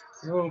like,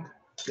 oh,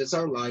 this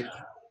our life.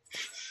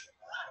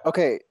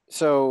 Okay,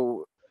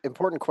 so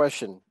important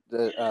question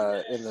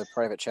that, in the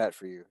private chat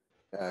for you,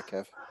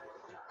 Kev.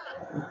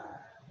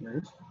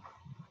 Right.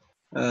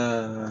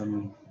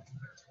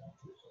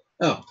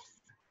 Oh,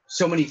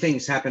 so many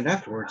things happened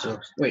afterwards. So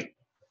wait.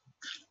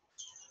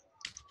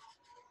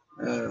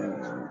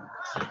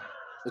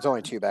 There's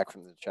only 2 back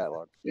from the chat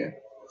log. Yeah.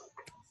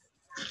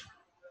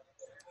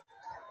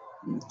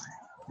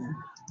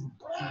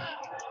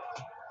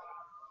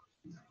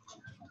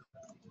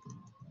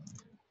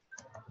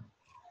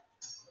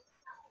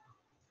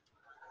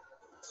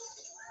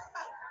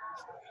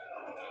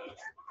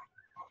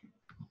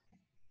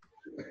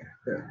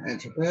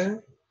 Enter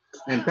that.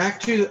 And back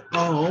to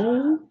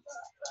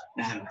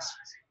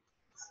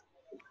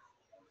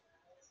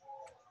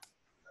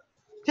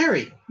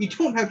Terry, you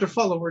don't have to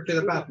follow her to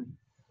the bathroom.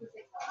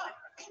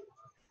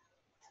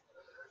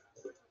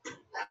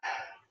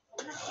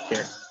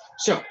 Here.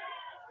 So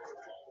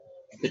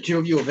the two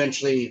of you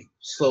eventually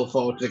slow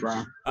fall to the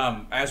ground.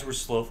 As we're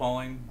slow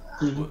falling,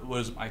 Mhm.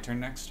 was my turn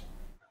next?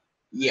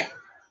 Yeah.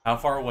 How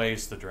far away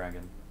is the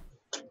dragon?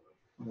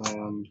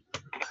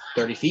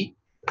 30 feet.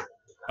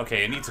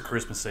 Okay, it needs a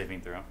charisma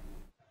saving throw.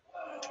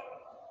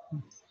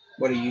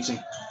 What are you using?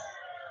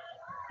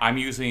 I'm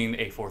using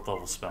a 4th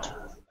level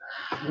spell.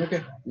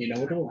 Okay. You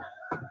know what to roll.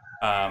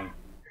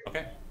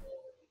 Okay.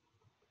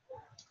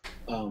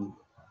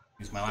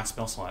 Use my last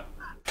spell slot.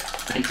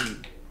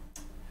 19.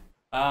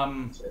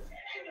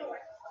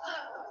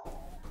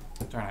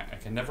 Darn it, I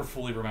can never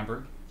fully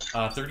remember.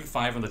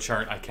 35 on the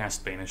chart, I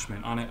cast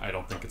Banishment on it. I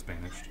don't think it's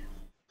banished.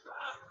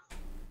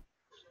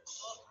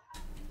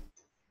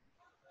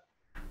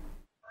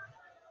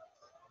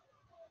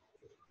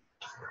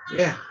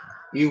 Yeah.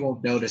 You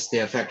won't notice the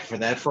effect for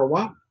that for a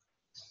while.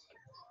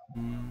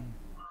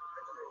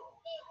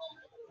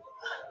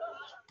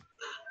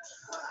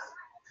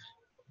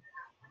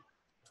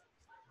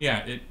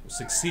 Yeah, it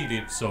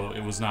succeeded, so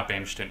it was not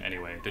banished in any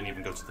way. It didn't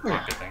even go to the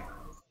pocket thing.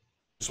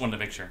 Just wanted to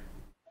make sure.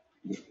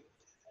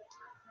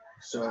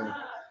 So,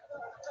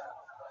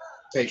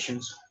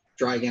 patience.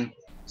 Dragon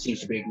seems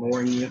to be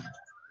ignoring you.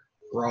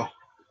 Rogh,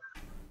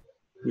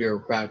 you're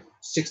about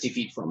 60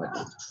 feet from it.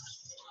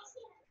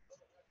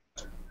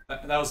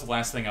 That was the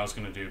last thing I was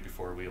going to do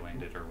before we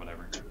landed or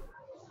whatever.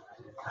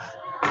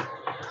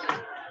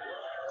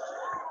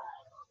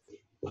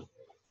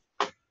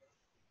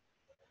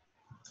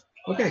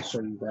 Okay,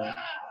 so you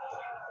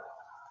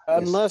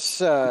Unless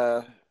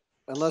you're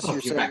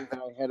you're saying back. that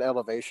I had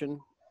elevation,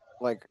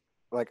 unless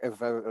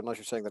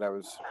you're saying that I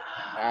was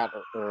at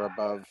or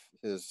above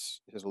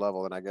his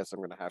level, then I guess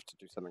I'm gonna have to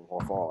do something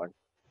while falling.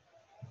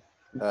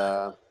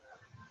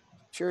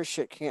 Sure as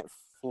shit can't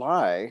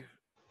fly.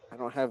 I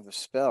don't have the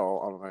spell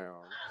on my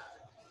own.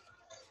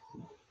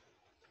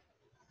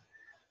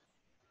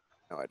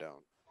 No, I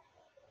don't.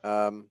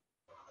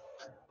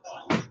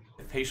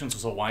 If Patience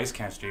was a wise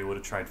caster, he would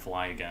have tried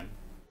fly again.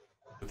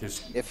 With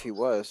his... If he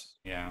was.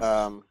 Yeah.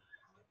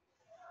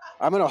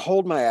 I'm gonna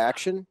hold my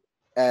action,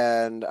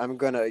 and I'm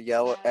gonna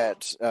yell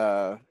at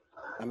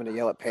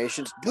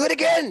Patience. Do it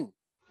again!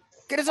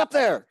 Get us up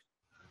there!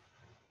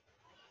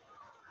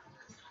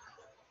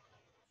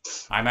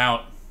 I'm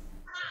out.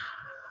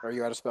 Are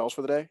you out of spells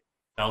for the day?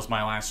 That was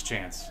my last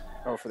chance.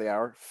 Oh, for the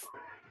hour?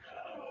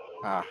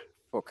 Ah,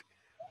 fuck.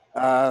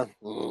 All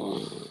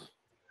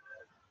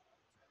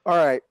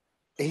right.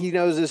 He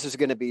knows this is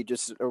going to be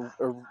just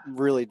a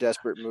really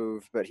desperate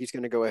move, but he's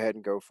going to go ahead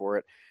and go for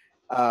it.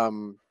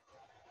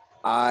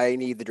 I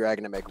need the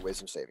dragon to make a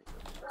wisdom saving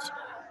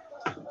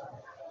throw.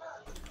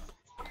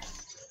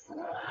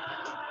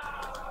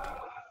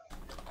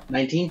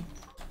 19.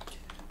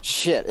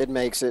 Shit, it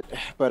makes it,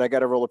 but I got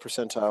to roll a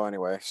percentile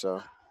anyway,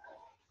 so.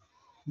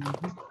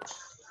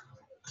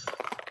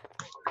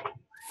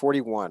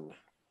 41.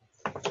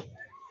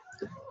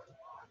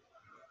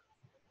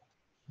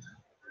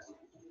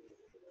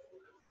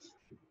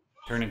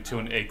 Turn into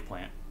an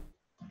eggplant.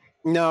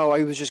 No,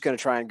 I was just going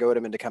to try and goad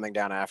him into coming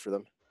down after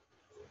them.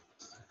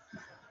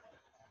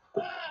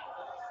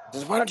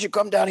 Says, why don't you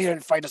come down here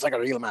and fight us like a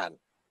real man?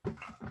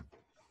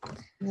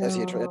 As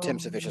he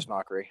attempts a vicious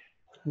mockery.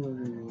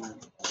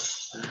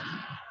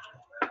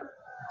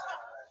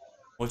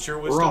 What's your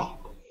wisdom? Rogh,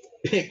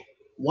 pick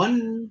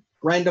one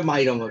random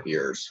item of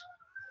yours.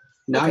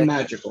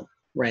 Non-magical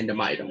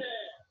random item.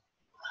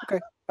 Okay.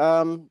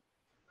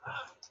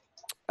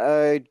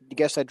 I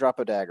guess I drop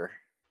a dagger.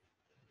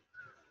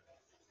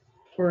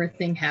 Or a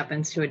thing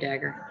happens to a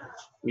dagger.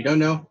 You don't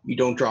know, you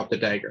don't drop the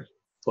dagger,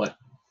 but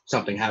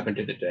something happened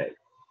to the dagger.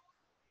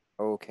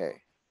 Okay.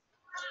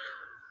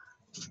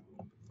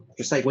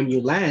 Just like when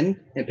you land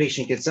and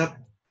patient gets up,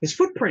 his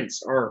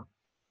footprints are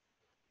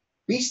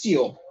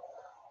bestial.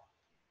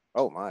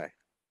 Oh my.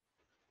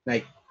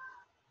 Like,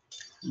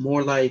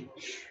 more like,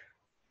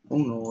 oh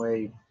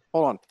no,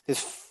 Hold on. His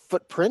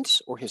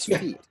footprints or his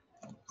feet?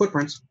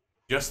 Footprints.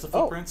 Just the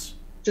footprints?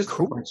 Just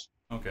Cool. footprints.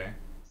 Okay.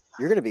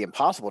 You're going to be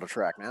impossible to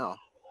track now.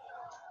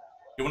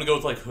 You want to go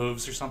with like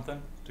hooves or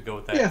something to go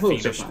with that hooves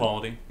are fiendish fine.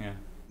 quality? Yeah.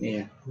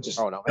 Yeah. Just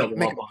Oh no, double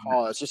make up him on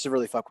paws just to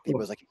really fuck with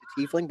people. It's like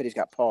he's a tiefling, but he's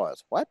got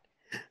paws. What?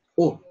 that.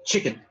 Oh,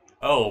 chicken.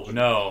 Oh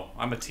no,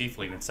 I'm a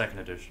tiefling in 2nd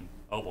edition.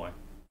 Oh boy.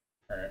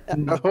 All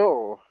right.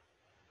 Oh.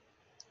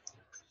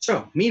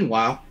 So,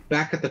 meanwhile,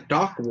 back at the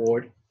dock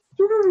ward,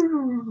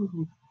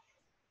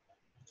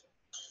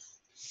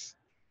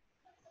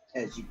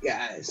 as you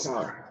guys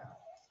are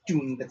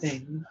doing the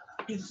thing,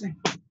 do the thing.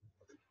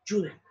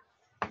 Julie.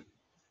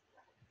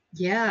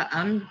 Yeah,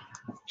 I'm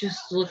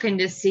just looking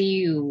to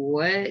see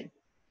who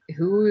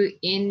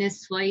in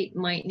this fight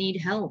might need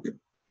help.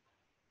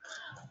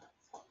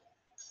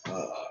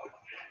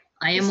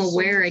 I am This is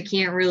aware I something-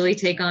 can't really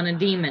take on a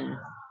demon.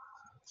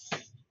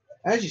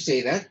 As you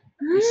say that,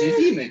 you see a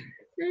demon.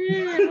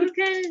 What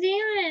kind of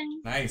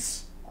demon?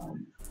 Nice.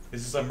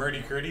 Is this a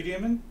Murdy Curdy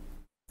demon?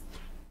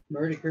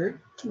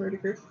 Murder. Give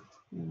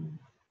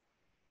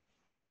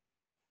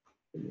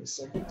me a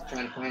second.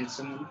 Trying to find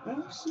someone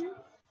else here.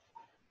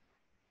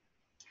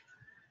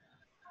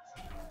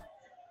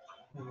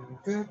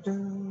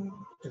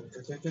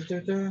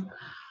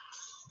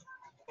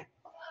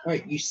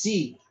 Alright, you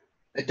see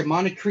a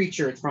demonic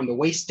creature from the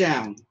waist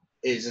down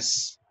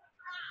is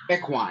a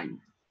equine.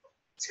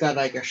 It's got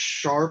like a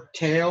sharp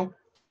tail.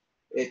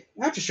 I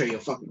have to show you a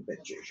fucking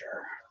picture.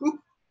 Oop,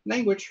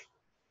 language.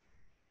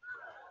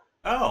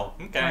 Oh,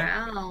 okay.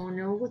 Wow,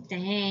 no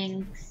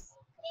thanks.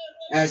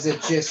 As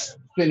it just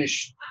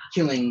finished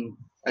killing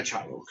a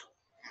child.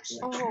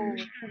 Oh.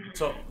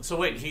 So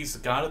wait, he's the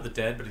god of the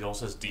dead, but he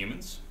also has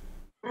demons?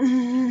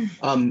 God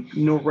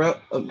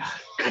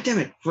damn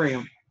it,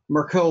 Graham.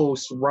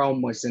 Merkel's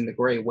realm was in the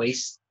Grey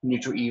Waste,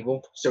 neutral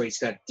evil, so he's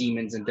got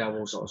demons and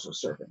devils also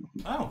serving him.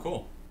 Oh,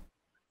 cool.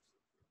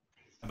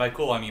 And by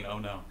cool, I mean, oh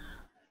no.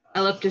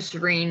 I look to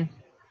Serene.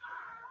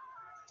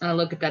 I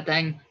look at that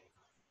thing.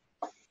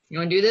 You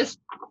want to do this?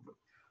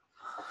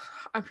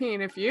 I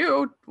mean, if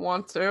you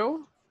want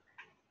to,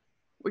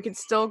 we can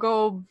still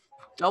go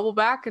double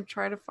back and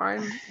try to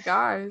find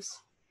guys.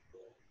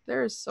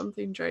 There is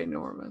something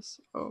ginormous.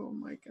 Oh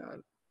my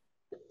god.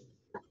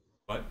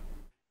 What?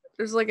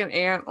 There's like an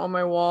ant on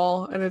my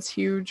wall and it's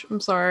huge. I'm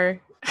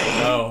sorry.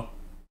 No.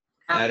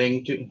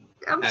 Adding to.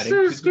 I'm adding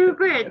so to the-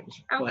 stupid.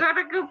 I'm What?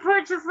 gonna go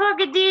punch a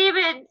fucking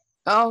demon.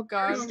 Oh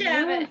god.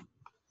 Stab it.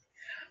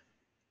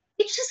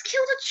 It just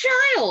killed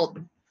a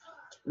child.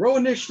 Roll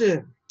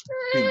initiative.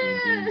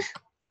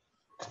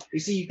 You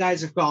see, you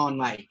guys have gone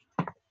like,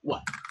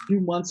 what, 2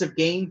 months of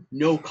game,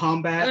 no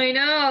combat? I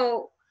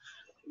know.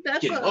 That's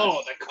Getting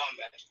all the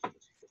combat.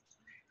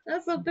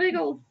 that's a big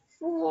old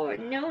 4.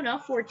 No,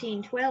 not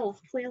 14.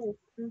 12. 12.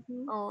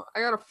 Oh, I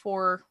got a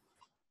 4.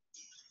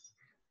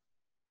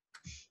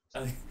 I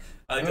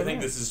like to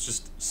think this is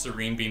just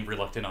Serene being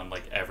reluctant on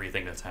like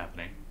everything that's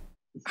happening.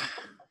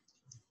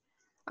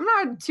 I'm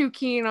not too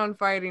keen on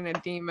fighting a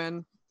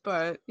demon,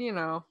 but you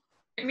know.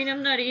 I mean,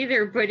 I'm not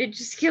either, but it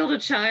just killed a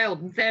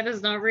child. That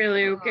is not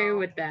really okay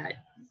with that.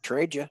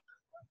 Trade you.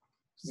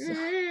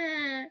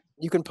 Eh,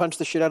 You can punch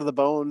the shit out of the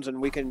bones,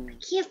 and we can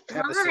can't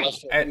have the fly.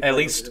 celestial At reaper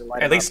least, to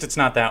light at it least up. it's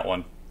not that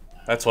one.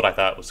 That's what I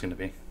thought it was going to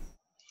be.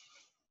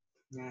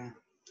 Yeah.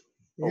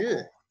 Oh,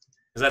 cool.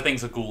 Because that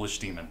thing's a ghoulish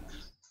demon,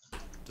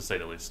 to say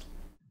the least.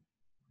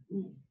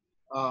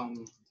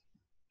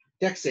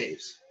 Deck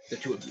saves, the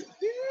two of you.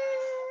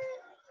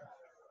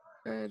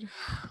 Good.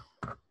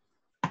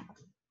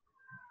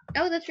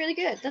 Oh, that's really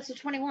good. That's a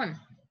 21.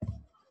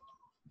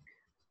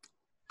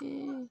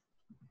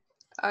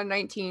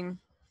 19.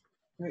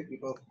 Right, you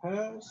both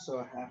pass, so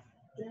half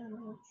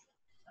damage.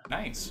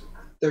 Nice.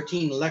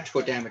 13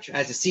 electrical damage.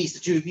 As it sees the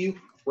two of you,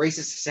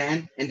 races the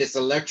sand, and this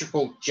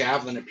electrical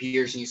javelin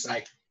appears, and he's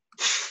like,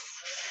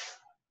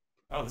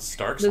 Oh, this is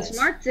Dark The Souls.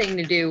 smart thing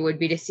to do would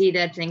be to see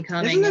that thing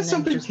coming. isn't that and then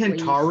something just leave.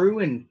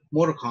 Kentaru in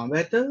Mortal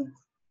Kombat does?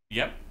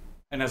 Yep.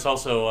 And there's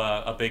also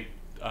a big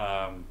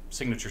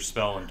signature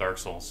spell in Dark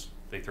Souls.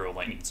 They throw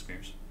lightning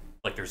spears,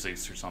 like they're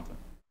Zeus or something.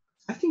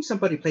 I think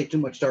somebody played too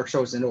much Dark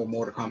Souls and know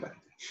Mortal Kombat.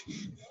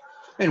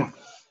 Anyway,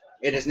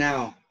 it is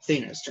now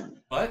Thena's turn.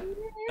 What?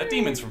 That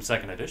demon's from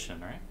 2nd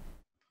edition, right?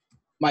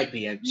 Might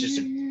be, it's just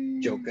a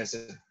joke because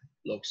it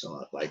looks a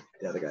lot like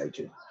the other guy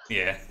too.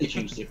 Yeah. They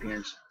changed the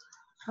appearance.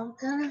 I'm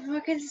gonna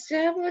fucking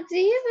stab a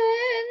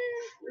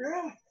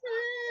demon.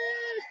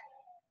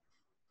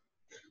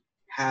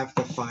 Half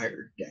the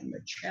fire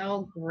damage.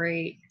 Oh,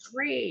 great.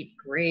 Great,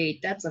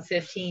 great. That's a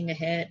 15 to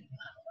hit.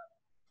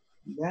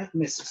 That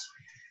misses.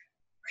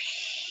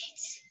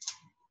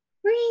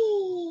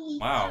 Great.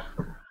 Wow.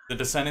 The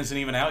descent isn't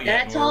even out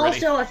yet. That's and we're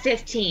also a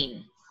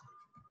 15.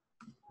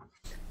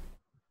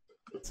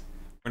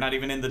 We're not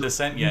even in the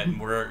descent yet, and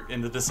we're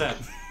in the descent.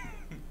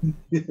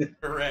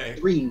 Hooray.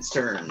 Green's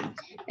turn.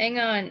 Hang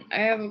on. I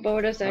have a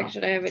bonus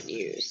action I haven't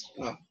used.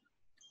 Oh.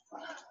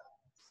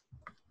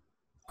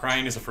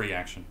 Crying is a free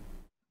action.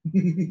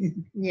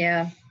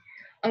 Yeah.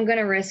 I'm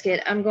gonna risk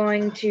it. I'm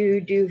going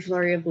to do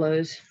Flurry of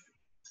Blows.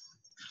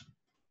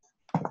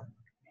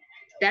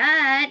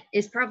 That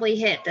is probably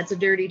hit. That's a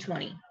dirty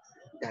 20.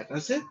 That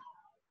does it.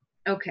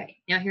 Okay.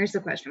 Now here's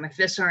the question. My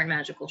fists aren't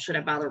magical. Should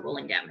I bother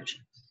rolling damage?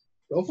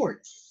 Go for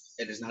it.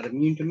 It is not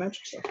immune to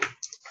magic stuff.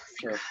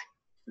 Or,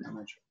 not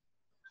magic.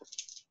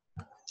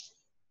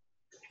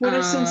 Would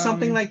have sent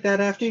something like that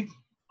after you?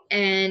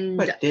 And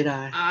But did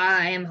I?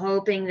 I am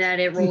hoping that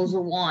it rolls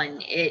a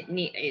 1. It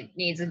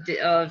needs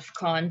a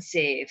con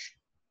save.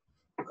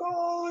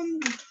 Gone.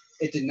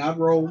 It did not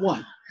roll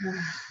 1.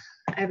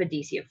 I have a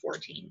DC of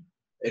 14.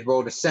 It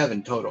rolled a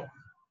 7 total.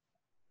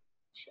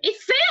 It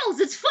fails!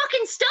 It's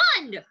fucking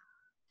stunned!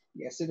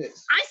 Yes, it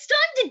is. I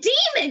stunned a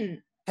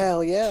demon!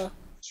 Hell yeah.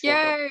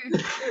 Yay!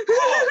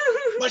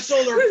 Oh, my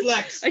solar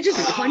flex. I just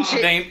punched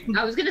it. Thane,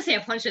 I was gonna say I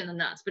punched it in the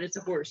nuts, but it's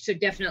a horse, so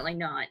definitely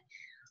not.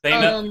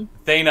 Thana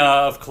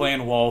of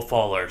Clan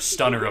Wallfaller,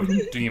 stunner of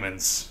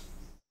demons.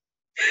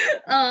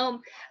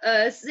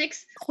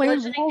 6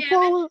 bludgeoning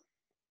damage.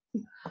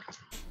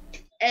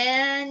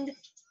 And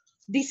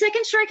the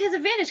second strike has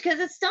advantage because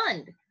it's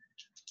stunned.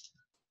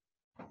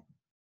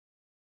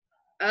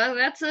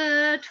 That's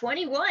a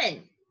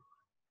 21.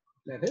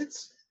 That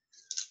hits.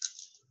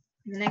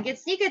 And then get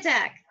sneak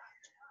attack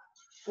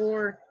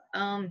for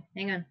hang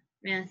on,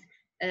 math.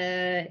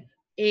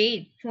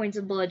 8 points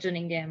of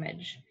bludgeoning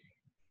damage.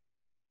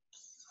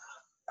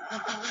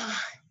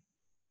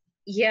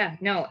 Yeah,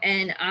 no,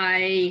 and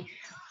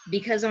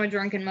because I'm a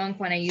drunken monk,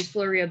 when I use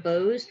Flurry of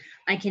Bows,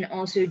 I can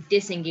also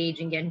disengage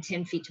and get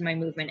 10 feet to my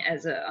movement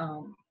as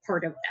a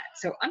part of that.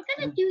 So I'm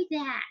gonna do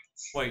that.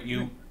 Wait,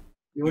 You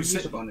would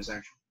use a bonus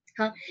action.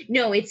 Huh?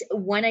 No, it's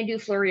when I do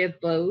Flurry of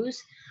Bows,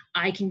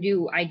 I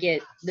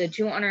get the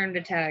 2 unarmed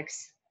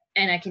attacks,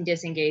 and I can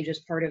disengage as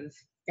part of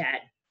that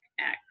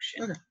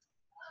action. Okay.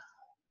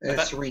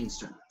 It's Serene's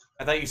turn.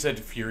 I thought you said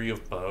Fury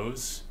of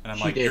Bows, and I'm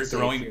She like, did you're say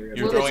throwing Fury of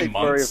you're Bows. throwing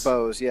Flurry monks. of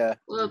bows, yeah.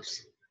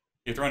 Whoops.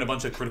 You're throwing a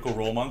bunch of Critical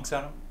Role monks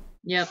at him.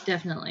 Yep,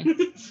 definitely.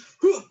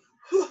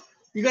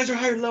 You guys are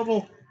higher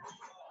level.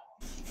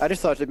 I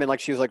just thought it meant like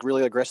she was like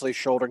really aggressively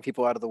shouldering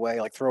people out of the way,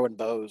 like throwing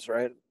bows,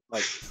 right?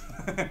 Like,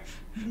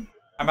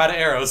 I'm out of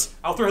arrows.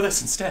 I'll throw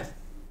this instead.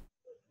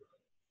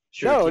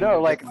 Sure, no,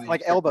 like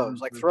like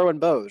elbows, like throwing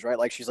bows, right?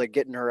 Like she's like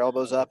getting her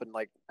elbows up and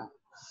like.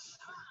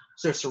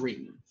 So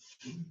Serene.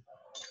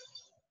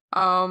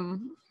 I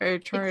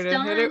try It's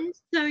to hit it. done,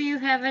 so you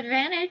have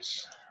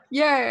advantage.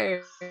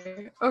 Yay!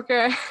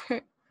 Okay.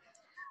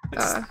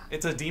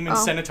 It's a demon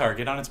centaur.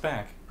 Get on its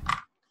back.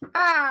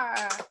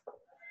 Ah!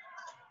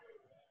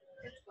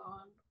 It's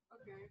gone.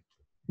 Okay.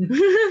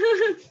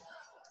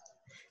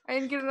 I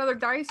didn't get another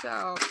dice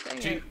out. Dang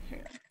it. Here.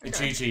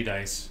 Okay. GG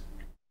dice.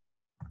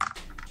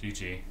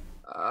 GG.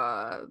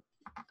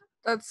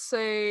 Let's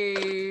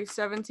say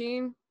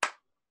 17.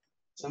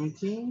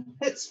 17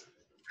 hits.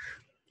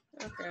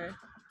 Okay.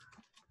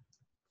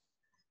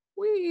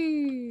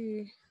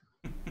 Whee!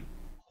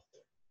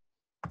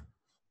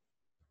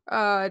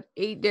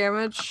 8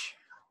 damage.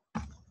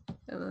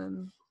 And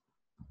then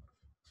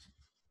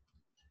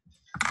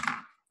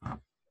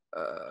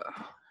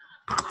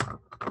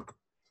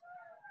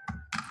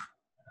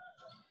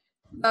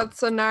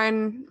that's a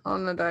 9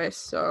 on the dice,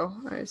 so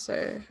I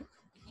say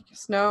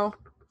snow.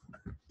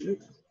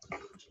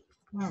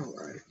 All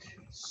right.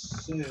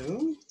 So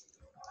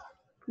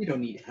you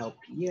don't need help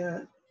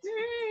yet.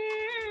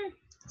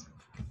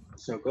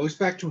 So it goes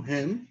back to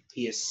him.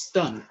 He is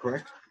stunned,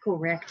 correct?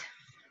 Correct.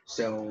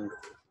 So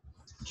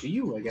to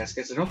you, I guess,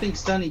 because I don't think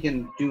stun he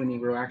can do any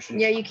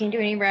reactions. Yeah, you can do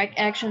any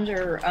actions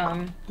or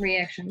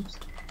reactions.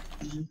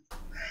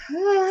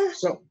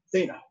 So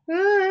Thana.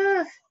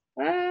 I'm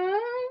gonna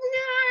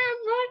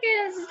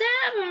fucking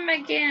stab him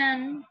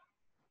again.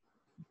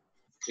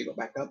 Should go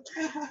back up.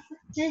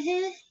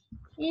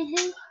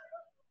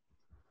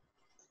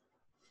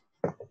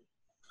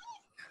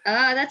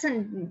 That's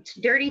a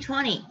dirty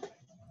 20.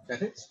 That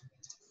hits.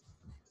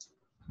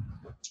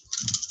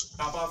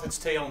 Chop off its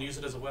tail and use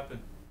it as a weapon.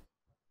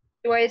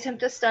 Do I attempt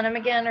to stun him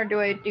again, or do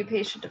I do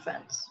patient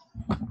defense?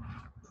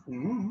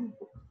 Mm-hmm.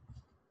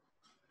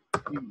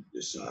 You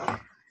decide.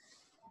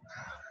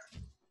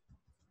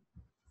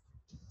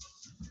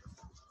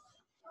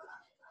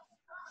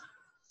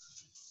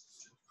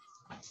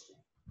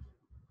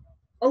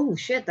 Oh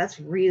shit, that's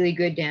really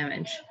good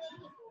damage.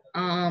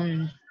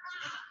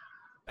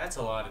 That's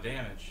a lot of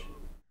damage.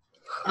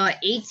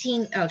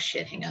 18. Oh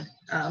shit, hang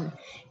on.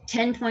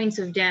 10 points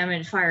of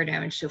damage, fire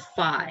damage, so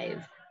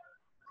 5,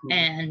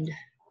 and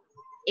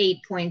 8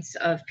 points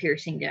of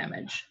piercing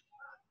damage.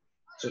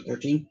 So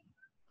 13?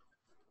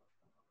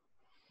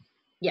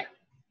 Yeah.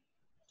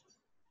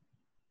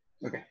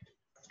 Okay.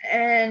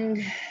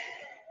 And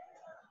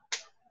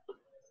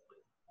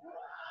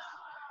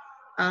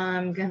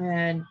I'm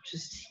gonna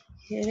just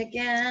hit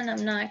again.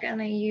 I'm not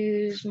gonna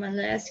use my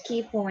last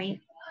key point.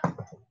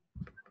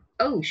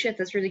 Oh shit,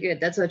 that's really good.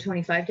 That's a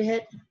 25 to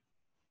hit.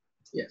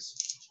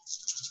 Yes.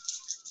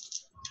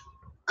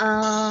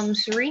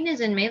 Serene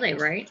is in melee,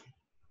 right?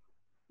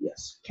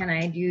 Yes. Can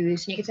I do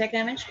sneak attack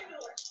damage?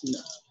 No.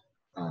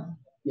 Oh.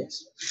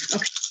 Yes.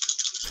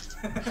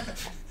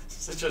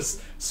 Such a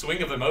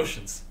swing of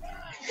emotions.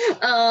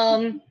 6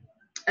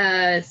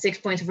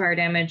 points of fire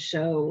damage,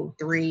 so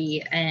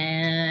 3,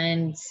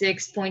 and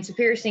 6 points of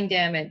piercing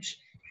damage.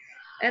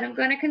 And I'm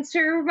gonna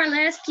conserve my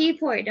last key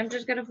point. I'm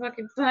just gonna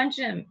fucking punch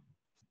him.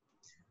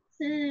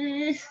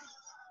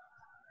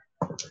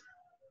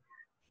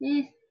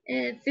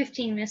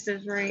 15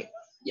 misses, right?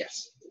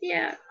 Yes.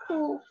 Yeah,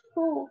 cool.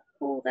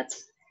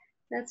 That's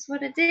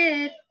what I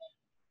did.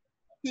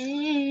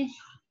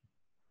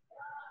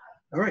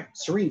 All right.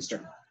 Serene's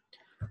turn.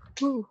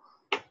 Woo.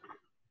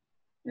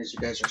 As you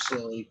guys are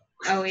slowly.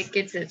 Oh, it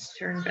gets its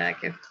turn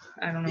back if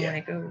I don't know when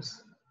it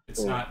goes.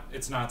 It's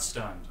not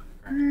stunned.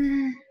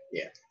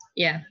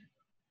 Yeah.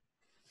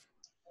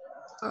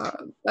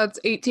 That's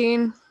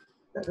 18.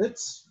 That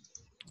hits.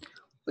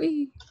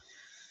 Whee.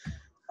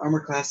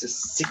 Armor class is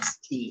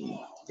 16. You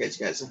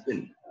guys have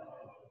been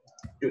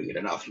doing it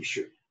enough. You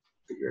should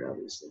figure it out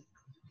easily.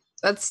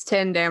 That's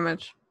 10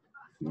 damage.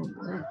 All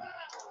right.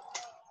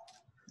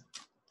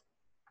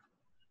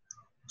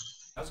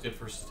 That was good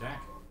first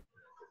attack.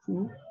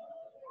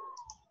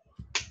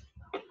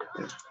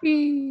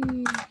 Whee.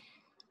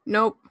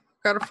 Nope.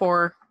 Got a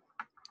 4.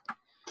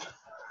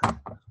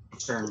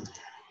 Turn.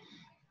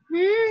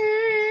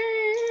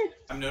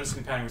 I'm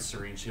noticing the pattern with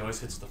Serene. She always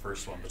hits the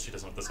first one, but she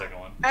doesn't with the second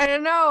one. I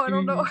don't know.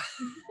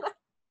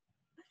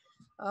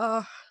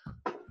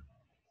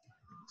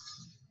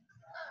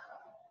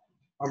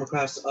 Armor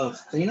class of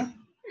Thena.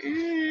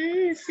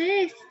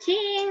 16.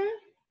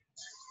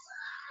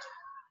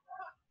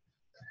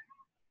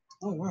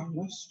 Oh wow,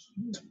 nice.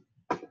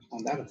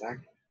 On that attack.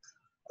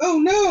 Oh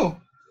no!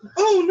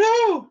 Oh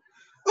no!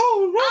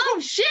 Oh no! Oh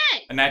shit!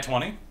 A nat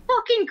 20?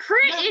 Fucking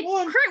crit! Nat It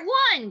one. crit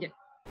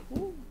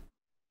one!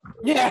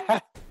 Yeah.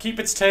 Keep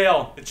its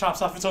tail. It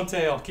chops off its own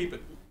tail. Keep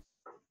it.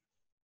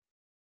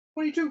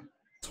 22.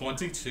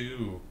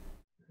 22.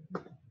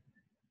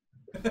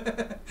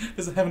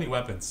 Doesn't have any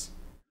weapons.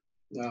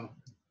 No.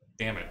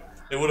 Damn it.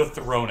 It would have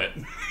thrown it.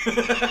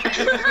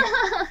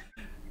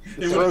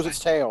 It throws its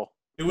tail.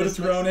 It would have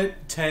thrown it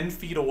 10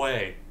 feet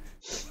away.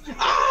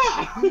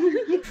 Ah!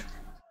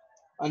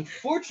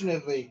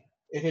 Unfortunately,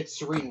 it hit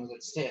Serene with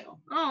its tail,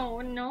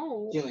 Oh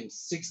no. dealing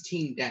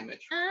 16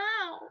 damage.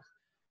 Ow.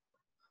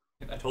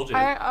 I told you.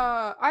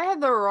 I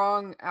had the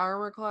wrong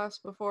armor class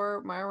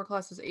before. My armor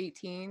class is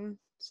 18.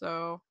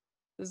 So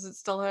does it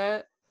still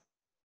hit?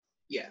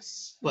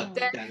 Yes, but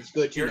Damn. that is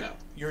good to know.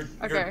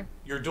 Okay.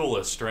 You're a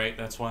duelist, right?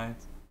 That's why.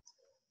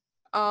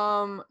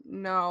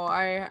 No,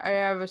 I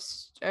have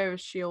a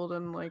shield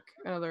and like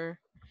another.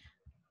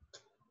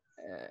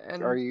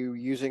 And Are you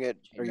using it?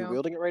 Are you No.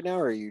 wielding it right now,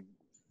 or are you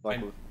like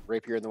I'm- with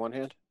rapier in the one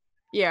hand?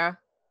 yeah.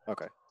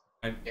 Okay.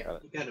 Yeah,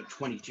 you got a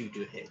 22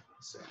 to hit,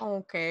 so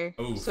Okay.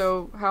 Oof.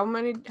 So how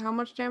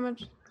much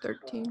damage?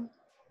 13?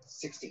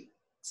 16.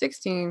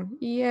 16.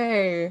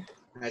 Yay.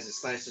 As it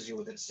slices you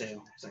with its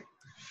tail. It's like,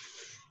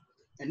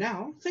 and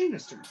now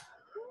Thena's turn.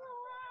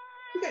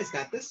 You guys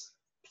got this.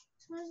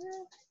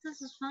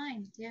 This is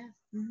fine. Yeah.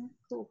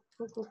 Cool.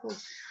 We're gonna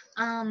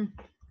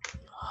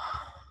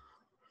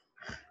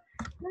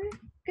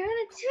do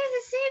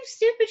the same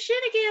stupid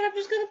shit again. I'm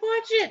just gonna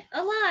watch it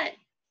a lot.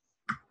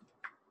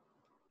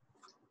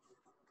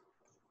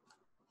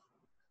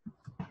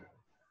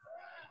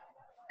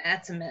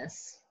 That's a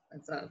miss.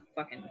 That's a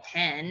fucking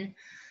 10.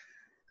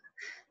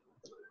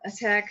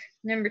 Attack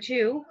number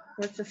 2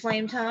 with the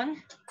flame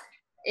tongue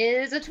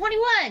is a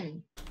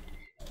 21.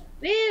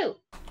 Woo!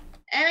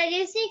 And I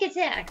do sneak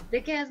attack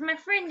because my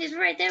friend is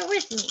right there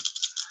with me.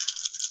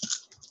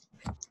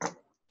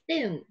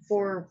 Boom,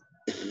 for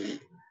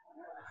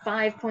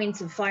 5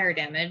 points of fire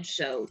damage,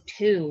 so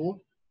 2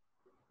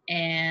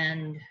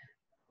 and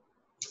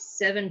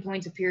 7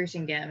 points of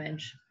piercing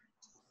damage.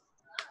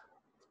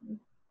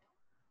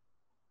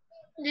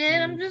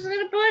 Then I'm just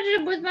gonna punch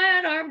him with my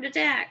unarmed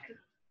attack.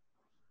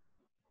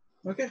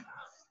 Okay.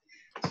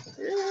 Let's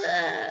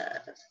say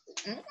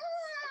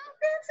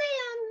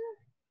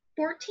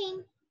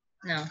 14.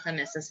 No, that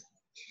misses.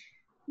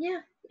 Yeah,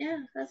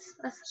 that's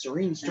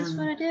Serene's that's turn.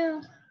 what I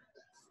do.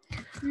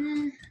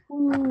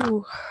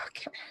 Ooh.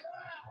 Okay.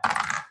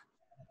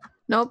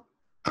 Nope.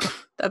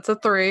 That's a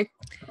 3.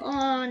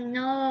 Oh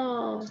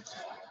no.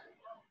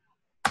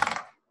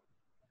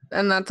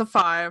 And that's a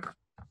 5.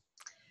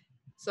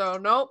 So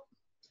nope.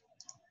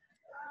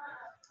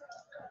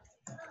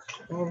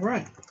 All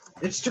right.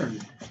 It's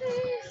turn.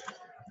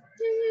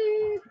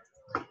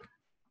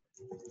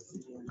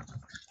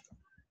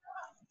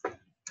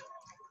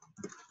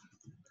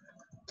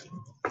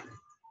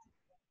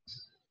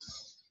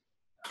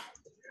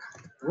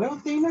 Well,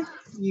 Dana,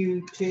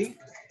 you take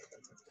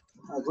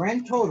a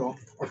grand total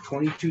of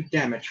 22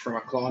 damage from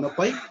a claw on the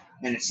plate,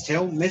 and its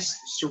tail missed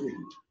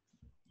Serene.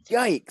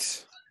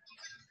 Yikes.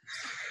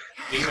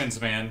 Demons,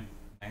 man.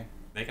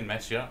 They can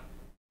mess you up.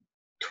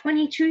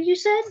 22, you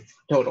said?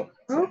 Total.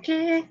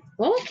 Okay.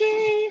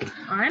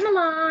 I'm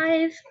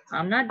alive.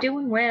 I'm not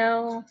doing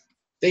well.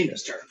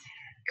 Dana's turn.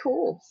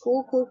 Cool.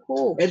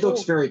 It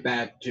looks very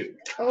bad, too.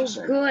 Oh,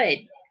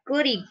 good.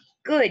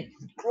 Good.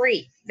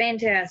 Great.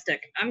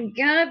 Fantastic. I'm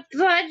gonna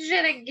punch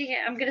it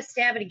again. I'm gonna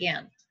stab it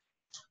again.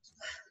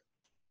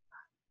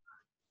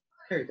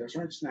 Hey, there's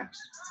one next.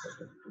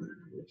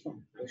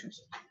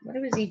 What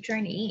was he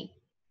trying to eat?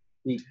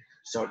 He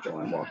saw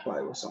Joanne walk by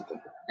with something.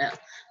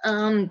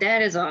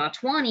 That is a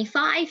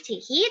 25 to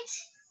hit.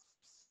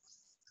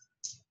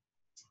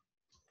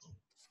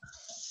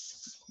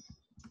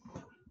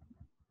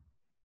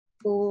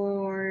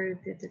 For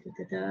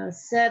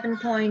 7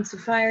 points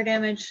of fire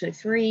damage, so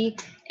 3,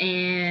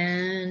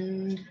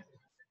 and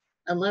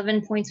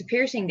 11 points of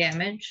piercing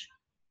damage.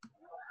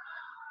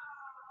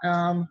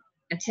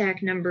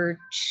 Attack number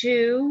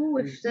 2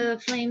 with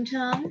the flame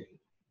tongue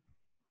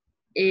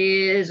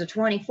is a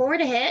 24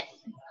 to hit.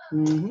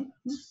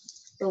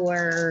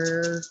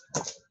 For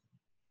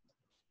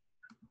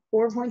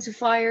 4 points of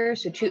fire,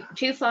 so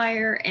two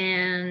fire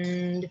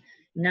and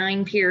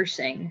 9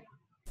 piercing.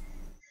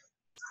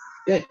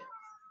 Good.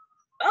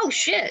 Oh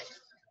shit!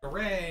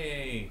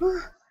 Hooray!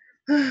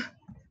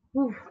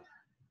 Ooh,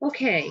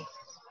 okay,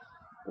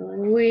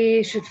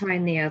 we should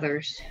find the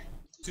others.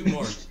 Two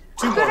more.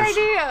 Good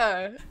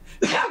idea.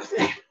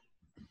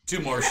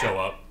 Two more show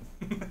up.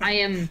 I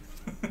am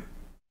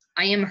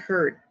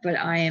hurt, but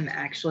I am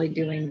actually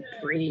doing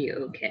pretty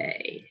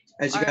okay.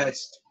 As you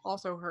guys,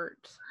 Also hurt.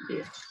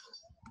 yeah.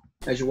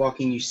 As you're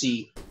walking, you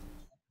see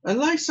a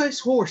life-size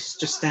horse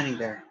just standing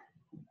there.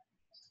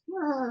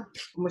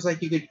 Almost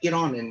like you could get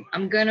on and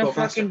I'm gonna go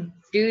fucking faster.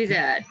 do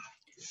that.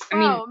 I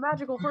mean, Oh,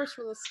 magical horse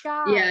from the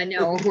sky. yeah,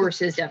 no, a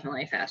horse is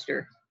definitely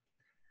faster.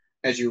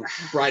 As you're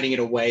riding it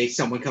away,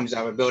 someone comes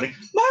out of a building.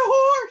 My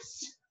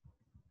horse!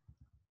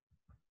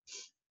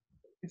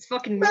 It's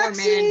fucking war, man.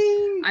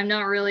 Maxine! I'm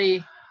not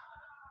really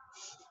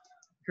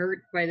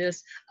hurt by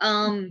this.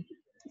 Can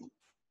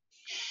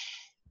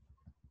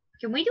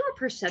we do a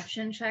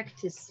perception check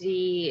to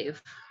see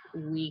if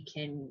we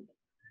can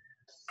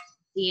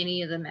see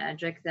any of the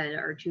magic that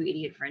our two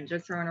idiot friends are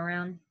throwing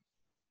around?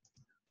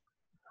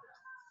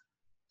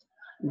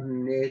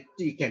 You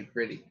can't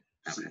really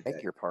see Beg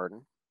that. your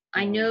pardon.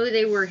 I know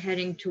they were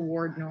heading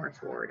toward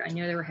Northward. I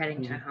know they were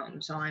heading to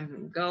home, so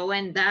I'm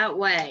going that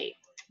way.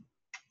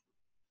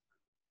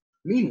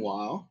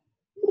 Meanwhile,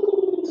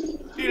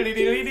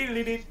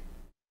 Diddly-diddly-diddly-did.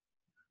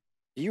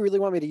 Do you really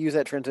want me to use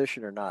that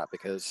transition or not?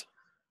 Because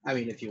I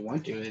mean, if you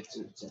want to, it's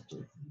up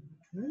to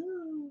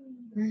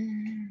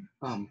you.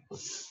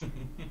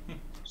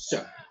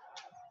 So,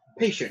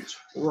 patience,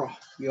 Rogh,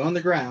 you're on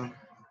the ground.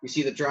 You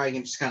see the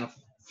dragon just kind of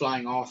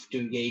flying off to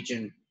engage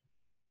in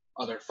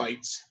other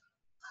fights.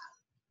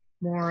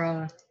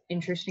 More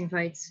interesting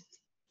fights.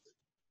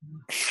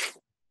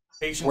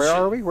 Patience where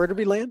are we? Where did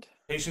we land?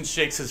 Patience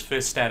shakes his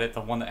fist at it,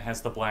 the one that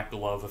has the black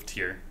glove of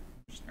Tyr.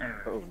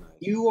 Oh, nice.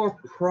 You are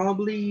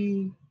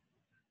probably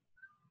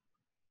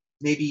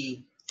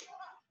maybe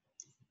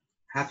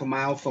half a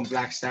mile from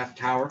Blackstaff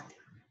Tower.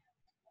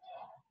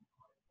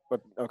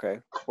 But okay,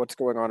 what's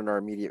going on in our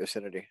immediate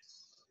vicinity?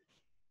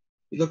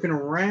 You're looking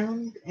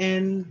around,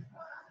 and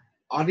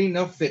oddly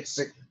enough, it's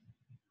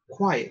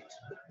quiet,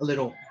 a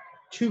little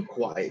too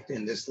quiet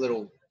in this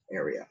little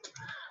area.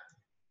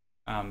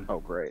 Oh,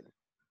 great.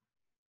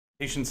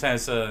 Patience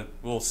has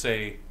we'll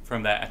say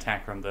from that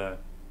attack from the,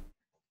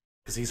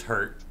 because he's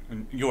hurt,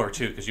 and you are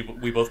too, because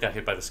we both got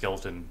hit by the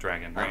skeleton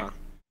dragon, right?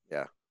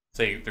 Yeah.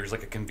 Say there's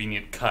like a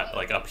convenient cut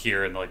like up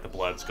here, and like the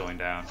blood's going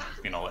down,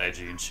 being all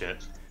edgy and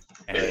shit,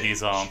 and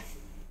he's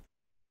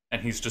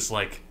just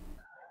like,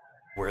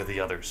 where are the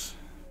others?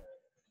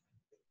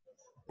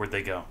 Where'd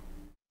they go?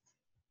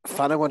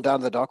 Finally went down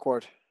to the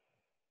dockward.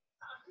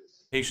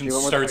 Patience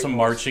went with starts the white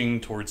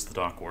marching towards the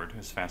dockward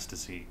as fast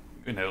as he,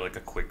 like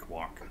a quick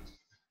walk.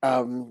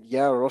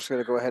 Yeah, we're also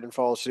going to go ahead and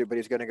follow suit, but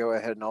he's going to go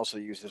ahead and also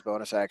use his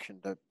bonus action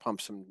to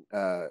pump some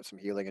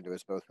healing into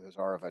us both with his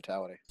aura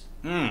vitality.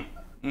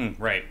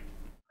 Right.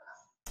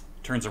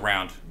 Turns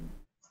around,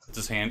 puts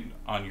his hand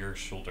on your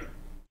shoulder.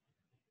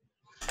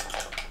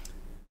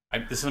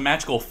 This is a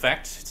magical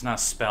effect. It's not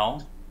a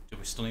spell. Do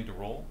we still need to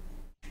roll?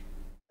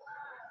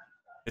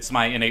 It's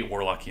my innate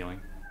warlock healing.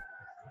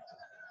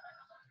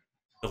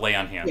 The lay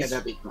on hands. Yeah,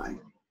 that'd be fine.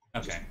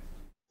 Okay.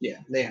 Yeah,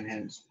 lay on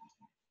hands.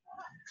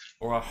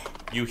 Or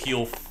you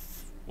heal.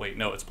 Wait,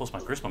 no, it's plus my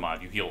charisma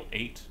mod. You heal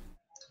 8.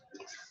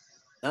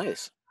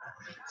 Nice.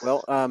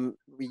 Well,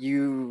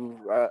 you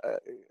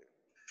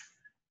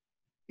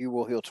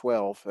will heal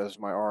 12 as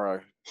my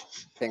aura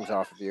pings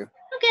off of you.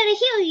 I'm gonna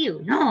heal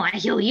you. No, I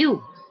heal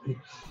you.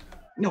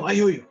 No, I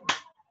heal you.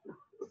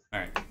 All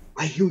right.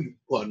 I heal you.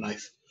 Blood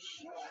knife.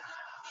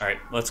 All right,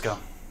 let's go.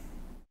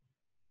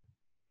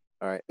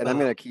 All right, and I'm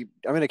gonna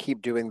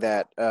keep doing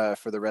that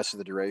for the rest of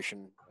the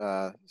duration.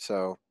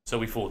 So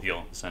we full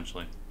heal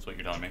essentially. That's what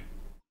you're telling me.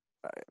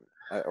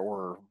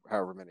 Or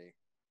however many.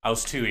 I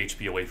was 2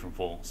 HP away from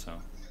full, so.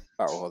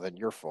 Oh well, then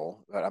you're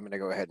full. But I'm gonna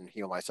go ahead and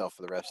heal myself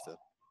for the rest of.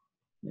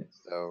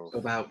 So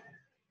about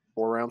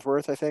 4 rounds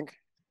worth, I think.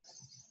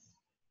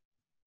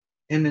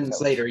 10 minutes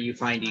later, you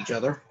find each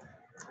other.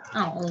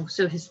 Oh,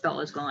 so his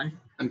spell is gone.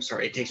 I'm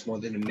sorry, it takes more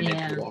than a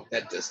minute to walk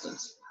that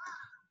distance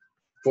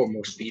for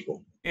most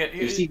people. Yeah,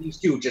 you see these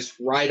two just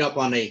ride up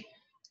on a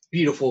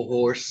beautiful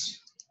horse.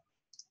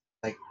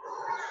 Like,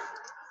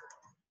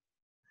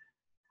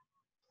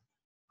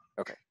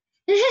 okay.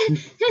 I killed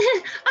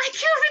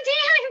a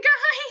demon,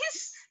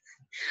 guys.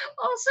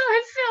 Also,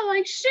 I feel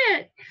like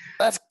shit.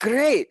 That's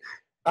great.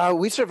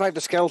 We survived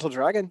a skeletal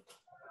dragon.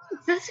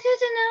 That's good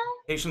to know.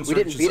 Patience we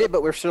didn't beat it,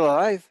 but we're still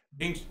alive.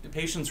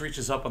 Patience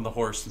reaches up on the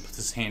horse and puts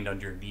his hand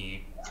on your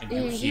knee, and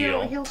you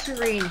heal. Heal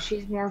Serene.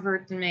 She's more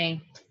hurt than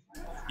me.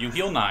 You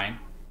heal 9.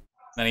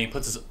 Then he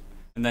puts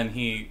and then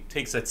he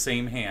takes that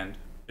same hand.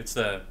 It's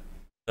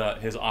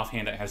his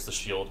offhand that has the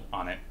shield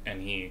on it,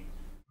 and he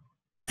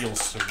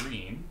heals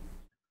Serene.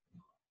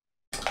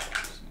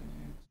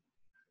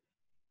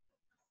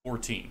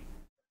 14.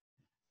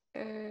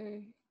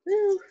 Hey.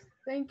 Woo.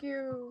 Thank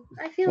you.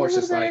 I feel horse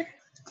a little is better. like,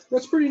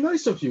 that's pretty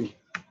nice of you.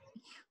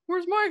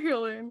 Where's my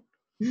healing?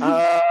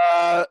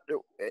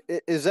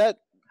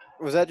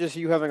 Was that just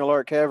you having a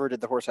lark cav, or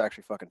did the horse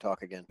actually fucking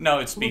talk again? No,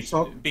 it's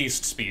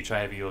beast speech. I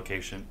have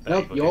evocation.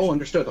 Nope, you all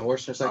understood. The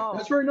horse is like,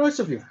 that's very nice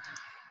of you.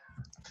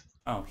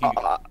 Oh,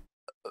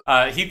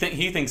 he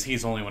thinks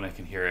he's the only one that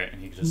can hear it,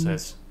 and he just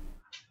says,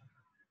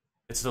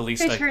 "It's the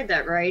least." I heard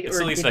that right, it's or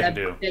the least I can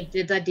do.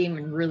 Did that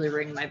demon really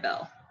ring my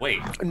bell?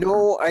 Wait.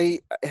 No,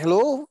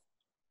 hello?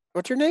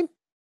 What's your name?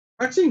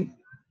 Maxine.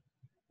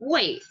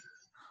 Wait.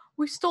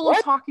 We stole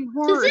a talking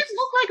horse. Does it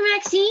look like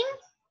Maxine?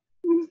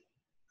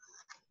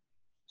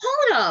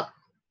 Hold up.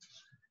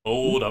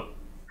 Hold up.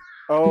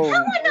 Oh.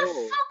 How in the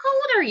fuck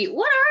old are you?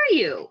 What are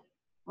you?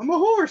 I'm a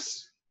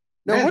horse.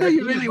 No, Man, what are that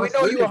you demon really? We was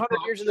know you really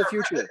 100 years in the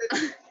future.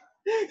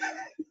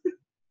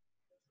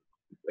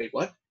 Wait,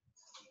 what?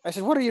 I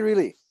said, what are you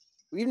really?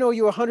 We know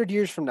you 100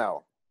 years from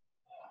now.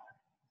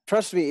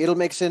 Trust me, it'll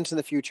make sense in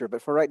the future.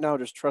 But for right now,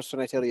 just trust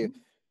when I tell you,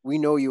 we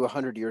know you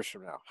 100 years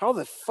from now. How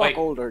the fuck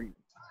old are you?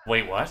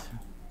 Wait, what?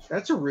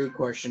 That's a rude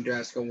question to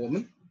ask a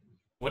woman.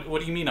 What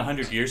do you mean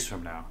 100 years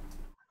from now?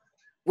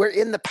 We're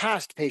in the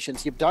past,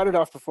 Patience. You've dotted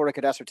off before I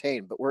could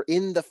ascertain, but we're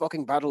in the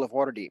fucking Battle of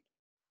Waterdeep.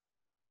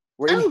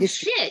 We're in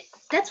history. Shit!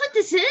 That's what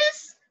this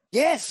is?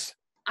 Yes!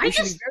 We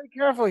should be very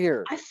careful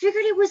here. I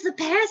figured it was the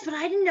past, but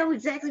I didn't know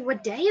exactly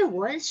what day it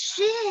was.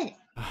 Shit!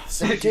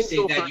 The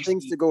potential for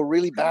things to go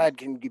really bad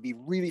can be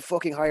really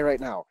fucking high right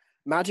now.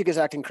 Magic is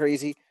acting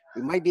crazy.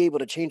 We might be able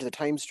to change the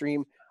time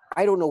stream.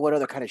 I don't know what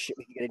other kind of shit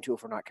we can get into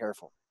if we're not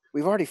careful.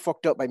 We've already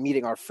fucked up by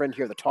meeting our friend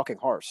here, the talking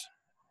horse.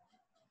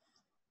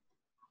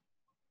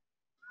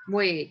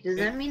 Wait, does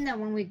that mean that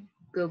when we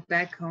go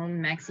back home,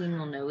 Maxine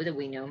will know that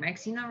we know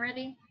Maxine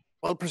already?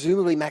 Well,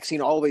 presumably Maxine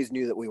always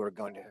knew that we were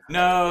going to.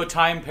 No,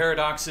 time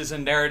paradoxes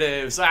and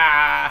narratives.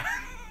 Ah!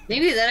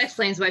 Maybe that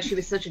explains why she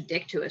was such a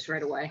dick to us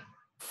right away.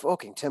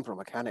 Fucking temporal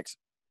mechanics.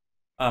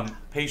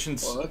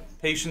 Patience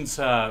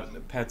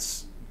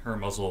pets her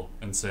muzzle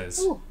and says,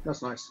 "Oh,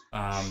 that's nice."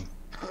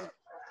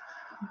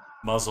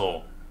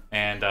 Muzzle.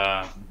 And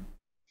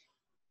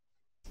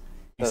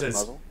he says,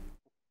 muzzle?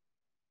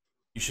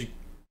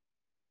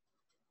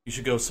 You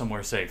should go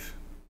somewhere safe.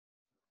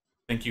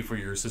 Thank you for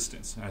your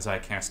assistance," as I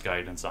cast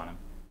guidance on him.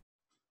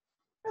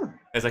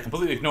 As I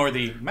completely ignore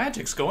the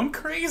magic's going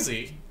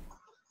crazy.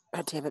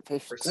 God damn it,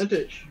 Patience.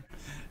 Percentage.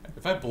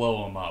 If I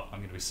blow him up,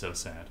 I'm gonna be so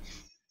sad.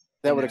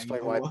 That would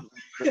explain why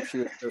she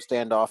was so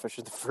standoffish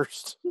at the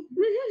first.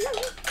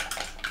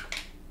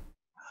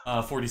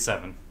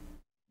 47.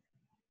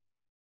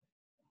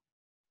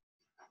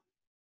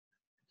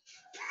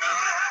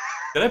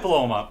 Did I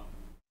blow him up?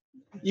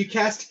 You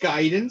cast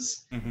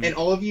guidance, and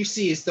all of you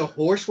see is the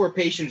horse where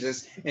Patience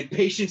is, and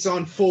Patience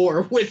on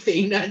 4 with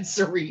Thana and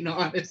Serene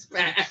on his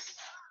back.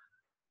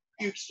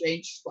 You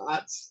exchange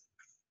spots.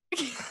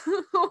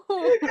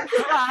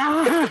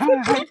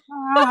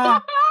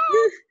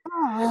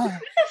 What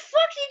the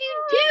fuck did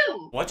you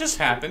do? What just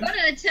happened? What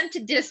an attempt to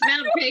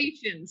dismount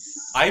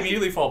patience. I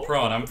immediately fall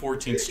prone. I'm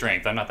 14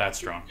 strength. I'm not that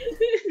strong.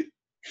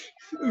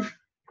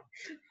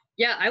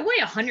 Yeah, I weigh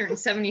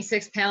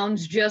 176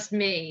 pounds, just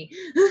me,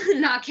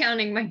 not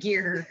counting my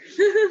gear.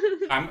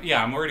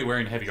 I'm already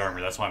wearing heavy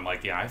armor. That's why I'm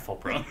like, yeah, I fall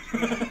prone.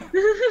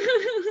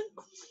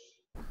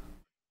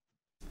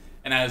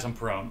 And as I'm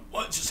prone,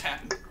 what just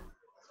happened?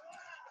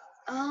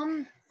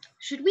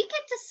 Should we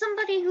get to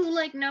somebody who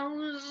like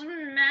knows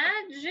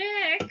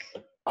magic?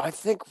 I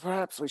think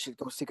perhaps we should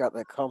go seek out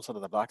the Council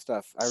of the Black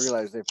Stuff. I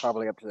realize they're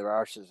probably up to their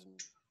arses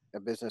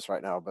in business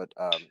right now, but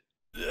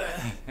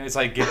As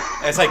I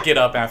get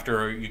up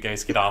after you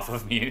guys get off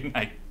of me, and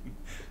I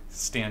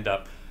stand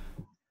up.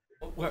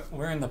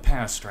 We're in the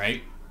past,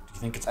 right? Do you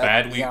think it's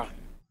bad? Yeah.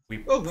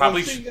 We Oh,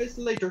 probably I'll see you guys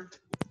later.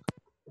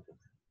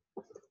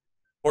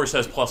 Horse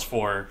has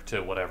 +4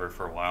 to whatever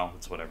for a while.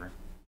 It's whatever.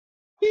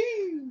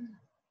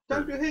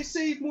 Time to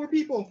save more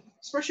people,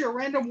 especially a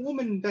random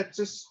woman that's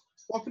just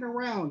walking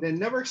around and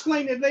never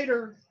explain it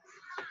later.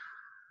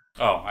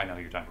 Oh, I know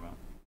who you're talking about.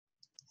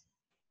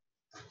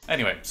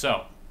 Anyway,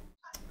 so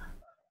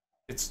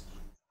it's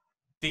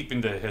deep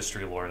into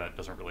history lore that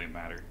doesn't really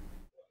matter.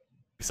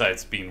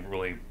 Besides being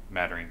really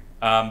mattering.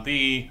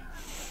 We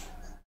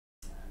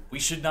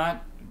should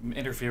not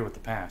interfere with the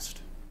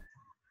past.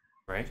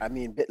 Right? I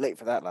mean, a bit late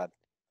for that, lad.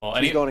 Well,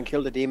 He's going and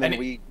killed the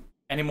demon.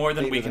 any more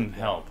than we Later can than-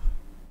 help.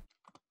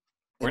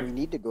 Then we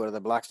need to go to the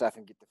Black Staff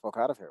and get the fuck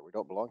out of here. We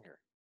don't belong here,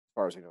 as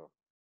far as we know.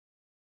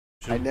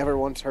 I Should, never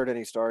once heard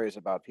any stories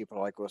about people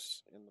like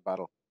us in the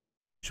battle.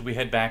 should we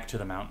head back to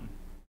the mountain?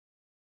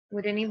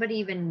 Would anybody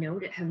even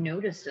have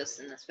noticed us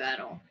in this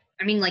battle?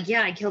 I mean, like,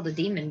 yeah, I killed a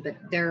demon, but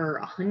there are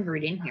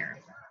 100 in here.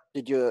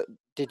 Did you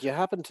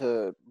happen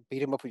to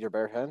beat him up with your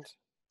bare hands?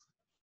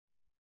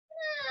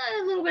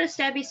 A little bit of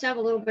stabby stab, a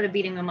little bit of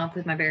beating them up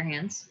with my bare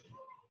hands.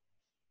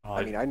 Oh,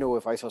 I mean, I know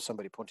if I saw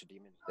somebody punch a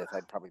demon to death,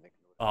 I'd probably make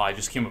a I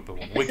just came up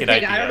with a wicked Like,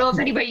 idea. I don't know if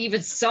anybody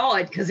even saw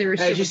it because there was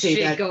so As much you see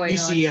shit that, going you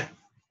on. see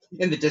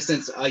in the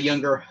distance a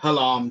younger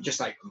Halam just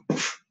like,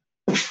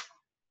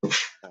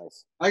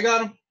 nice. I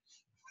got him.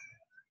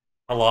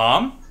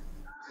 Alam?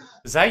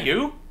 Is that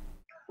you?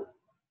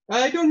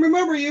 I don't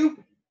remember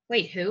you.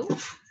 Wait, who?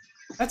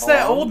 That's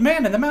that Alam? old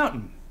man in the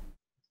mountain.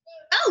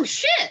 Oh,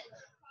 shit!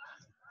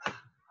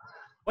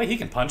 Wait, he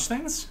can punch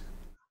things? At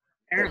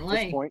this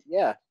Apparently. point,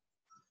 yeah.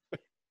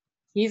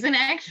 He's an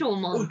actual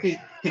monk. Okay.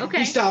 Okay.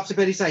 He stops a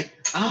bit. He's like,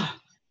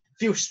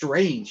 feels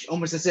strange,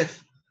 almost as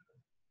if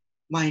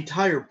my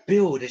entire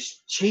build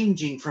is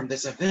changing from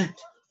this event.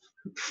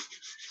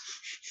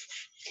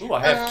 Ooh,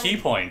 I have key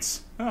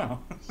points. Oh.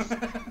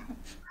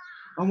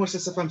 Almost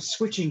as if I'm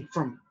switching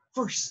from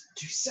first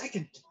to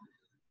second.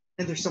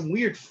 And there's some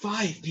weird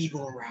 5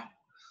 people around.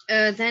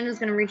 Thanadis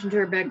gonna reach into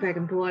her backpack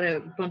and pull out a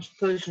bunch of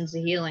potions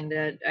of healing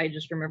that I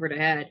just remembered I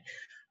had.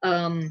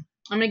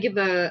 I'm gonna give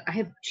I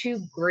have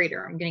 2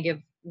 greater. I'm gonna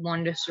give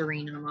 1 to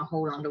Serene and I'm gonna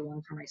hold on to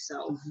 1 for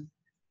myself. Mm-hmm.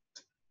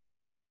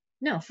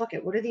 No, fuck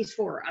it. What are these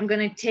for? I'm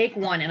gonna take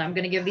 1 and I'm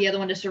gonna give the other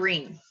 1 to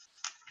Serene.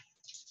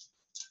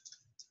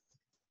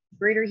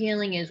 Greater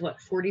healing is what,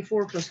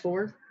 44 plus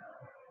 4?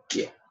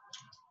 Yeah.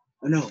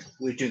 Oh no,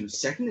 we're doing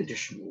 2nd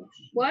edition rules.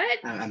 What?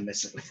 I'm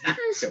messing with that.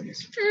 So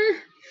messing.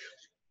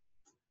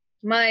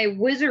 My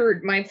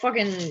wizard, my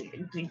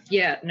fucking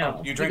yeah, no.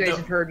 Oh, you you drank guys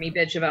the- have heard me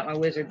bitch about my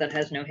wizard that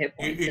has no hit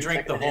points. You in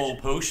drank the second whole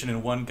edition. potion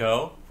in one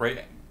go,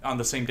 right? On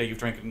the same day you've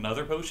drank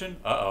another potion?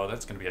 Uh-oh,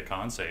 that's going to be a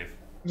con save.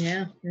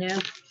 Yeah, yeah.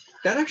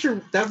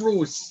 That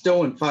rule is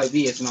still in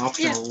 5e as an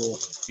optional rule.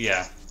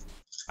 Yeah,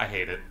 I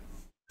hate it.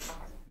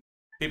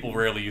 People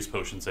rarely use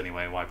potions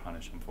anyway, why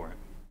punish them for it?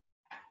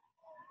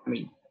 I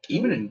mean,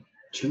 even in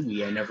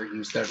 2e, I never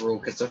used that rule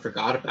because I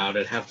forgot about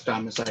it. Half the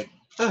time it's like,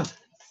 oh.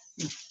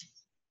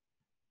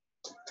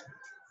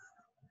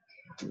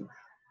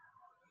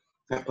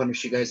 I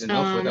punish you guys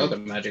enough with other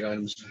magic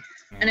items.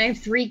 And I have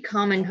 3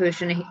 common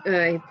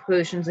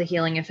potions of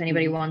healing if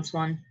anybody wants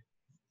one.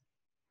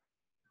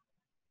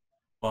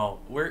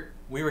 Well,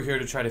 we were here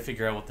to try to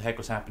figure out what the heck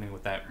was happening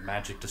with that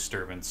magic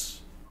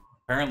disturbance.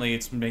 Apparently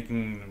it's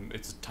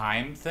a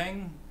time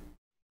thing?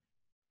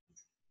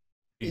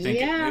 Do you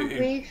think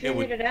We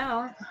figured it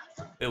out.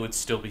 it would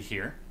still be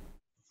here?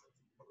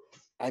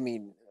 I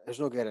mean, there's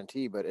no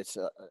guarantee, but it's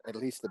at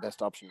least the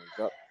best option we've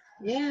got.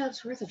 Yeah,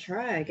 it's worth a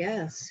try, I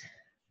guess.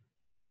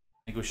 I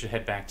think we should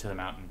head back to the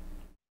mountain.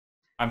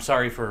 I'm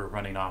sorry for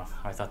running off.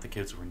 I thought the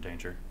kids were in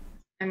danger.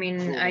 I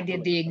mean, I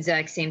did the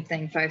exact same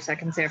thing 5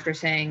 seconds after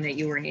saying that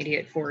you were an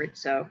idiot for it,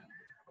 so.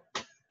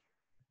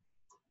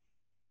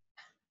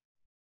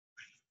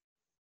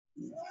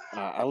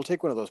 I will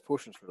take one of those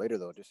potions for later,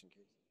 though, just in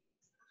case.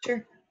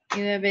 Sure.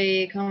 You have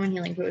a common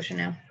healing potion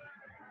now.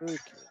 Okay.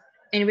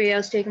 Anybody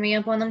else taking me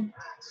up on them?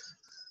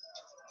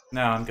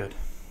 No, I'm good.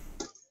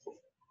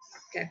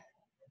 Okay.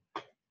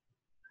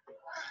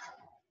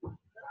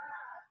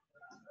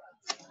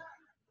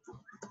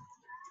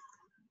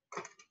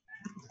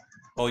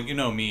 Well, you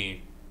know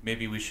me.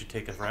 Maybe we should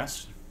take a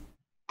rest?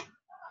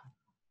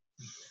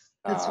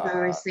 That's what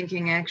I was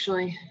thinking,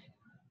 actually.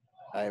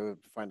 I would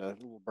find a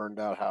little burned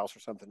out house or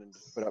something and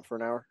just put up for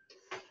an hour.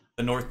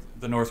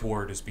 The north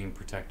ward is being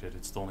protected.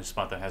 It's the only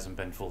spot that hasn't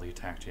been fully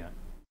attacked yet.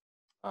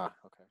 Ah,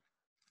 okay.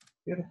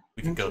 Yeah.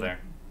 We can go there.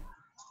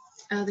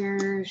 Oh,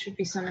 there should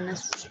be some in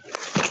this.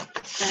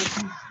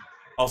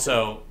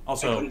 Also, I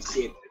couldn't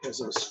see it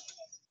because it was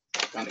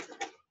funny.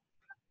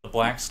 the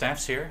black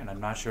staff's here, and I'm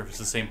not sure if it's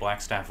the same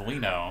black staff we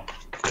know.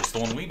 Because the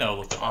one we know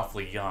looked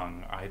awfully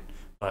young.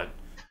 But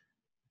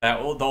the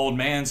old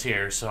man's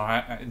here, so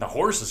the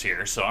horse is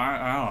here, so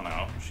I don't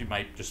know. She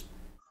might just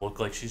look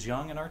like she's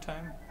young in our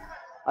time.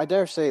 I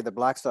dare say the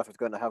black stuff is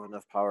going to have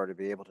enough power to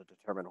be able to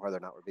determine whether or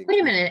not we're being. Wait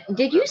a minute.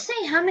 Did you say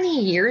how many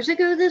years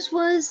ago this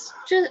was,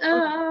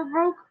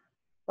 Rogh?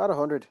 About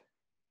 100.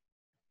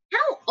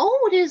 How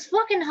old is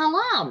fucking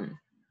Halam?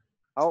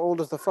 How old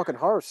is the fucking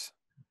horse?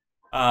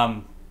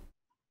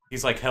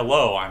 He's like,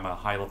 hello, I'm a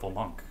high-level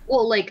monk.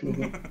 Well, like,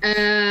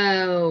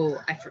 oh,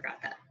 I forgot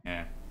that.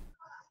 Yeah.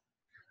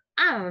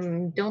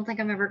 Don't think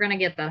I'm ever gonna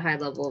get that high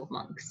level of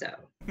monk, so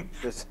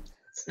it's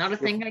not a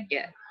thing I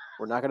get.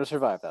 We're not going to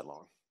survive that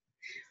long.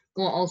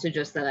 Well, also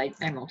just that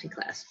I'm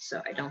multi-class,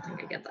 so I don't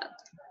think I get that.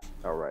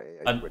 All right.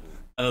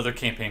 Another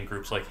campaign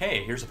group's like,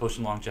 hey, here's a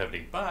potion of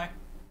longevity. Bye.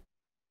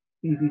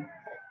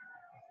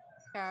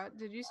 Yeah,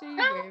 did you say you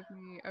gave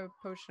me a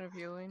potion of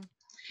healing?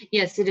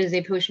 Yes, it is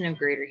a potion of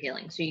greater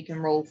healing, so you can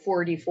roll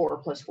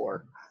 4d4 plus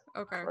 4.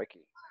 Okay. Crikey.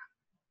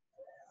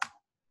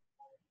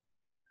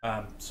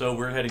 So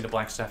we're heading to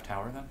Blackstaff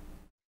Tower then?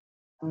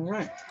 All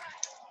right.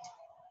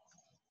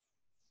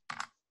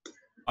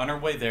 On our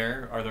way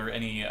there, are there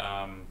any,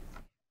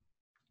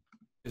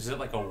 is it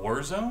like a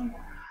war zone?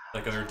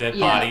 Like, are there dead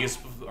bodies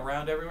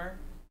around everywhere?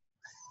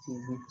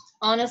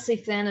 Honestly,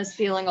 Thanadis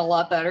feeling a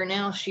lot better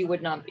now. She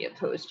would not be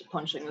opposed to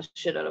punching the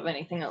shit out of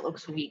anything that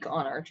looks weak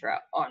on our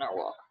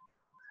walk.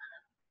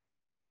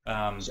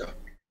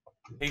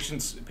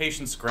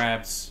 Patience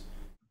grabs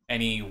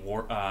any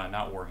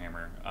not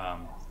Warhammer,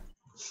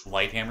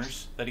 light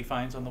hammers that he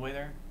finds on the way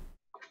there.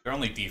 They're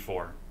only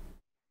D4.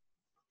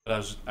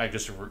 But I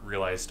just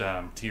realized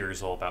tier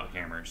is all about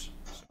hammers.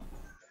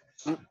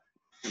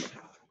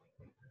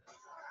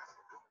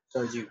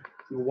 So you're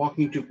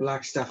walking to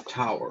Blackstaff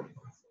Tower,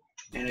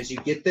 and as you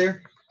get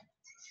there,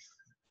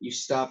 you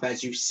stop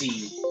as you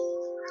see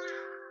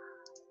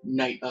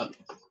not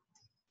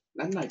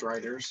Night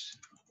Riders,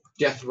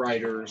 Death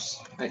Riders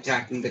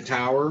attacking the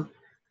tower,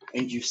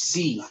 and you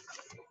see,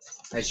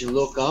 as you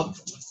look up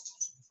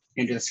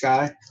into the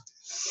sky,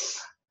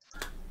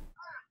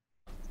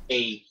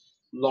 a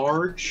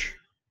large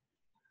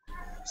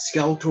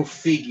skeletal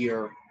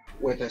figure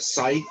with a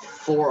scythe,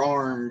 4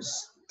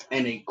 arms,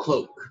 and a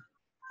cloak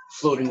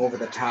floating over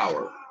the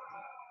tower.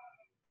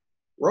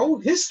 Roll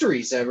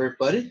histories,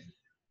 everybody.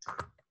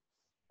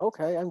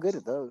 Okay, I'm good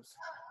at those.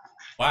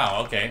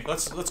 Wow, okay.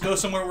 Let's go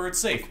somewhere where it's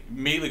safe.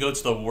 Immediately go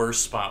to the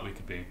worst spot we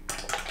could be.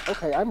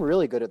 Okay, I'm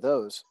really good at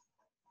those.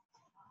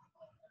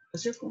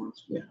 That's your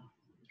forms, yeah.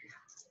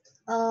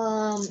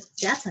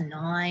 That's a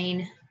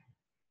 9.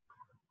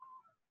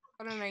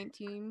 On a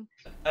 19.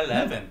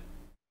 11.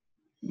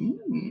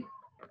 Mm.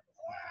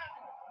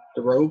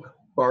 The rogue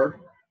bard.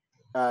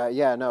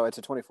 Yeah, no, it's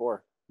a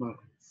 24.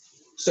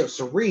 So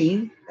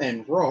Serene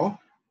and Rogh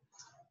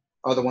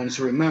are the ones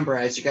who remember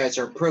as you guys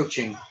are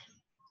approaching.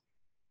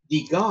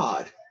 The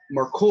god,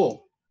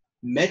 Misrule,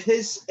 met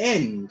his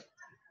end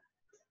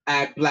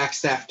at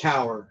Blackstaff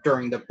Tower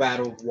during the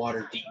Battle of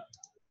Waterdeep.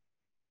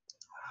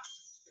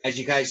 As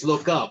you guys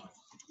look up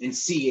and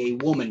see a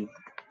woman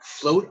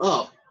float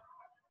up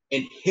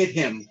and hit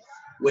him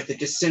with a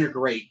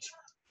disintegrate.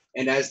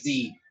 And as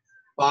the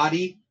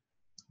body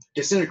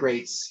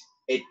disintegrates,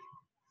 it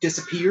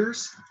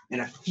disappears,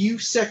 and a few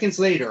seconds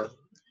later,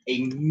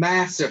 a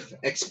massive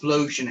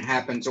explosion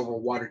happens over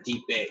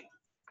Waterdeep Bay.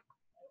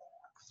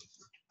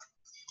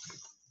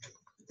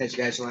 As you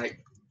guys are like,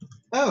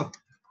 oh,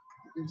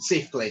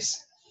 safe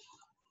place.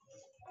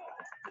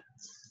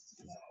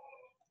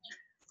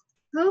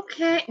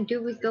 Okay,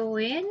 do we go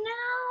in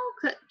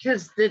now?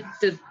 Because the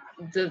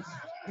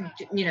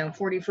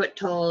 40-foot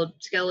tall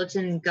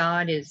skeleton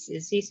god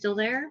is he still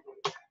there?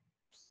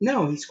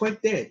 No, he's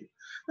quite dead.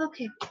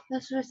 Okay,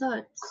 that's what I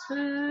thought. What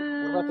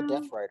about the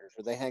Death Riders?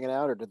 Are they hanging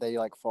out, or did they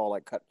like fall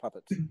like cut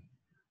puppets?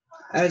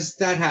 As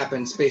that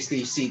happens, basically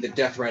you see the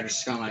Death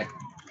Riders kind of like,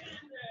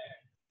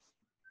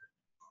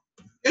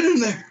 get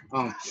in there.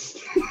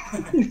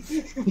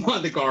 One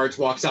of the guards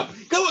walks up.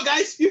 Come on,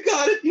 guys, you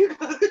got it, you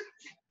got it.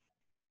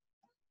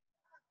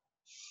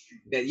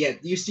 Yeah,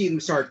 you see them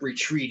start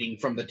retreating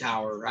from the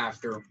tower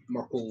after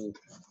Misrule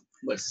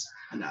was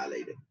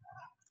annihilated.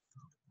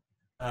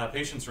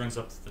 Patience runs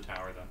up to the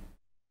tower then.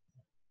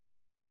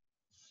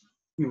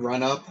 You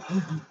run up.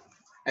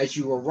 As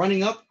you are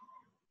running up,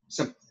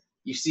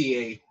 you see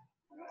a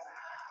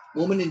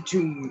woman and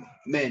 2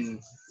 men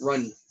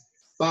run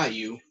by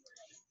you.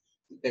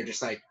 They're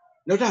just like,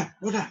 no time,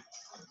 no time.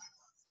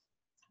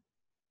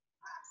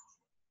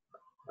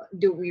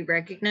 Do we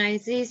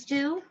recognize these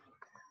two?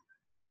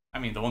 I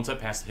mean, the ones that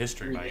passed the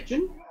history, right?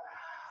 Religion?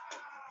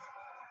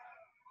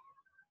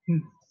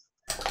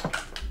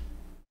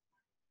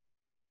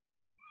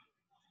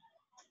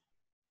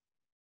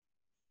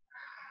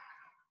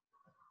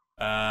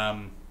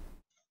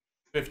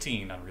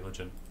 15 on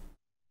religion.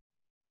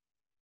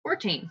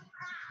 14.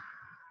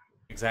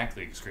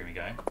 Exactly, screamy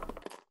guy.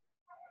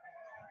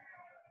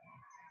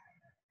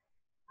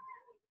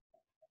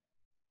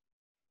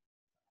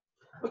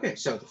 Okay,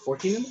 so the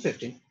 14 and the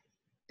 15.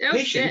 Oh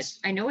Patience. shit!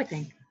 I know a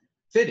thing.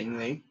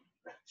 Fittingly,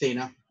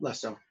 Thena,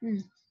 less so.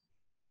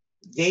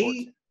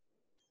 They,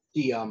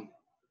 the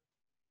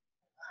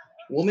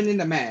woman and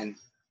the man,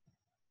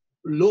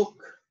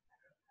 look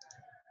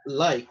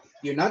like,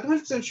 you're not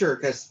 100% sure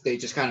because they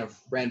just kind of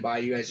ran by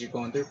you as you're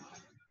going through.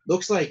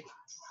 Looks like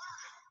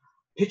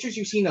pictures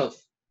you've seen of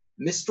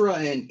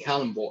Mistra and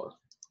Kalimvor.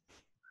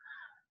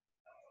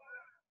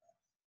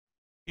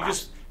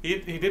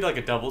 He did like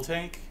a double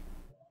take,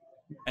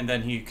 and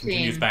then he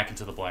continues Same. back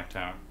into the Black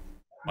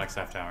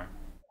Staff Tower.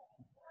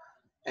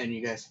 And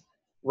you guys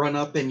run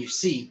up and you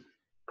see,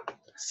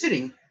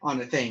 sitting on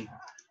a thing,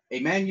 a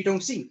man you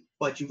don't see,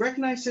 but you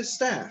recognize his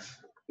staff.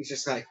 He's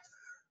just like,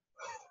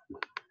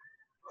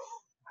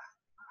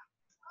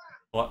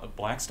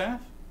 Black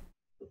Staff?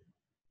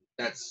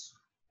 that's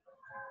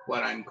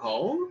what I'm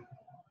called?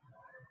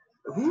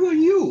 Who are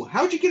you?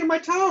 How'd you get in my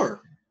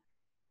tower?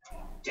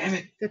 Damn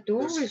it. The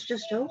door was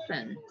just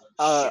open.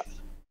 I'm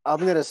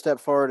gonna step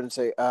forward and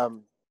say,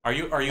 Are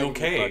you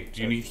okay?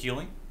 Do you need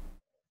healing?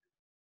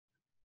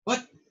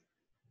 What?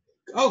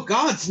 Oh,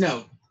 gods,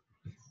 no.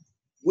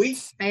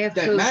 I have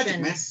that potions. magic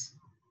mess.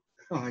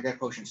 Oh, I got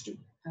potions too.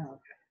 Oh,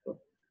 okay.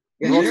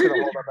 Rogue's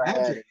gonna hold up a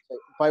hand and say,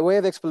 by way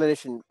of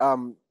explanation,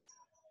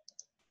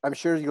 I'm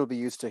sure you'll be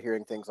used to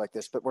hearing things like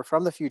this, but we're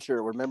from the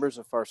future. We're members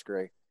of Farce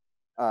Grey,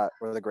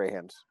 or the Grey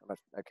Hands.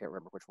 I can't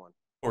remember which one.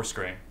 Force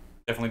Grey.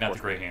 Definitely not the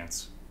Grey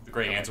Hands. The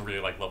Grey Hands are really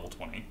like level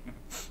 20.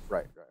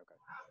 Right, okay.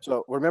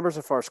 So we're members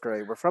of Farce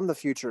Grey. We're from the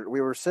future.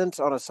 We were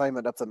sent on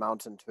assignment up the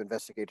mountain to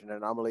investigate an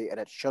anomaly, and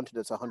it shunted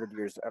us 100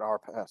 years at our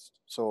past.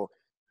 So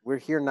we're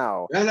here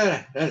now.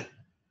 No.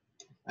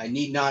 I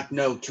need not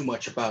know too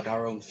much about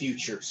our own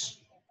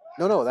futures.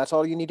 No, that's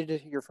all you needed to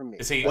hear from me.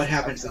 What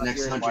happens the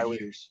next 100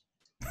 years?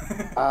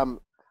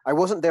 I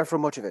wasn't there for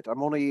much of it.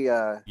 I'm only.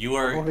 You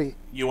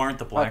aren't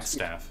the Black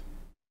Staff.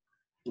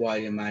 Why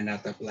am I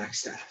not the Black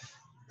Staff?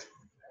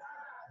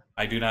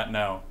 I do not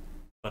know,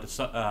 but it's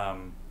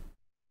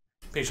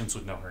Patience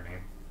would know her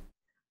name.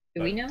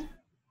 Do we know?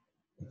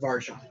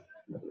 Varja.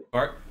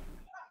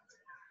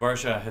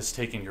 Varja has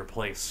taken your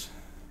place.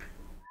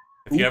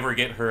 If you ever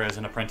get her as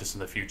an apprentice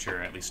in the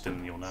future, at least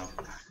then you'll know.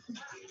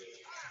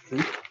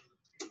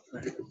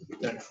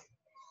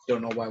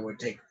 Don't know why would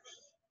take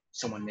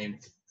someone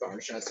named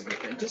Varja as an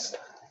apprentice.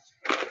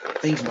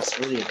 Things must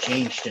really have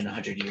changed in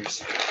 100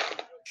 years.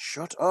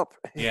 Shut up.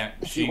 Yeah,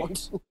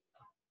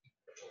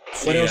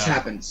 What else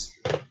happens?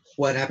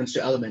 What happens to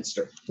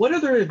Elemenster? What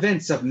other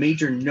events of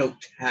major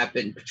note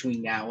happened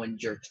between now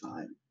and your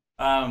time?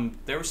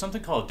 There was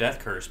something called Death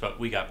Curse, but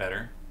we got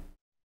better.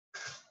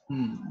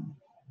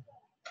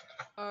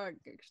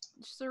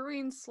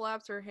 Serene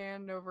slaps her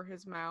hand over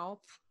his mouth.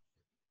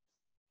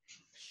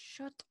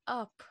 Shut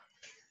up.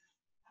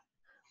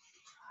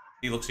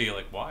 He looks at you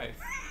like, why?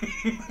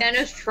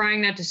 Anna's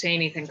trying not to say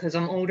anything because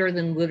I'm older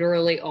than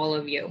literally all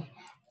of you.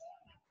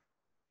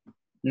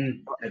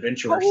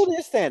 Adventurers. How old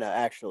is Thana,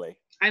 actually?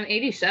 I'm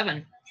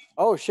 87.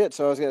 Oh, shit.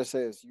 So I was going to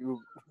say, is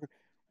you...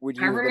 Would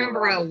you I have been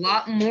remember around a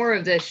lot more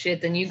of this shit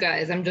than you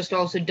guys. I'm just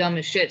also dumb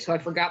as shit, so I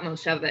forgot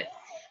most of it.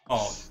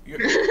 Oh, you're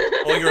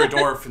a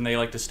dwarf, and they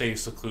like to stay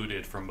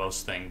secluded from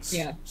most things.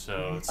 Yeah.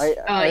 So it's...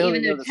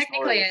 even though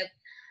technically,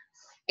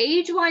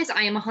 age-wise,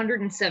 I am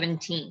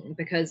 117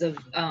 because of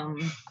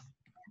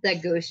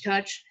that ghost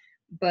touch,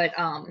 but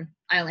I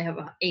only have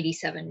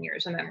 87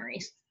 years of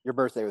memories. Your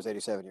birthday was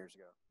 87 years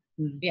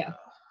ago. Yeah.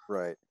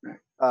 Right.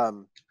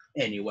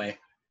 Anyway.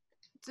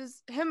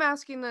 Does him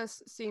asking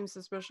this seem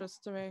suspicious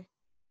to me?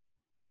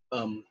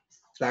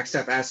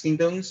 Blackstaff asking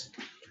things?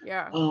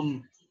 Yeah.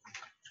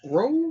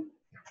 Roll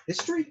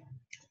history?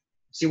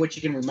 See what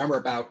you can remember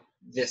about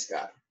this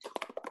guy.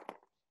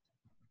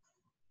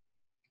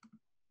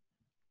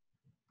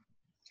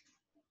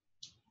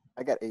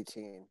 I got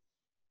 18.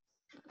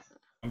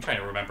 I'm trying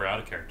to remember out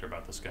a character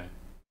about this guy.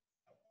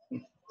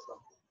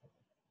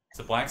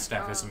 The Black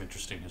Staff has some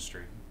interesting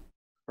history.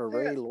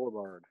 Hooray,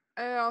 Lorebard.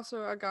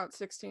 I got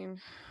 16.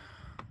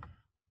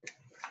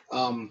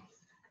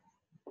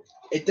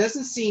 It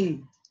doesn't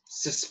seem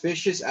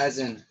suspicious as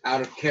in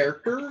out of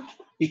character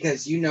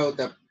because you know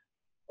the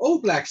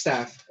old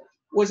Blackstaff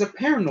was a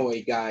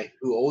paranoid guy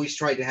who always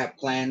tried to have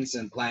plans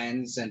and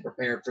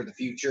prepare for the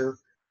future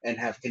and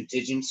have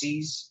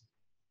contingencies.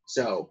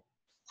 So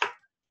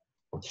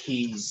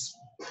he's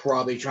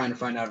probably trying to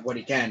find out what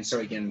he can so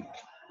he can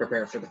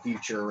prepare for the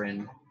future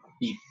and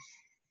be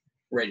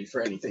ready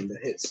for anything that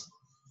hits.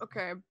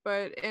 Okay,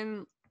 but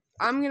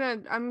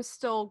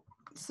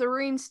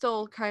Serene's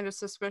still kind of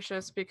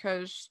suspicious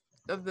because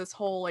of this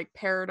whole like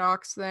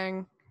paradox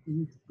thing.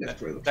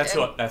 That's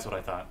what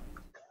I thought.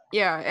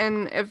 Yeah,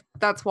 and if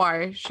that's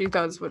why she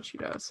does what she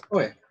does. Oh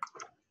yeah,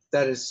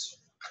 that is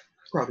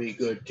probably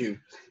good too.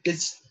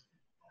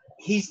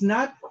 He's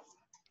not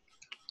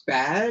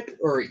bad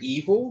or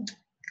evil,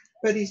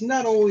 but he's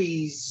not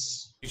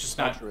always. He's just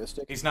not.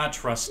 Altruistic. He's not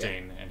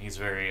trusting, and he's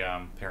very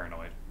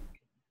paranoid.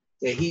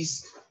 Yeah,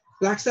 he's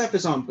Blackstaff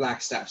is on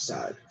Blackstaff's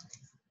side.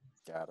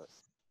 Got it.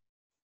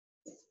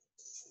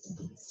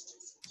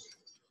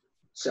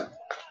 So,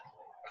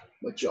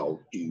 what y'all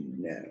do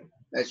now?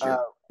 That's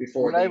your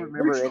before Would the I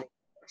remember original.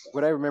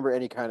 would I remember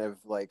any kind of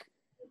like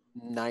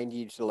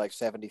 90 to like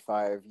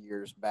 75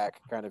 years back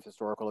kind of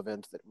historical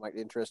events that might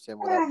interest him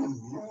without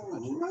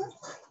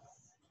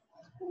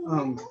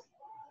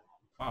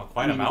Wow,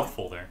 quite a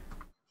mouthful there.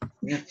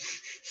 Yeah.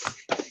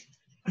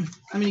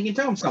 I mean, you can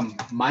tell him some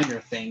minor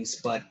things,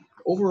 but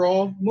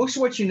overall, most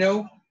of what you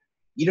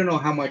don't know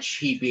how much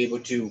he'd be able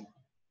to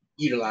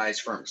utilize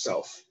for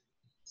himself.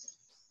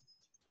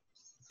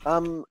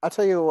 I'll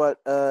tell you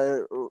what,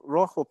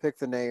 Rogh will pick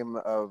the name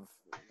of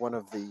one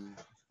of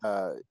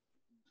the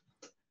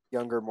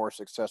younger, more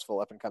successful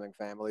up-and-coming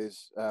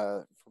families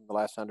from the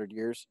last 100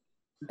 years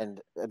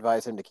and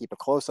advise him to keep a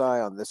close eye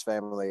on this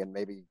family and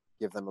maybe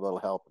give them a little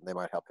help, and they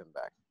might help him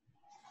back.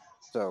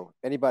 So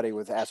anybody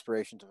with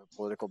aspirations of a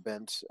political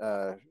bent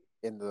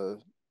in the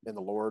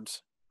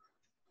Lords.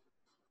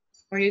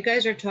 When you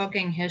guys are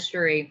talking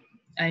history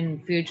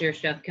and future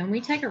stuff, can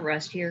we take a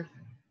rest here?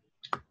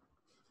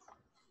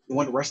 You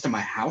want the rest of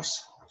my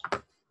house?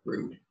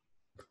 Rude.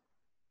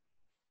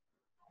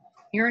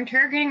 You're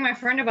interrogating my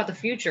friend about the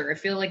future. I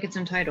feel like it's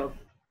entitled.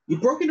 You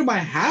broke into my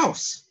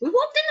house. We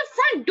walked in the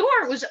front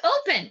door. It was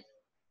open.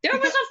 There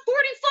was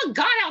a 40-foot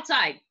god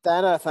outside.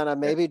 Thana,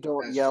 maybe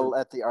don't That's yell true.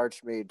 at the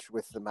Archmage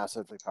with the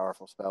massively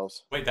powerful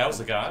spells. Wait, that was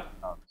the god?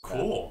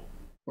 Cool.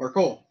 Or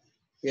Cole.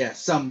 Yeah,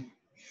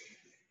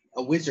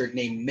 a wizard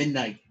named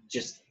Midnight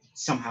just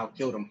somehow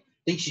killed him.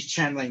 I think she's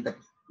channeling the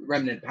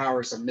remnant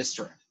powers of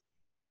Misrule.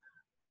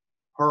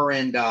 Her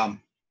and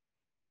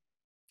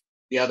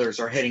the others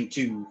are heading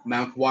to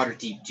Mount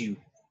Waterdeep to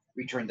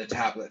return the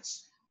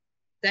tablets.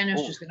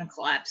 Thanos just gonna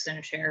collapse in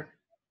a chair.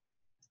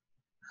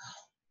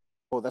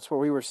 Oh, that's where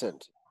we were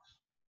sent.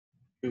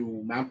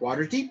 To Mount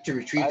Waterdeep to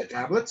retrieve the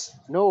tablets?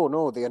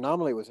 No, the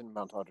anomaly was in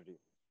Mount Waterdeep.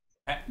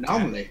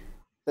 Anomaly.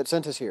 That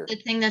sent us here. The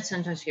thing that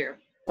sent us here.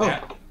 Oh,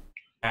 The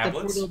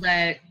Tablets? portal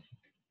that...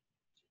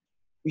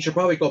 we should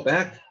probably go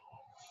back.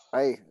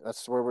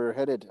 That's where we're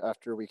headed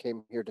after we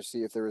came here to see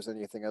if there was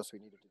anything else we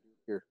needed to do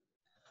here.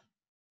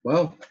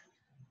 Well,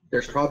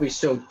 there's probably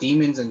still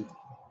demons and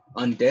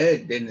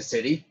undead in the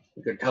city.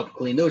 We could help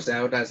clean those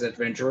out as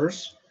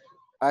adventurers.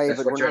 That's But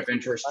what we're your not-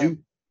 adventurers do.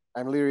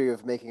 I'm leery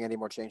of making any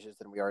more changes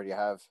than we already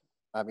have.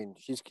 I mean,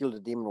 she's killed a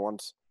demon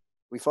once.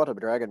 We fought a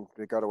dragon.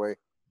 We got away.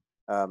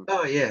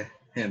 Oh yeah,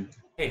 him.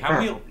 Hey, how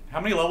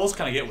many levels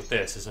can I get with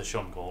this? Is I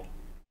show him gold?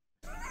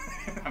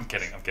 I'm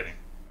kidding.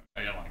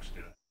 I don't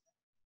actually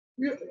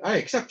do that. I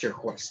accept your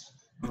request.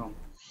 Oh.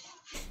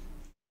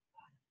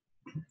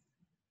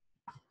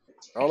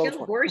 All I of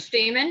killed a horse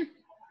demon.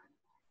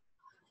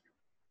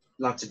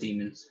 Lots of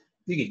demons.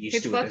 You get used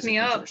It to it fucked as me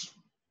up. adventurers.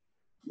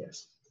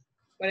 Yes.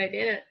 But I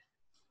did it.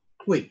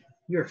 Wait,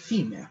 you're a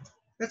female.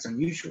 That's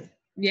unusual.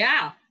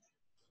 Yeah.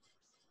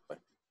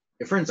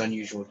 Your friend's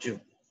unusual too.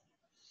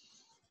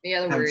 The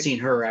other Haven't word. seen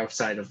her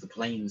outside of the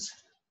plains.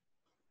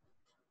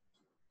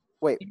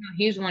 Wait, You know,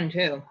 he's one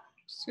too.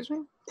 Excuse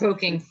me?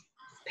 Poking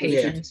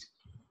patrons.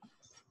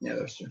 Yeah,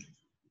 that's true.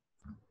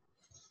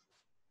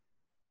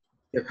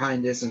 Your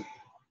kind isn't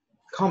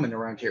common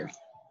around here.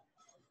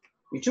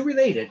 You're two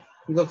related.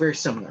 You look very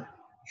similar.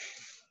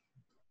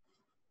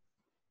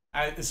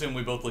 I assume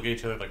we both look at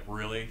each other like,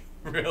 really?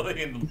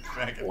 Really? In the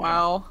back of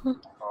Wow.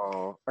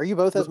 oh, are you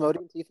both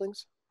Asmodean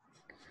tieflings?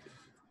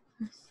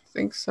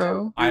 Think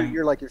so.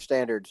 You're like your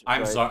standards.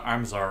 I'm right?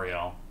 I'm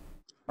Zariel.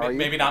 Are you?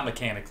 Maybe not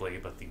mechanically,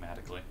 but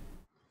thematically.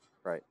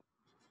 Right.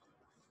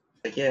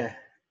 Like, yeah,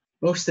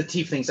 most of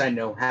the tieflings I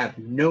know have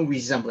no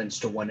resemblance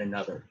to one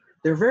another.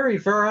 They're very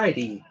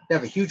variety. They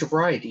have a huge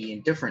variety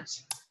and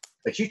difference.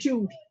 But you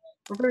two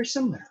are very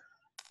similar.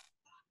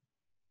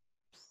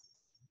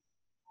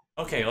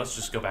 Okay, let's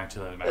just go back to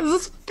the map.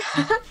 Is this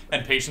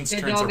And Patience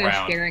The turns dog is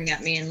around. staring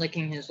at me and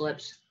licking his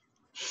lips.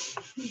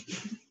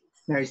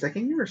 Now he's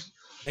licking yours.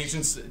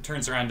 Patience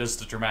turns around, does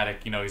the dramatic,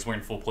 he's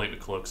wearing full plate with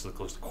cloak, so the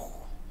cloak's like,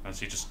 and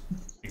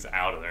he's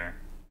out of there.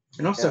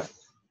 And also,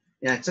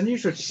 yeah, it's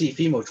unusual to see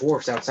female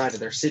dwarfs outside of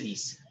their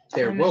cities.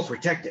 They're well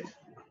protected.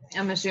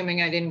 I'm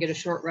assuming I didn't get a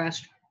short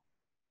rest.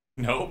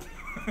 Nope.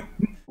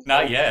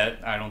 Not yet,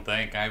 I don't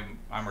think. I'm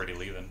already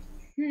leaving.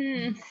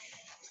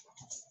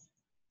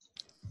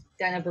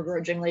 Dana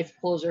begrudgingly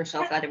pulls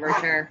herself out of her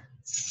chair.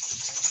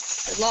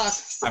 Good luck.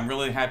 I'm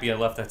really happy I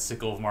left that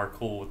sickle of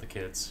Marcool with the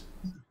kids.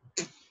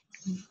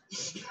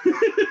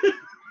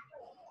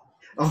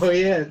 Oh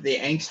yeah, the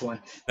angst one.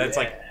 That's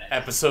like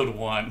episode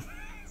 1.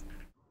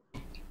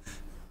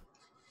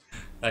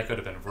 That could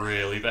have been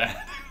really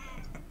bad.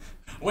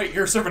 Wait,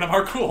 you're a servant of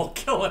Marcool.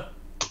 Kill him.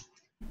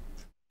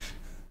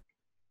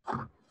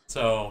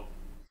 So,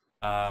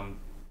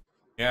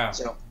 yeah,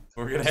 So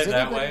we're gonna head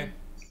that way.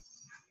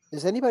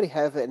 Does anybody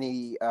have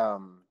any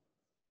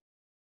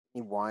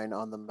wine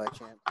on them by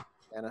chance,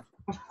 Anna?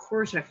 Of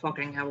course I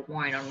fucking have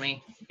wine on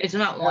me. It's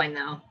not wine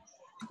though.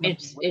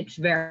 It's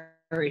very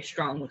very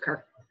strong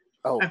liquor.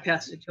 Oh, I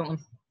passed it to him.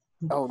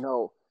 oh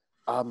no.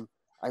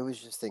 I was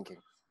just thinking,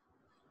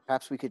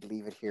 perhaps we could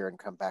leave it here and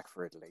come back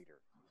for it later.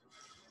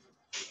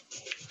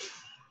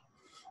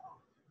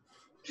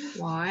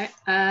 Why?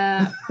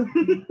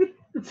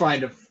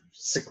 Find a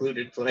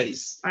secluded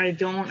place. I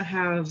don't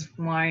have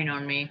wine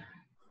on me.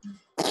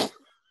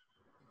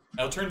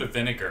 It'll turn to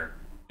vinegar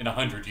in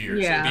 100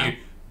 years. Yeah. It'll be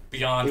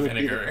beyond It would be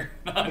vinegar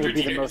in It 100 would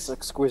be years. the most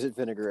exquisite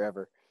vinegar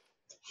ever.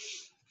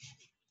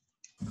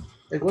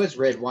 It was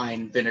red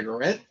wine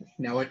vinaigrette.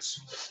 Now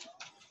it's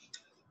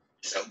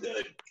so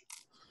good.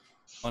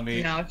 Let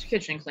me. No, it's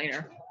kitchen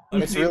cleaner. Let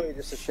me It's see. really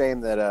just a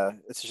shame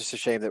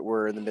that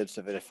we're in the midst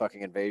of a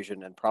fucking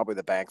invasion and probably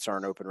the banks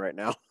aren't open right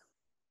now.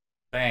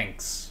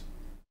 Thanks.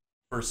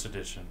 First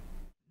edition.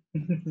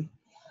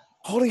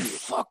 Holy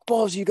fuck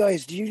balls, you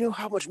guys! Do you know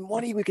how much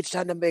money we could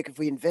stand to make if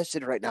we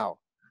invested right now?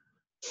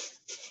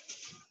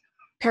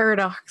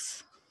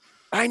 Paradox.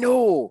 I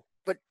know,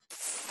 but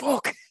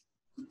fuck.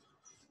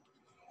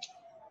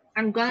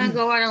 I'm gonna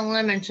go out on a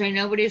limb and say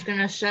nobody's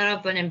gonna set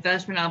up an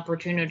investment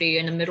opportunity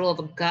in the middle of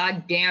a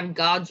goddamn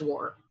God's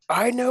war.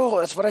 I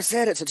know, that's what I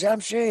said. It's a damn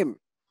shame.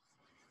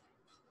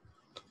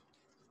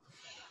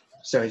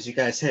 So as you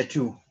guys head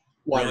to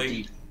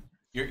Waterdeep,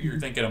 You're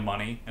thinking of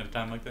money at a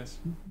time like this?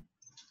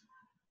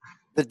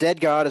 The dead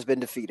god has been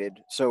defeated,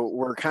 so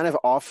we're kind of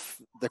off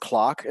the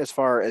clock as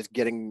far as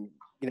getting,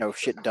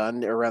 shit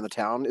done around the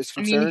town is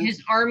I concerned. mean,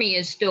 his army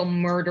is still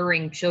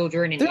murdering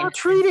children and They're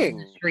innocents retreating.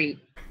 in the street.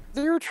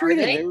 They're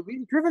retreating. they? They were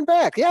being driven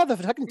back. Yeah, the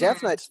fucking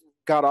Death Knights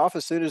got off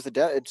as soon as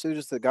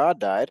the god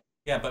died.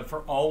 Yeah, but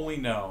for all we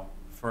know,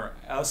 for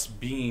us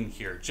being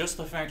here, just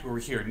the fact we were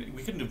here,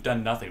 we couldn't have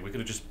done nothing. We could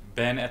have just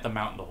been at the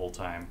mountain the whole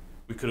time.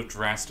 We could have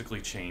drastically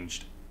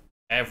changed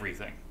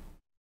everything.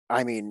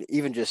 I mean,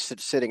 even just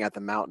sitting at the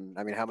mountain,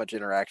 I mean, how much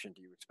interaction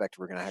do you expect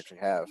we're going to actually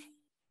have?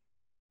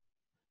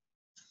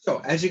 so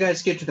as you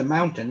guys get to the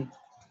mountain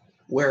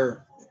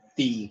where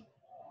the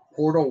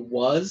portal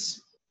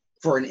was,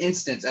 for an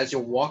instance, as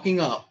you're walking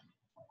up,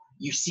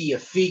 you see a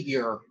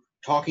figure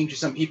talking to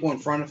some people in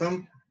front of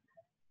him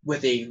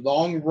with a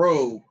long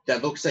robe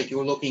that looks like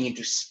you're looking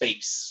into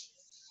space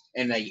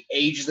and a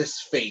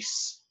ageless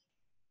face.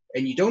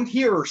 And you don't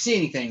hear or see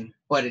anything,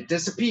 but it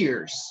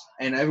disappears,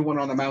 and everyone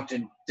on the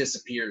mountain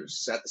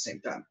disappears at the same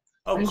time.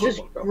 Oh, I'm cool,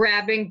 just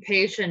grabbing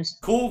patience.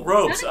 cool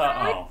robes. Is that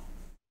a god?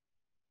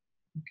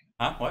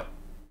 Huh? What?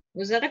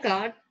 Was that a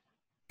god?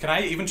 Can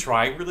I even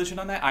try religion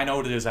on that? I know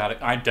what it is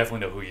I definitely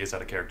know who he is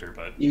out of character,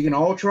 but You can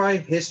all try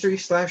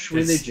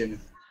history/religion.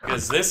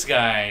 because this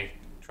guy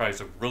tries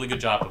a really good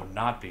job of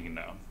not being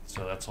known,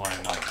 so that's why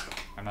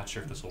I'm not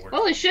sure if this will work.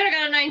 Holy shit, I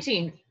got a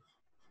 19.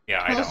 Yeah,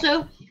 I know.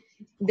 Also,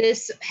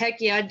 this heck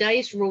yeah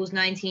dice rolls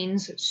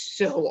 19s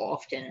so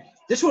often.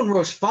 This one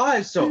rolls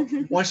 5, so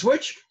want to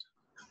switch?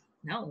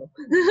 No.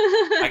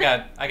 I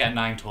got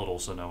 9 total,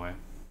 so no way.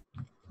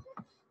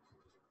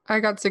 I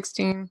got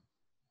 16.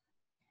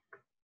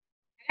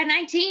 I got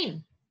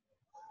 19.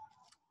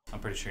 I'm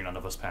pretty sure none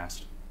of us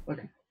passed.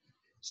 Okay.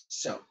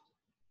 So,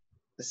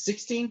 the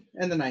 16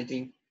 and the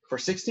 19. For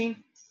 16,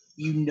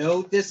 you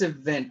know this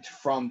event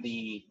from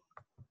the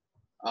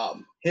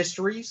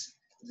histories.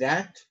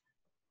 That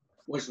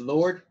was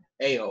Lord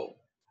Ao,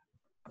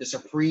 the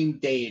supreme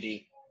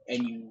deity,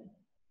 and you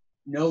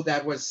know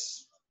that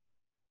was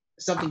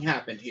something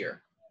happened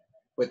here.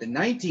 With the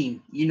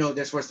 19, you know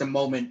this was the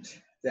moment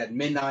that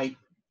Midnight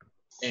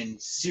and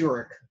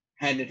Sirik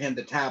handed him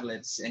the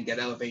tablets and got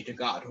elevated to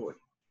godhood,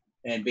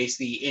 and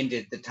basically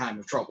ended the time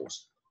of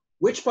troubles.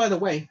 Which, by the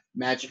way,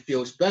 magic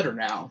feels better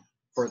now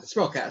for the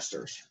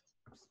spellcasters.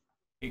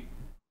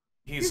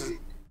 He's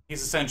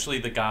essentially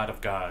the god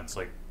of gods.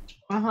 Like,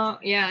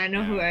 Yeah, I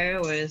know who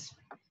Ao is.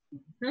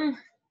 And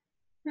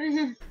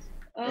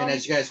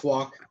as you guys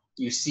walk,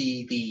 you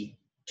see the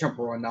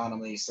temporal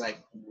anomalies like.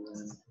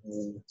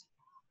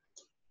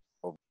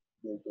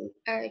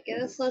 I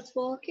guess let's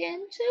walk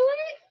into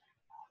it.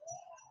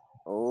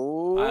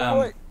 Oh,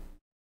 boy.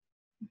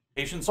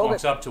 Patience Okay.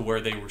 walks up to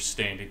where they were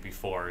standing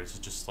before. It's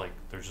just like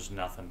there's just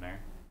nothing there.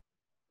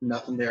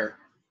 Nothing there.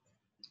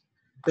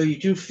 Though you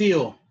do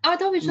feel. Oh, I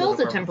thought we solved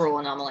the Little temporal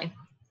anomaly.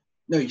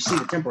 No, you see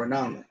the temporal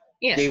anomaly.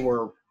 Yeah. They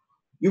were.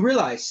 You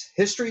realize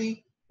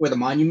history, where the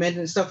monument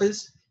and stuff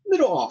is, a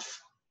little off.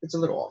 It's a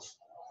little off.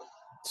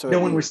 So No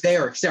one was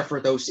there except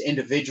for those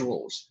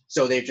individuals.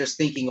 So they're just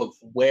thinking of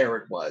where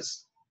it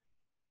was.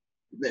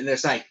 And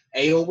it's like,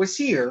 Ao was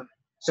here,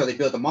 so they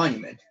built a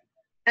monument.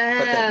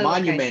 But the Okay.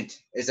 monument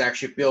is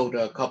actually built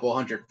a couple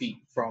hundred feet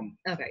from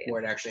Okay. Yeah.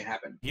 where it actually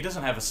happened. He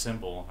doesn't have a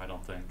symbol, I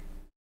don't think.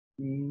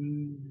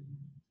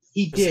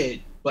 He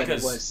did, but it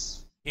because-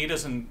 was. He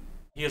doesn't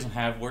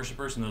have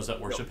worshippers, and those that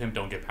worship him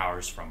don't get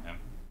powers from him.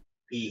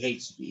 He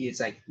hates. It's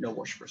like no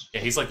worshippers.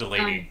 Yeah, he's like the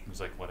lady who's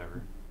like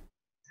whatever.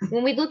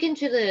 When we look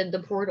into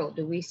the portal,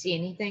 do we see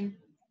anything?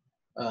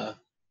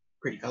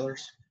 Pretty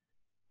colors.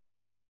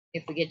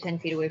 If we get 10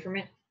 feet away from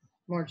it,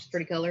 more just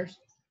pretty colors.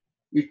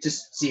 You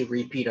just see a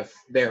repeat of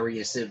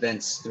various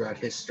events throughout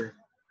history.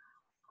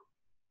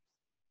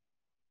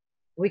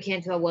 We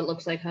can't tell what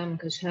looks like home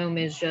because home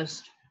is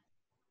just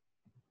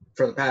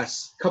for the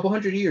past couple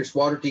hundred years,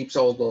 Waterdeep's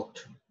all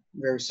looked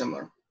very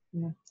similar.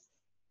 Do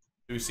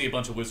we see a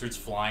bunch of wizards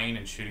flying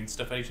and shooting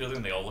stuff at each other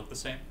and they all look the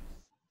same?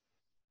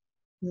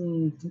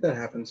 That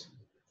happens.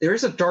 There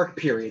is a dark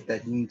period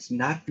that needs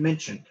not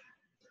mentioned.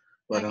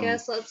 But, I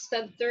guess let's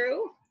step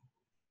through.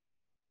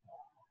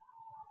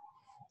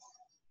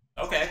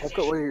 Okay. Look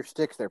at where your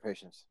sticks there,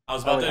 Patience. I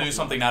was about to do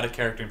something out of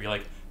character and be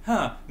like,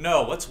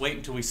 no, let's wait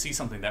until we see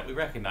something that we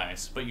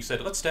recognize. But you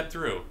said, let's step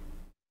through.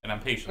 And I'm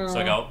patient. So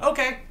I go,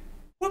 okay.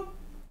 Whoop.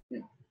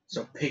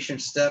 So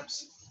patient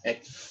steps.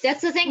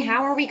 That's the thing.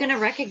 How are we going to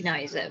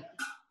recognize it?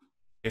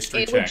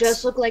 History It checks. would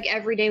just look like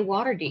everyday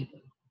Waterdeep.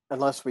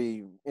 Unless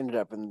we ended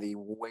up in the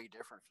way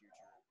different future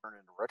and turn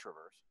into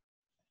Retroverse.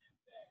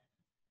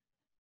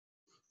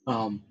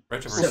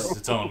 Retroverse is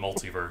its own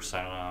multiverse.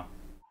 I don't know.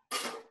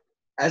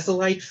 As the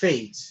light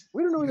fades,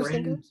 We don't know what you're this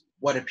thing in is.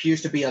 what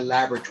appears to be a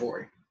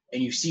laboratory,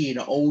 and you see an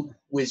old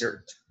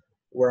wizard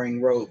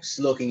wearing robes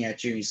looking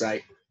at you. He's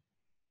like,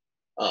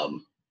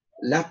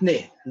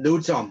 Lapne,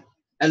 Ludzom,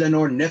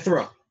 Eleanor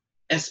Nethra,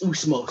 Es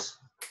Usmos,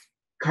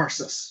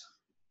 Karsus.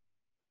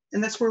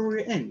 And that's where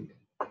we end.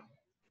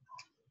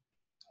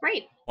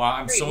 Right. Wow,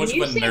 I'm so When much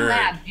you of a say nerd.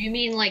 lab, do you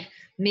mean like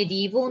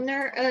medieval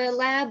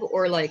lab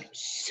or like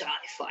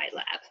sci-fi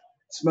lab?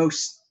 It's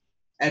most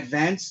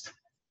advanced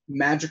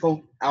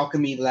magical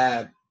alchemy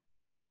lab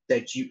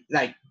that you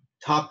like,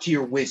 top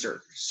tier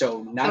wizard,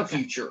 so not Okay.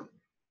 future.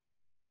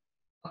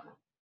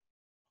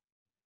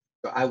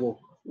 So I will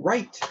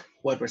write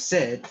what was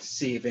said,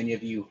 see if any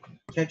of you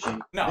catch it.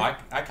 No,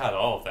 I caught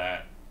all of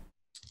that.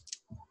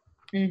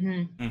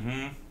 Mm-hmm.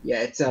 Mm-hmm.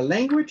 Yeah, it's a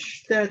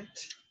language that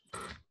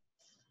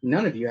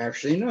none of you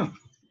actually know.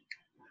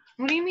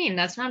 What do you mean?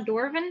 That's not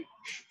Dwarven?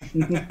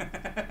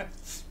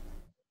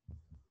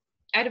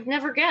 I'd have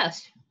never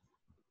guessed.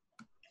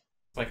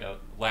 It's like a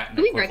Latin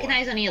Do we equivalent.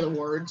 recognize any of the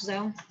words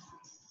though?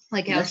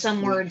 Like how Next some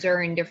week. words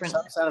are in different.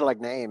 Some sounded like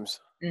names.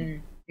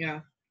 Yeah.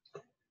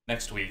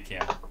 Next week,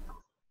 yeah.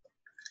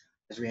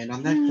 As we end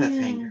on that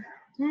cliffhanger.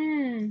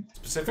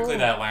 Specifically, Cool.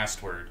 that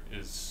last word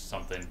is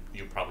something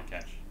you'll probably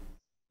catch.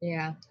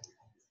 Yeah.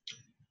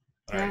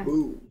 All right.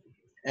 Ooh.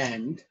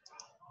 And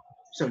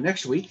so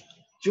next week,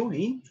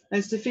 join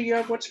us to figure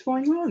out what's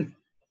going on.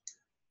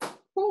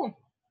 Cool.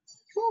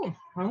 Cool.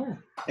 Oh.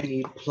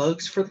 Any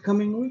plugs for the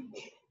coming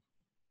week?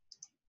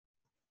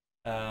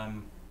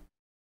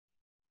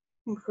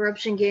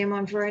 Corruption game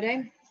on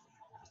Friday.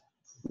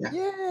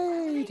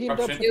 Yay! Teamed up.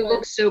 Corruption. You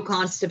look so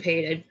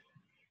constipated.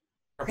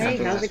 Hey,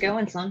 Corruption. how's it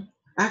going, son?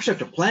 I actually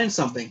have to plan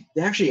something.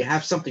 They actually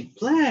have something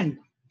planned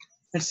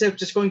instead of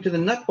just going to the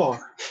nut bar.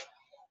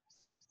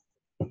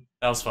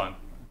 That was fun.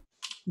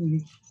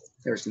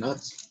 There's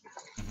nuts.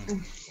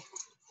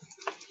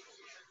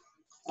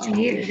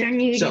 Yes, I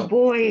need so- you,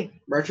 boy.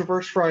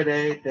 Retroverse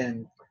Friday,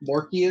 then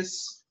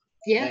Morpheus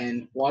Yeah.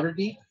 and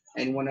Waterdeep.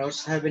 Anyone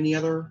else have any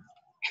other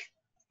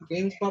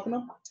games popping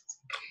up?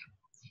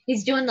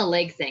 He's doing the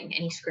leg thing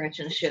and he's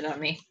scratching the shit on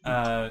me.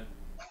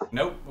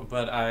 Nope,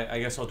 but I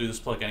guess I'll do this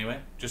plug anyway.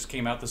 Just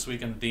came out this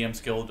week in the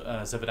DM's Guild.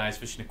 Zebediah's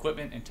Fishing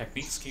Equipment and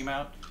Techniques came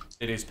out.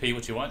 It is pay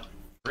what you want,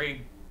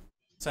 free,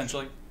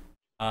 essentially.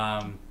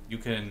 You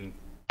can.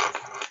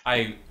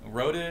 I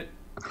wrote it,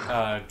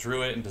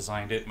 drew it, and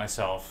designed it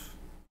myself.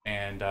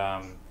 And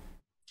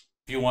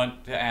if you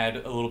want to add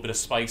a little bit of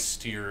spice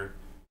to your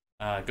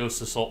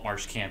Ghost of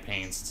Saltmarsh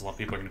campaign, since a lot of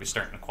people are going to be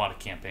starting aquatic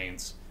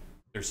campaigns,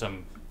 there's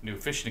some new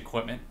fishing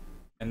equipment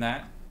in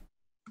that.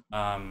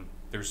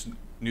 There's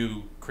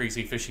new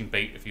crazy fishing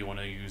bait if you want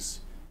to use,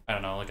 I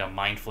don't know, like a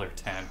Mind Flare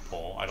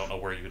tadpole. I don't know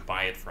where you would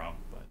buy it from,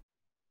 but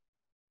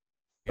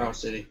Bow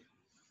City.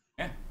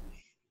 yeah.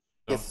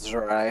 Yes,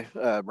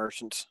 Zerai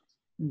merchants.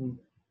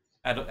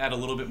 Add a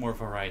little bit more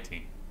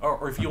variety.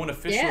 Or if you want to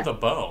fish Yeah. with a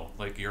bow,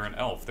 like you're an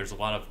elf, there's a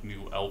lot of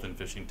new elven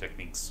fishing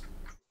techniques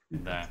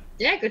in that.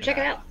 Yeah, go check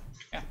it out.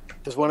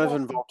 Does one of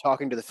them involve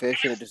talking to the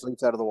fish and it just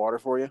leaps out of the water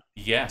for you?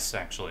 Yes,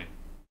 actually.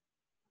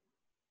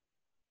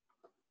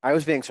 I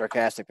was being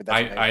sarcastic, but that's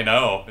amazing. I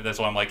know. That's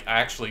why I'm like,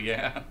 actually,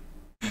 yeah.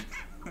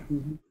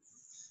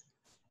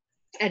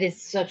 That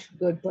is such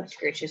good butt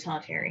scratches, huh,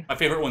 Terry? My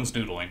favorite one's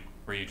noodling,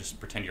 where you just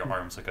pretend your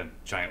arm's like a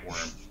giant worm.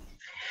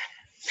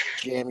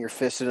 Jam your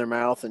fist in their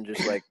mouth and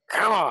just like,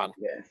 come on.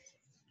 Yeah.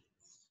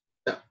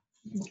 So,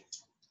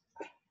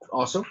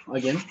 also,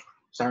 again,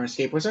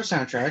 Sirenscape was our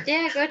soundtrack.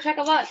 Yeah, go check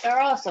them out. They're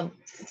awesome.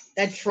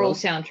 That troll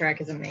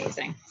soundtrack is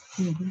amazing.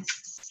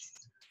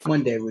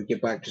 One day we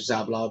get back to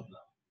Zablob.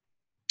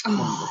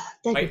 Oh,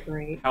 that'd Wait. be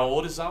great. How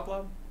old is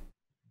Zoblob?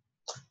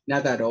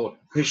 Not that old.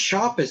 His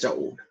shop is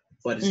old,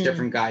 but it's a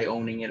different guy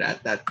owning it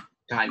at that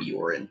time you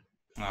were in.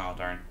 Oh,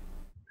 darn.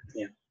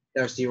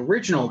 That was the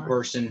original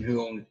person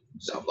who owned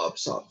Zablob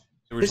shop.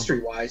 The original-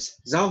 History-wise,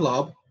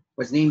 Zablob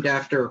was named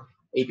after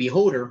a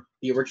beholder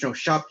the original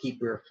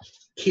shopkeeper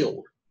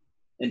killed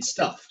and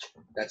stuffed.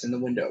 That's in the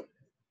window.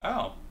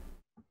 Oh.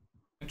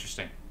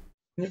 Interesting.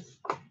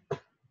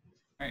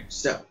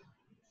 So,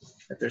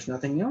 if there's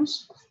nothing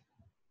else,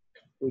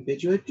 we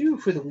bid you adieu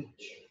for the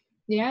week.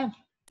 Yeah.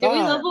 Did we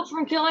Bye. level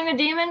from killing a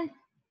demon?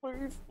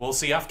 We'll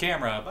see off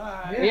camera.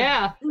 Bye.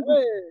 Yeah.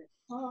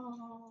 Hey.